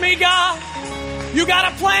forgive me, God. You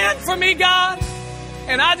got a plan for me, God.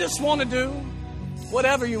 And I just want to do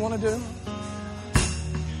whatever you want to do.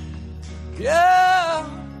 Yeah.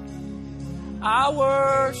 I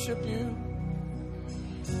worship you.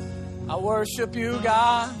 I worship you,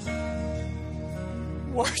 God.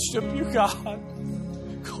 Worship you, God.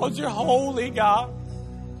 Because you're holy, God.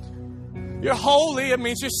 You're holy. It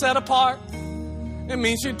means you're set apart. It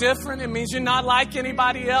means you're different. It means you're not like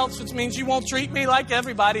anybody else. It means you won't treat me like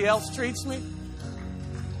everybody else treats me.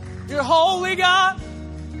 You're holy, God.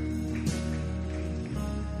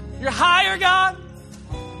 You're higher, God.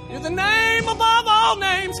 You're the name above all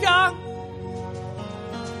names, God.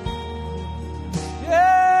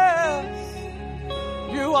 Yes,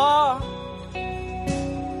 you are.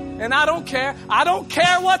 And I don't care. I don't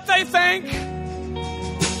care what they think.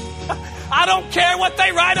 I don't care what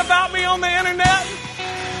they write about me on the internet.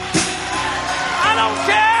 I don't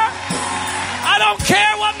care. I don't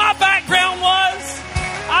care what my background was.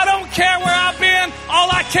 I don't care where I've been. All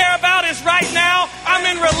I care about is right now, I'm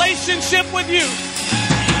in relationship with you.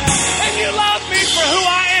 And you love me for who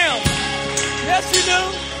I am. Yes, you do.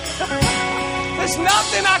 There's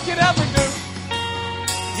nothing I could ever do.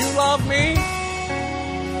 You love me.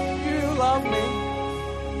 You love me.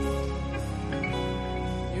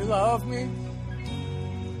 You love me.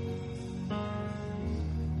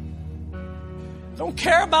 I don't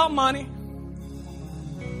care about money.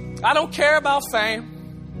 I don't care about fame.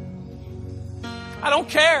 I don't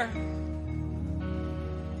care.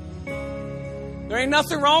 There ain't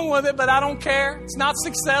nothing wrong with it, but I don't care. It's not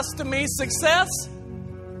success to me. Success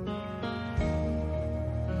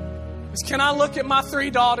is, can I look at my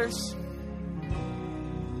 3 daughters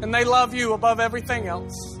and they love you above everything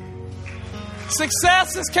else?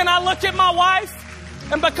 Success is, can I look at my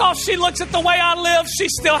wife and because she looks at the way I live, she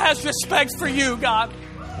still has respect for you, God.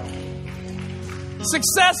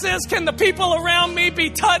 Success is, can the people around me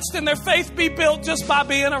be touched and their faith be built just by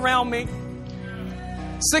being around me?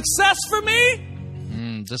 Success for me?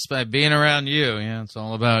 Just by being around you. Yeah, it's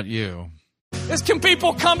all about you. Is, can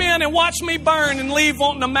people come in and watch me burn and leave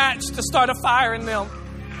wanting a match to start a fire in them?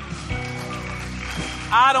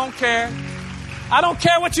 I don't care. I don't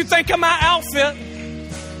care what you think of my outfit,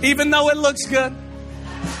 even though it looks good.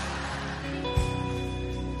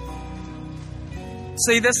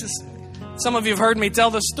 See, this is... Some of you have heard me tell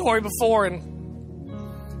this story before, and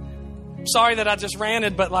I'm sorry that I just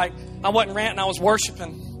ranted, but I wasn't ranting, I was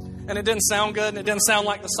worshiping. And it didn't sound good, and it didn't sound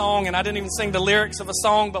like the song, and I didn't even sing the lyrics of a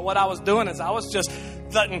song, but what I was doing is I was just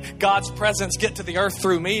letting God's presence get to the earth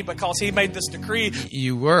through me because He made this decree.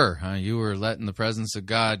 You were, huh? You were letting the presence of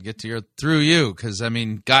God get to the earth through you, because,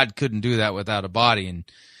 God couldn't do that without a body, and,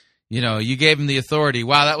 you gave Him the authority.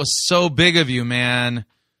 Wow, that was so big of you, man.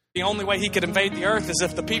 The only way He could invade the earth is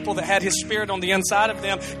if the people that had His Spirit on the inside of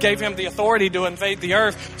them gave Him the authority to invade the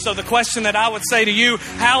earth. So the question that I would say to you,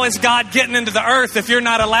 how is God getting into the earth if you're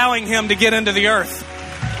not allowing Him to get into the earth?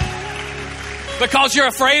 Because you're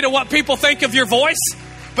afraid of what people think of your voice?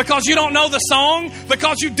 Because you don't know the song?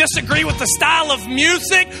 Because you disagree with the style of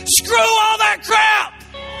music? Screw all that crap!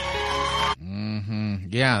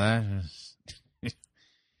 Yeah, that is...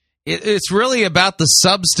 It's really about the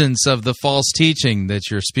substance of the false teaching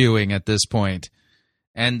that you're spewing at this point.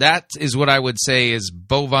 And that is what I would say is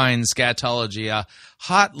bovine scatology, a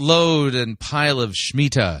hot load and pile of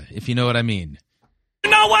Shemitah, if you know what I mean.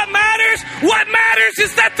 You know what matters? What matters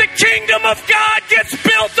is that the kingdom of God gets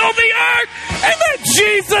built on the earth and that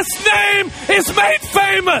Jesus' name is made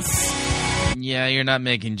famous. Yeah, you're not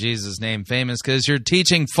making Jesus' name famous because you're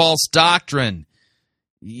teaching false doctrine.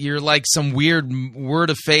 You're like some weird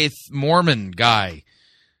word of faith Mormon guy.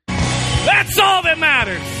 That's all that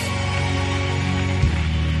matters.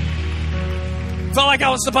 Felt like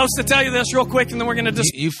I was supposed to tell you this real quick, and then we're going to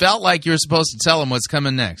just... You felt like you were supposed to tell him what's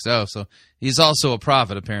coming next. Oh, so he's also a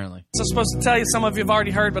prophet, apparently. I was supposed to tell you, some of you have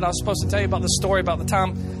already heard, but I was supposed to tell you about the story about the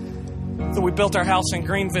time that we built our house in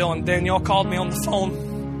Greenville, and Danielle called me on the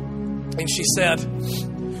phone, and she said...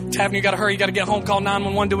 Tavner, you got to hurry. You got to get home. Call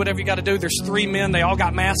 911. Do whatever you got to do. There's 3 men. They all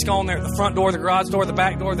got masks on. They're at the front door, the garage door, the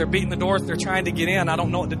back door. They're beating the door. They're trying to get in. I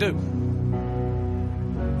don't know what to do.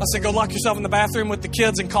 I said, go lock yourself in the bathroom with the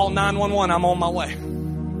kids and call 911. I'm on my way.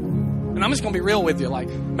 And I'm just going to be real with you.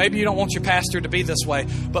 Maybe you don't want your pastor to be this way,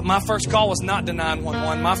 but my first call was not to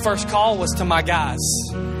 911. My first call was to my guys.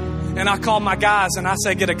 And I called my guys and I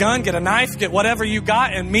said, get a gun, get a knife, get whatever you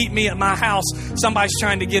got and meet me at my house. Somebody's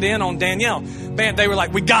trying to get in on Danielle. Man, they were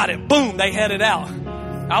like, we got it. Boom, they headed out.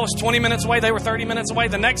 I was 20 minutes away. They were 30 minutes away.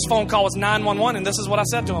 The next phone call was 911. And this is what I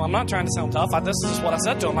said to them. I'm not trying to sound tough. This is just what I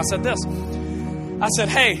said to them. I said this. I said,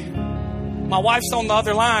 hey, my wife's on the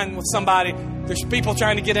other line with somebody. There's people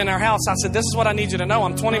trying to get in our house. I said, this is what I need you to know.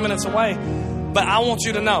 I'm 20 minutes away, but I want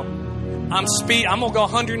you to know. I'm going to go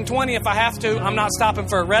 120 if I have to. I'm not stopping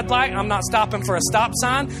for a red light. I'm not stopping for a stop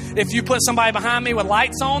sign. If you put somebody behind me with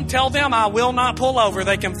lights on, tell them I will not pull over.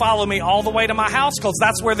 They can follow me all the way to my house because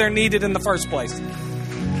that's where they're needed in the first place.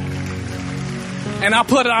 And I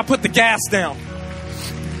put the gas down.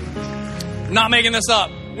 Not making this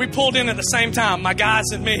up. We pulled in at the same time, my guys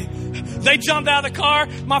and me. They jumped out of the car.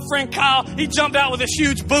 My friend Kyle, he jumped out with this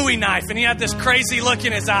huge Bowie knife, and he had this crazy look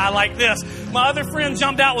in his eye like this. My other friend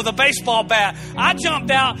jumped out with a baseball bat. I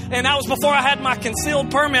jumped out, and that was before I had my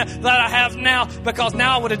concealed permit that I have now, because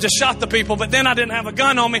now I would have just shot the people, but then I didn't have a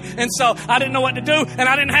gun on me, and so I didn't know what to do, and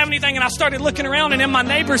I didn't have anything, and I started looking around, and in my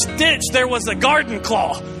neighbor's ditch, there was a garden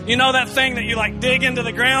claw. You know that thing that you dig into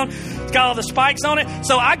the ground? It's got all the spikes on it.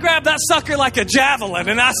 So I grabbed that sucker like a javelin,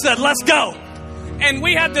 and I said, let's go. And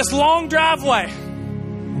we had this long driveway.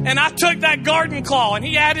 And I took that garden claw, and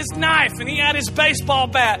he had his knife, and he had his baseball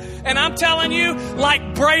bat. And I'm telling you, like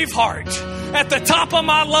Braveheart, at the top of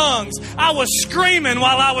my lungs, I was screaming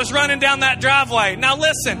while I was running down that driveway. Now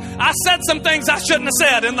listen, I said some things I shouldn't have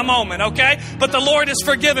said in the moment, okay? But the Lord has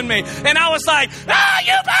forgiven me. And I was like, you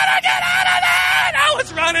better get out of there! And I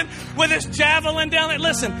was running with this javelin down it.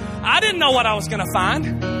 Listen, I didn't know what I was going to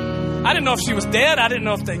find. I didn't know if she was dead. I didn't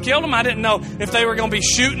know if they killed him. I didn't know if they were going to be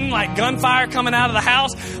shooting like gunfire coming out of the house.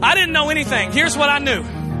 I didn't know anything. Here's what I knew.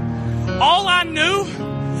 All I knew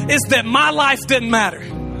is that my life didn't matter.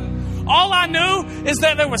 All I knew is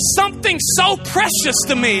that there was something so precious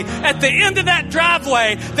to me at the end of that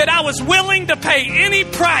driveway that I was willing to pay any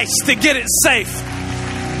price to get it safe.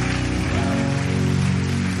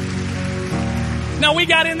 Now, we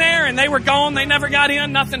got in there and they were gone. They never got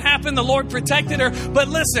in. Nothing happened. The Lord protected her. But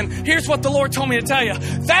listen, here's what the Lord told me to tell you.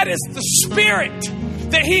 That is the spirit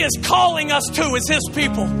that He is calling us to as His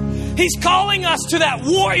people. He's calling us to that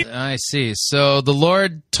warrior. I see. So the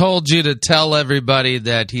Lord told you to tell everybody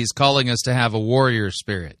that He's calling us to have a warrior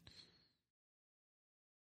spirit.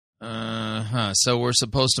 So we're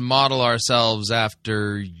supposed to model ourselves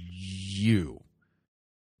after you.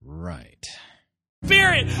 Right.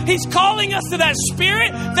 Spirit. He's calling us to that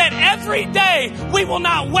spirit that every day we will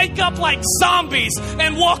not wake up like zombies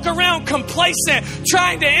and walk around complacent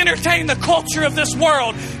trying to entertain the culture of this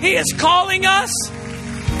world. He is calling us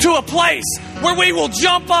to a place where we will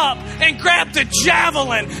jump up and grab the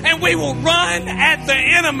javelin and we will run at the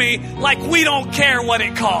enemy like we don't care what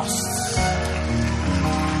it costs.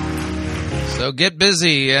 So get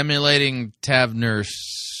busy emulating Tavner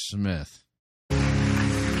Smith.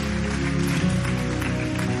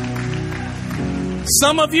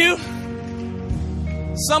 Some of you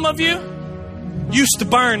used to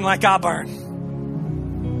burn like I burn.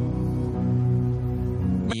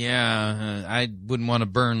 Yeah, I wouldn't want to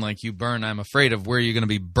burn like you burn. I'm afraid of where you're going to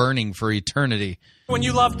be burning for eternity. When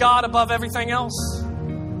you love God above everything else,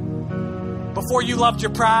 before you loved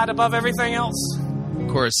your pride above everything else. Of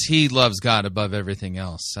course, He loves God above everything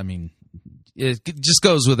else. I mean, it just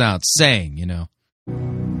goes without saying, you know.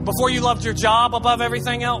 Before you loved your job above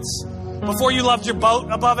everything else. Before you loved your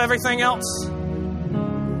boat above everything else.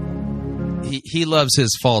 He loves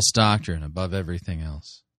His false doctrine above everything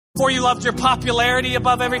else. Before you loved your popularity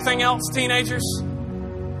above everything else, teenagers.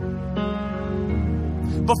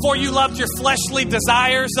 Before you loved your fleshly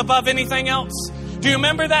desires above anything else. Do you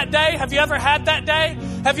remember that day? Have you ever had that day?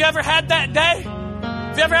 Have you ever had that day?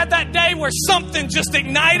 Have you ever had that day where something just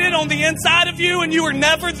ignited on the inside of you and you were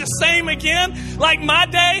never the same again? Like my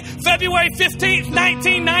day, February 15th,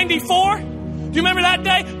 1994. Do you remember that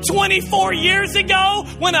day? 24 years ago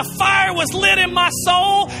when a fire was lit in my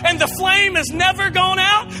soul and the flame has never gone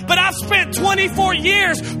out? But I've spent 24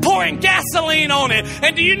 years pouring gasoline on it.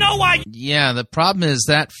 And do you know why? Yeah, the problem is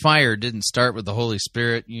that fire didn't start with the Holy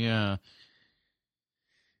Spirit. Yeah.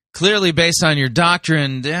 Clearly, based on your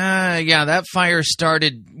doctrine, that fire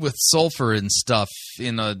started with sulfur and stuff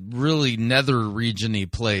in a really nether region-y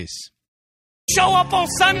place. Show up on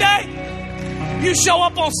Sunday? You show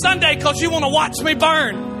up on Sunday because you want to watch me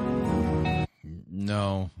burn.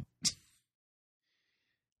 No.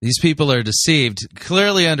 These people are deceived,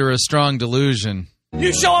 clearly under a strong delusion.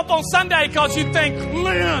 You show up on Sunday because you think,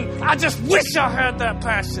 man, I just wish I had that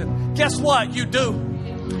passion. Guess what? You do.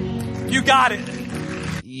 You got it.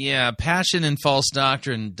 Yeah, passion and false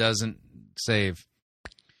doctrine doesn't save.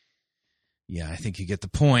 Yeah, I think you get the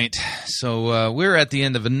point. So we're at the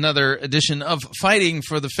end of another edition of Fighting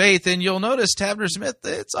for the Faith, and you'll notice Tavner Smith,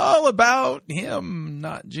 it's all about him,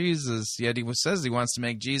 not Jesus. Yet he says he wants to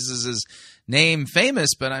make Jesus' name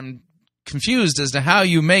famous, but I'm confused as to how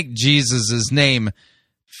you make Jesus' name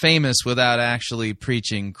famous without actually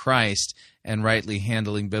preaching Christ and rightly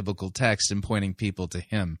handling biblical text and pointing people to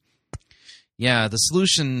Him. Yeah, the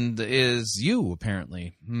solution is you,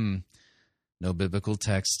 apparently. No biblical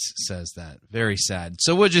text says that. Very sad.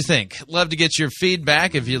 So what'd you think? Love to get your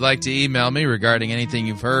feedback. If you'd like to email me regarding anything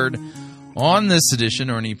you've heard on this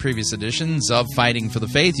edition or any previous editions of Fighting for the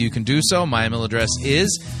Faith, you can do so. My email address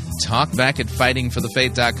is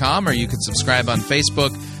talkback@fightingforthefaith.com, or you can subscribe on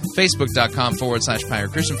Facebook,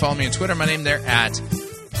 facebook.com/Pirate Christian. Follow me on Twitter. My name there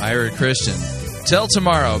 @Pirate Christian. Till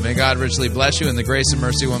tomorrow, may God richly bless you in the grace and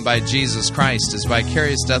mercy won by Jesus Christ, His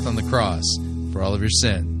vicarious death on the cross for all of your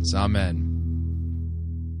sins. Amen.